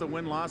column, and that's the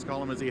win-loss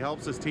column as he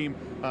helps his team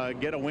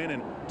get a win.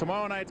 And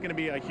tomorrow night's going to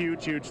be a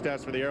huge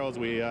test for the Arrows.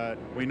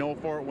 We know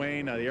Fort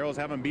Wayne. The Arrows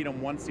haven't beat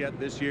them once yet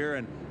this year,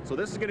 and so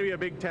this is going to be a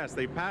big test.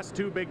 They passed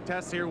 2 big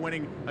tests here,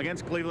 winning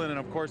against Cleveland and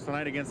of course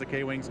tonight against the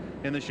KWings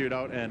in the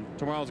shootout, and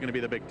tomorrow's going to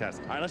be the big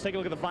test. All right, let's take a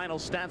look at the final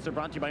stats. They're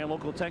brought to you by a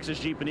local Texas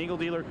Jeep and Eagle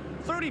dealer.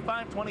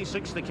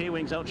 35-26, the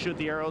KWings outshoot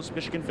the Arrows.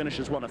 Michigan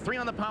finishes 1 of 3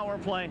 on the power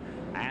play,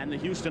 and the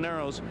Houston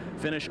Arrows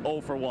finish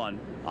 0 for 1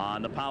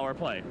 on the power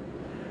play.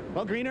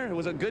 Well, Greener, it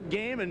was a good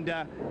game, and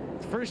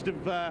first of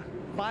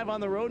 5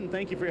 on the road, and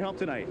thank you for your help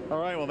tonight.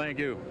 All right, well, thank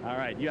you. All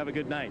right, you have a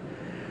good night.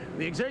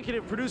 The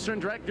executive producer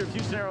and director of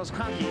Houston Arrows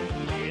hockey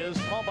is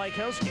Paul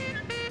Bykowski.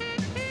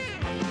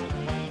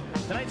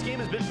 Tonight's game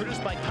has been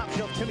produced by Top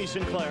Shelf Timmy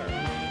Sinclair.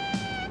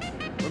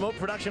 Remote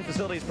production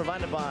facilities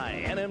provided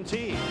by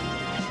NMT.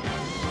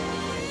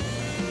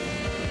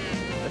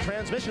 The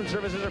transmission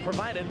services are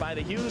provided by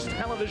the Hughes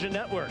Television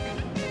Network.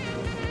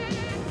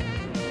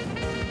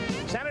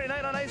 Saturday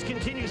Night on Ice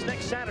continues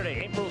next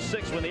Saturday, April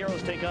 6th, when the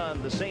Arrows take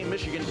on the same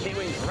Michigan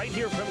KWings right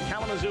here from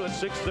Kalamazoo at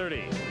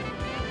 6:30.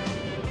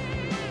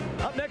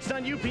 Up next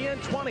on UPN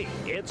 20,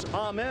 it's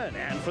Amen.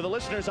 And for the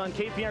listeners on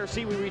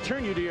KPRC, we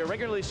return you to your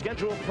regularly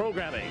scheduled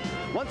programming.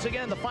 Once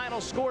again, the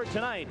final score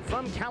tonight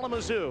from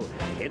Kalamazoo.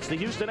 It's the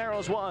Houston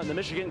Arrows 1, the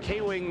Michigan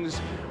KWings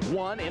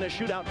 1 in a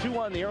shootout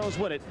 2-1. The Arrows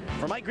win it.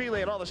 For Mike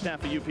Greenlay and all the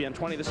staff at UPN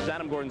 20, this is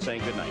Adam Gordon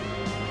saying good night.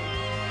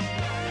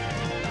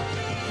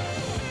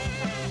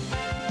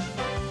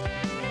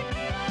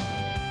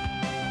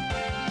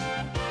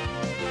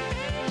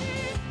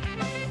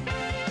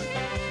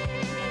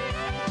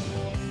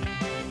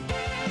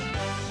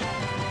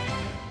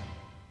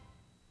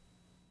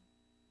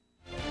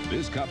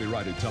 This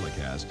copyrighted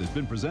telecast has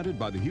been presented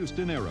by the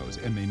Houston Arrows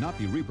and may not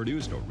be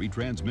reproduced or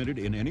retransmitted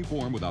in any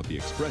form without the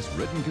express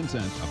written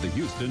consent of the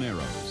Houston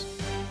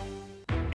Arrows.